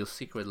lover. Your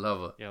secret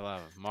lover. Your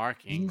lover, Mark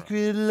Ingram.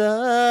 Secret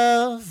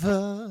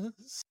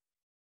lovers.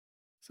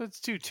 So it's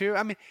 2-2.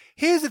 I mean,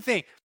 here's the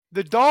thing: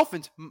 the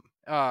Dolphins.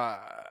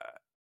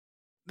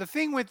 The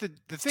thing with the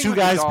thing. Two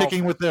guys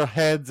picking with their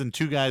heads and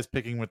 2 guys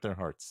picking with their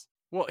hearts.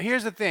 Well,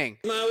 here's the thing.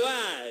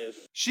 My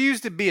wife. She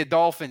used to be a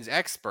Dolphins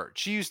expert.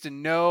 She used to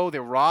know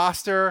the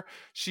roster.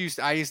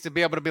 I used to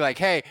be able to be like,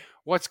 hey,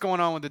 what's going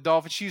on with the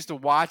Dolphins? She used to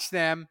watch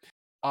them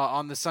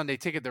on the Sunday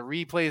Ticket, the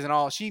replays and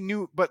all. She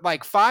knew, but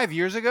like 5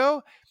 years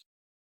ago,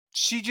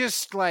 she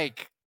just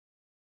like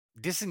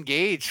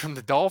disengaged from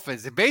the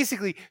Dolphins. And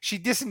basically, she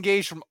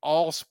disengaged from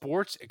all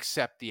sports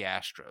except the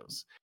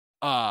Astros.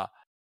 And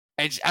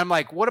I'm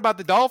like, what about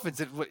the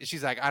Dolphins? And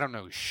she's like, I don't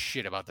know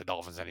shit about the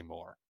Dolphins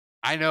anymore.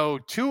 I know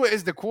Tua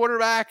is the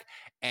quarterback,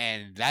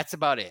 and that's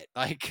about it.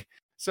 Like,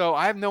 so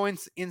I have no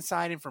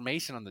inside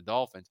information on the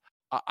Dolphins.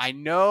 I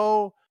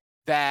know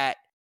that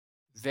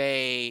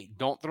they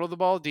don't throw the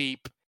ball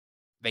deep.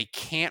 They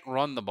can't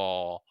run the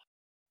ball.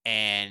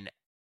 And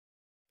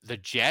the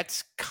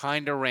Jets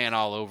kind of ran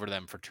all over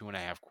them for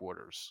 2.5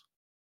 quarters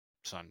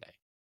Sunday.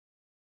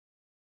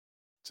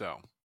 So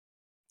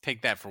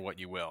take that for what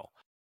you will.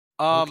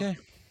 Okay.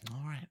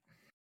 All right.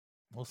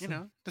 We'll see.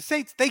 The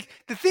Saints,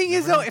 the thing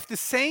is, though, if the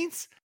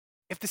Saints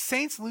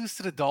lose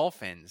to the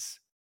Dolphins,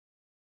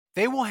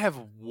 they will have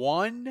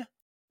won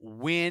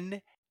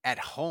win at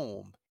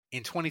home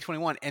in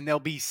 2021, and they'll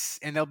be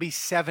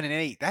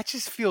 7-8. That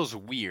just feels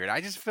weird. I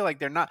just feel like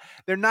they're not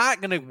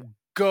going to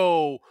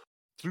go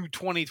through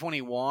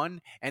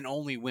 2021 and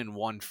only win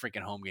one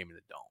freaking home game in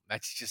the Dome.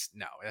 That's just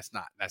that's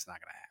not going to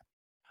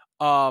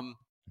happen.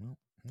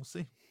 We'll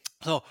see.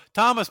 So,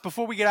 Thomas,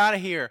 before we get out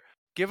of here,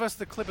 give us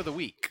the clip of the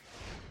week.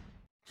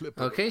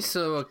 Okay,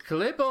 so a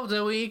clip of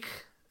the week.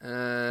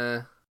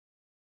 2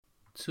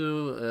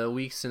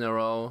 weeks in a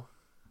row.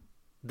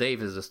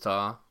 Dave is the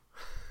star.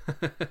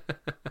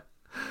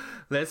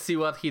 Let's see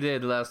what he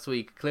did last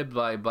week. Clipped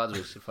by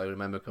Budrich, if I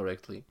remember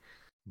correctly.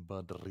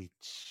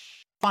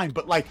 Budrich. Fine,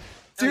 but like,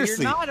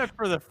 seriously. You're not up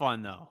for the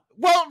fun, though.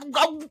 Well,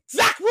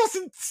 Zach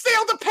Wilson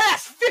sailed the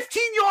pass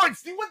 15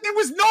 yards. There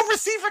was no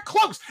receiver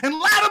close. And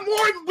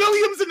Lattimore and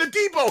Williams and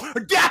Adebo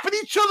are dapping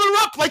each other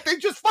up like they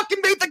just fucking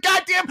made the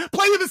goddamn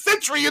play of the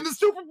century in the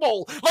Super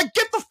Bowl. Like,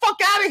 get the fuck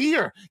out of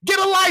here. Get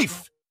a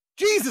life.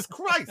 Jesus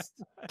Christ.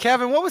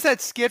 Kevin, what was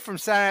that skit from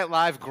Saturday Night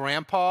Live,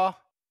 Grandpa?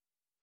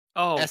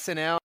 Oh.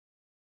 SNL?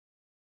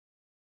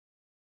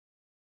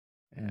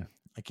 Yeah.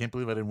 I can't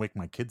believe I didn't wake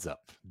my kids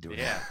up doing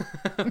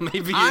that.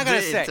 Maybe I'm you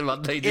gonna did, say,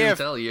 but they didn't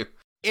tell you.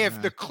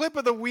 If the clip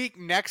of the week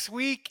next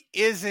week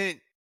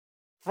isn't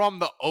from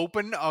the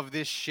open of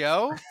this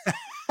show,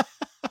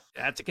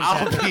 that's a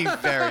I'll be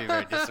very,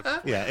 very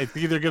disappointed. Yeah, it's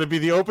either going to be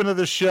the open of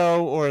the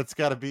show or it's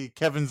got to be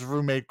Kevin's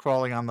roommate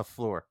crawling on the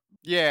floor.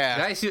 Yeah.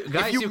 Guys,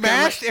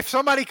 if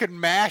somebody could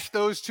mash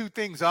those two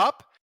things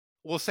up,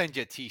 we'll send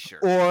you a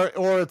t-shirt.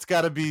 Or it's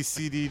got to be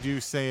CD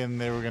Juice saying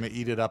they were going to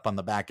eat it up on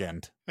the back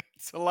end.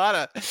 It's a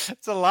lot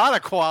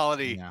of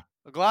quality. Yeah.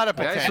 A lot of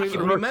potential. Guys,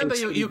 remember,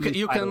 you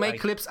can make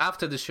clips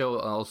after the show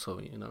also,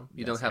 you know.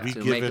 You don't have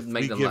to make them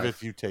live. We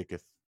giveth, you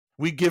taketh.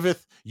 We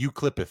giveth, you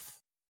clippeth.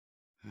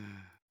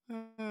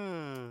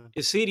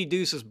 It's CD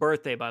Deuce's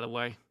birthday, by the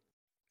way.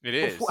 It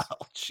is.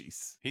 Well,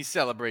 jeez. He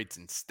celebrates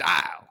in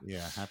style.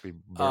 Yeah, happy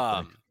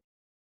birthday.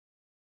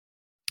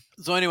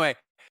 So anyway,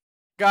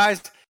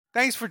 guys,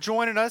 thanks for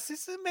joining us.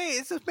 It's an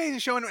amazing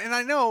show, and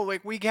I know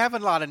like we have a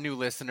lot of new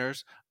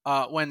listeners.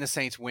 When the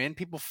Saints win,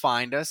 people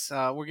find us.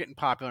 We're getting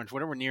popular on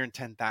Twitter. We're nearing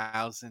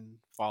 10,000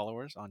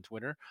 followers on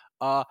Twitter.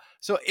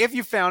 So if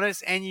you found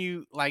us and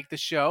you like the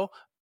show,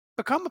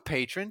 become a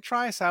patron.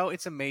 Try us out.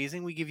 It's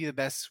amazing. We give you the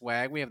best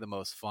swag. We have the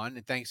most fun.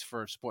 And thanks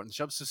for supporting the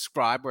show.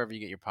 Subscribe wherever you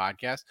get your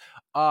podcast.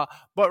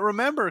 But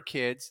remember,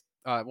 kids.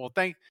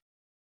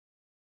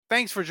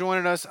 Thanks for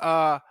joining us.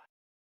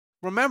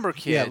 Remember,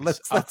 kids. Yeah,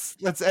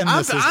 let's end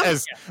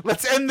this.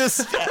 Let's end this.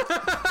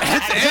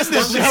 Let's end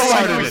this show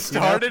like we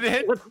started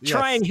it. Let's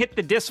try and hit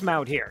the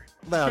dismount here.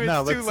 No,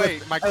 it's too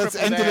late. Let's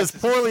end it as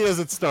poorly as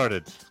it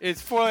started.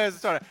 It's poorly as it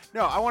started.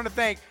 No, I want to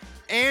thank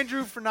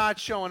Andrew for not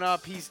showing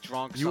up. He's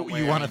drunk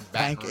somewhere. You want to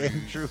thank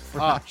Andrew for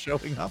not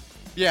showing up?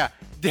 Yeah.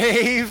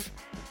 Dave,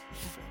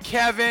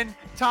 Kevin,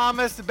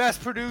 Thomas, the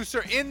best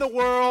producer in the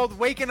world,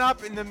 waking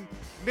up in the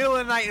middle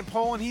of the night in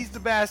Poland. He's the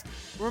best.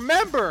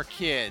 Remember,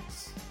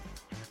 kids,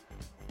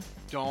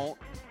 don't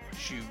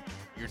shoot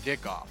your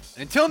dick off.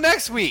 Until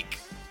next week,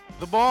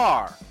 the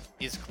bar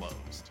is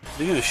closed.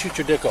 You're going to shoot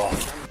your dick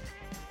off.